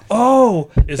go, oh,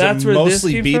 Is that's it where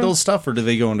mostly this came Beatles from? stuff, or do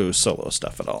they go into solo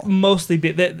stuff at all? Mostly,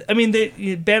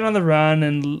 they Band on the Run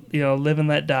and Live and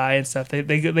Let Die and stuff. They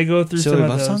go through Silly some of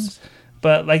love those. songs?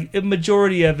 But like a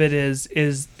majority of it is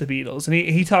the Beatles, and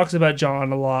he talks about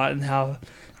John a lot and how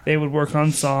they would work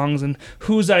on songs and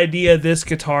whose idea this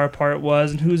guitar part was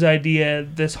and whose idea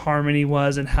this harmony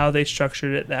was and how they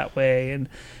structured it that way and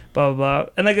blah blah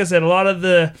blah. And like I said, a lot of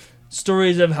the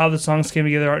stories of how the songs came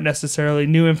together aren't necessarily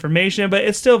new information, but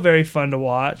it's still very fun to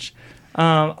watch.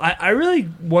 I really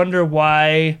wonder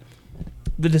why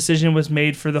the decision was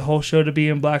made for the whole show to be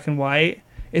in black and white.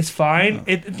 It's fine.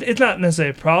 It's not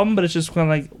necessarily a problem, but it's just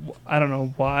kind of like, I don't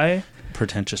know why.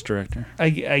 Pretentious director. I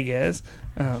guess.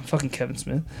 Fucking Kevin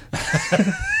Smith.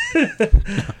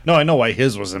 No, I know why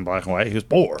his was in black and white. He was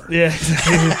poor. Yeah,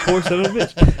 exactly. Poor son of a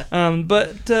bitch.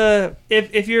 But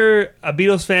if you're a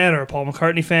Beatles fan or a Paul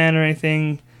McCartney fan or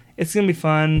anything, it's gonna be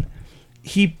fun.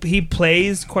 He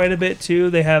plays quite a bit too.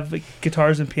 They have like,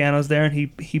 guitars and pianos there, and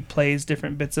he plays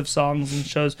different bits of songs and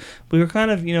shows. We were kind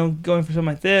of going for something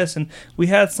like this, and we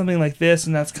had something like this,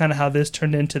 and that's kind of how this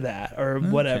turned into that, or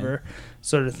whatever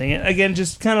sort of thing. And again,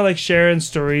 just kind of like sharing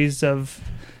stories of,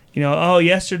 oh,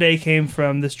 yesterday came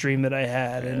from this dream that I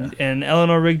had, and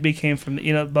Eleanor Rigby came from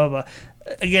blah blah.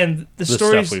 Again, the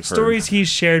stories he's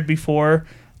shared before,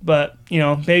 but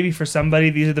maybe for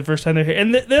somebody these are the first time they're here,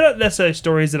 and they're not necessarily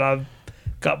stories that I've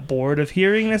got bored of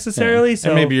hearing necessarily. Yeah. So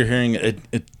and maybe you're hearing a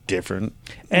different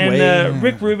and way.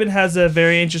 Rick Rubin has a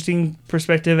very interesting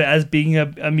perspective as being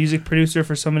a music producer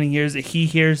for so many years that he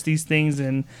hears these things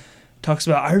and talks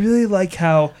about, I really like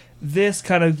how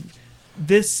the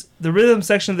rhythm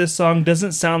section of this song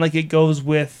doesn't sound like it goes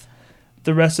with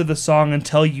the rest of the song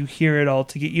until you hear it all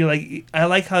together. I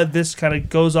like how this kind of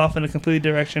goes off in a completely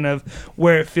direction of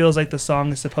where it feels like the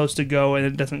song is supposed to go and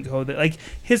it doesn't go there. Like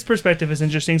his perspective is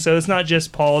interesting. So it's not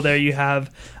just Paul there. You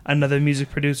have another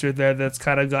music producer there that's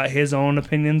kind of got his own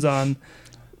opinions on.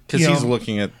 Because he's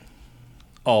looking at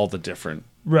all the different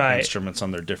right instruments on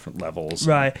their different levels.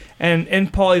 Right.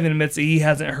 And Paul even admits that he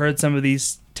hasn't heard some of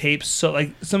these tapes. So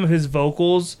like some of his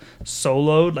vocals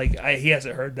soloed, he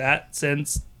hasn't heard that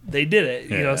since they did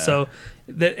it, so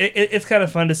it's kind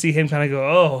of fun to see him kind of go,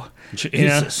 oh,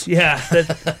 Jesus.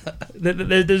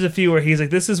 There's a few where he's like,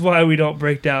 this is why we don't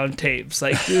break down tapes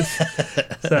like this.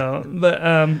 So,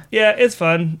 but it's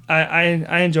fun.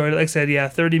 I enjoyed it. Like I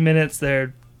said, 30 minutes.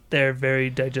 They're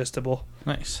very digestible.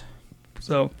 Nice.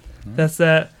 So that's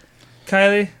that.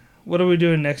 Kylie, what are we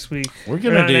doing next week? We're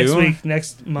gonna do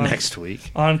next month. Next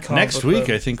week. On Comic next Book week,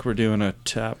 Club. I think we're doing a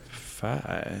top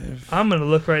 5. I'm gonna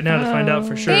look right now to find out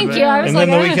for sure. Thank but you. I was And like,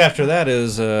 then the week after that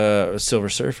is Silver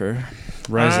Surfer.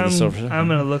 Rise of the Silver Surfer. I'm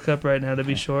gonna look up right now to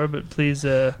be sure, but please.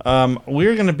 We're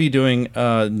going to be doing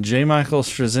J. Michael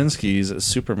Straczynski's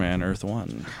Superman Earth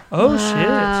 1. Oh shit!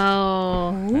 Wow.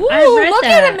 Ooh, I've read look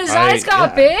that. at him. His eyes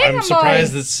got big. I'm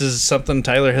surprised like, this is something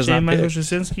Tyler has J. not Michael picked.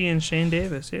 Straczynski and Shane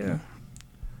Davis. Yeah,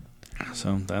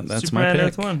 So that's Superman my pick.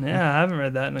 Earth 1. Yeah, I haven't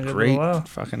read that in a good Great while.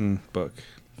 fucking book.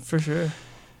 For sure.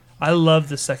 I love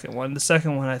the second one. The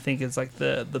second one I think is like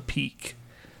the peak.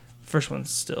 First one's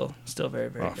still very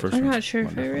very good. First I'm one's not sure if I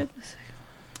wonderful. read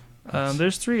this.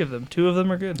 There's 3 of them. 2 of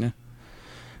them are good. Yeah.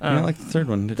 I like the third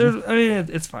one, did there's- you? I mean,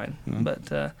 it's fine. Mm. But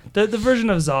the version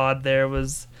of Zod there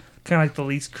was kind of like the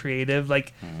least creative.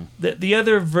 Like the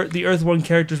other the Earth 1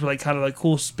 characters were like kind of like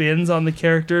cool spins on the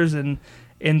characters, and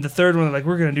in the third one, they're like,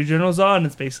 we're gonna do General Zod, and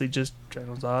it's basically just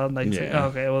General Zod. Like, it's like, Yeah. oh,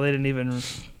 okay, well they didn't even.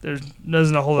 There's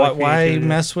isn't a whole lot. Of Why creativity.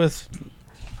 mess with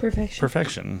Perfection.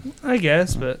 perfection? I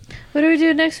guess, but What do we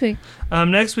do next week?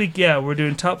 next week, we're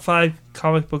doing top 5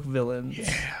 comic book villains.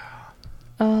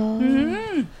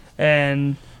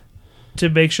 And to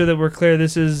make sure that we're clear,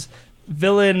 this is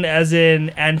villain as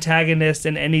in antagonist,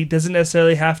 and any doesn't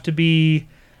necessarily have to be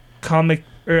comic,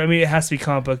 or I mean, it has to be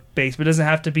comic book based, but it doesn't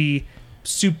have to be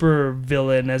super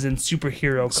villain as in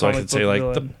superhero. So I comic could say book like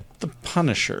villain. the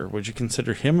Punisher. Would you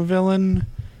consider him a villain?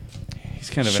 He's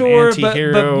kind of Sure, an but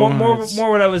anti-hero. more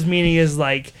what I was meaning is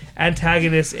like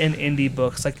antagonists in indie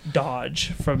books, like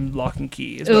Dodge from Lock and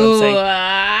Key. Is what I'm Ooh,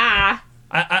 saying.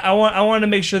 I want to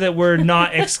make sure that we're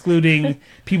not excluding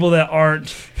people that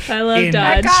aren't I love in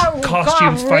Dodge.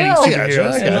 costumes fighting real.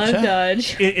 superheroes. I I love gotcha.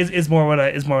 Dodge. Is more what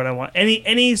I want.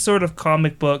 Any sort of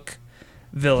comic book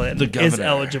villain The is Governor.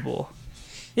 eligible.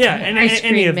 Yeah, and Ice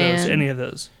any Cream of those, Man. any of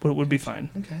those would be fine.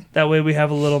 Okay. That way we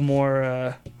have a little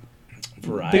more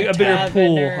Variety. a bigger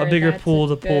pool, Governor, a bigger that's pool a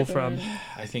to pull good from. one.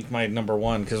 I think my number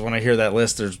one, because when I hear that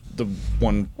list, there's the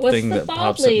one What's thing the that bald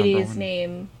pops at number lady's one.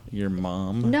 name? Your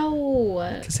mom.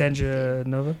 No, Cassandra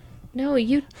Nova. no,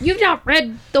 you've not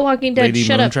read The Walking Dead. Lady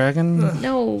Shut up. Moondragon.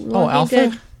 No. The Oh, Walking Alpha?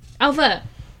 Dead. Alpha.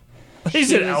 He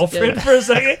said was Alfred good. for a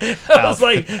second. I was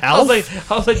like,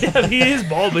 damn, he is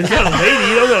bald, but he's not a lady.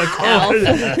 You don't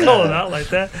gotta call him out like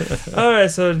that. All right,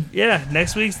 so yeah,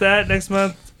 next week's that. Next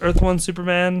month, Earth One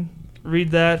Superman.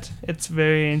 Read that. It's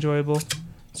very enjoyable.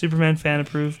 Superman fan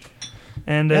approved.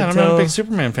 And Yeah, I'm not a until big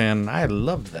Superman fan. I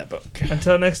loved that book.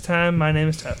 until next time, my name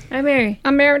is Tyler. I'm Mary.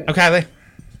 I'm married. Okay,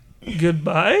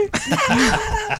 Goodbye.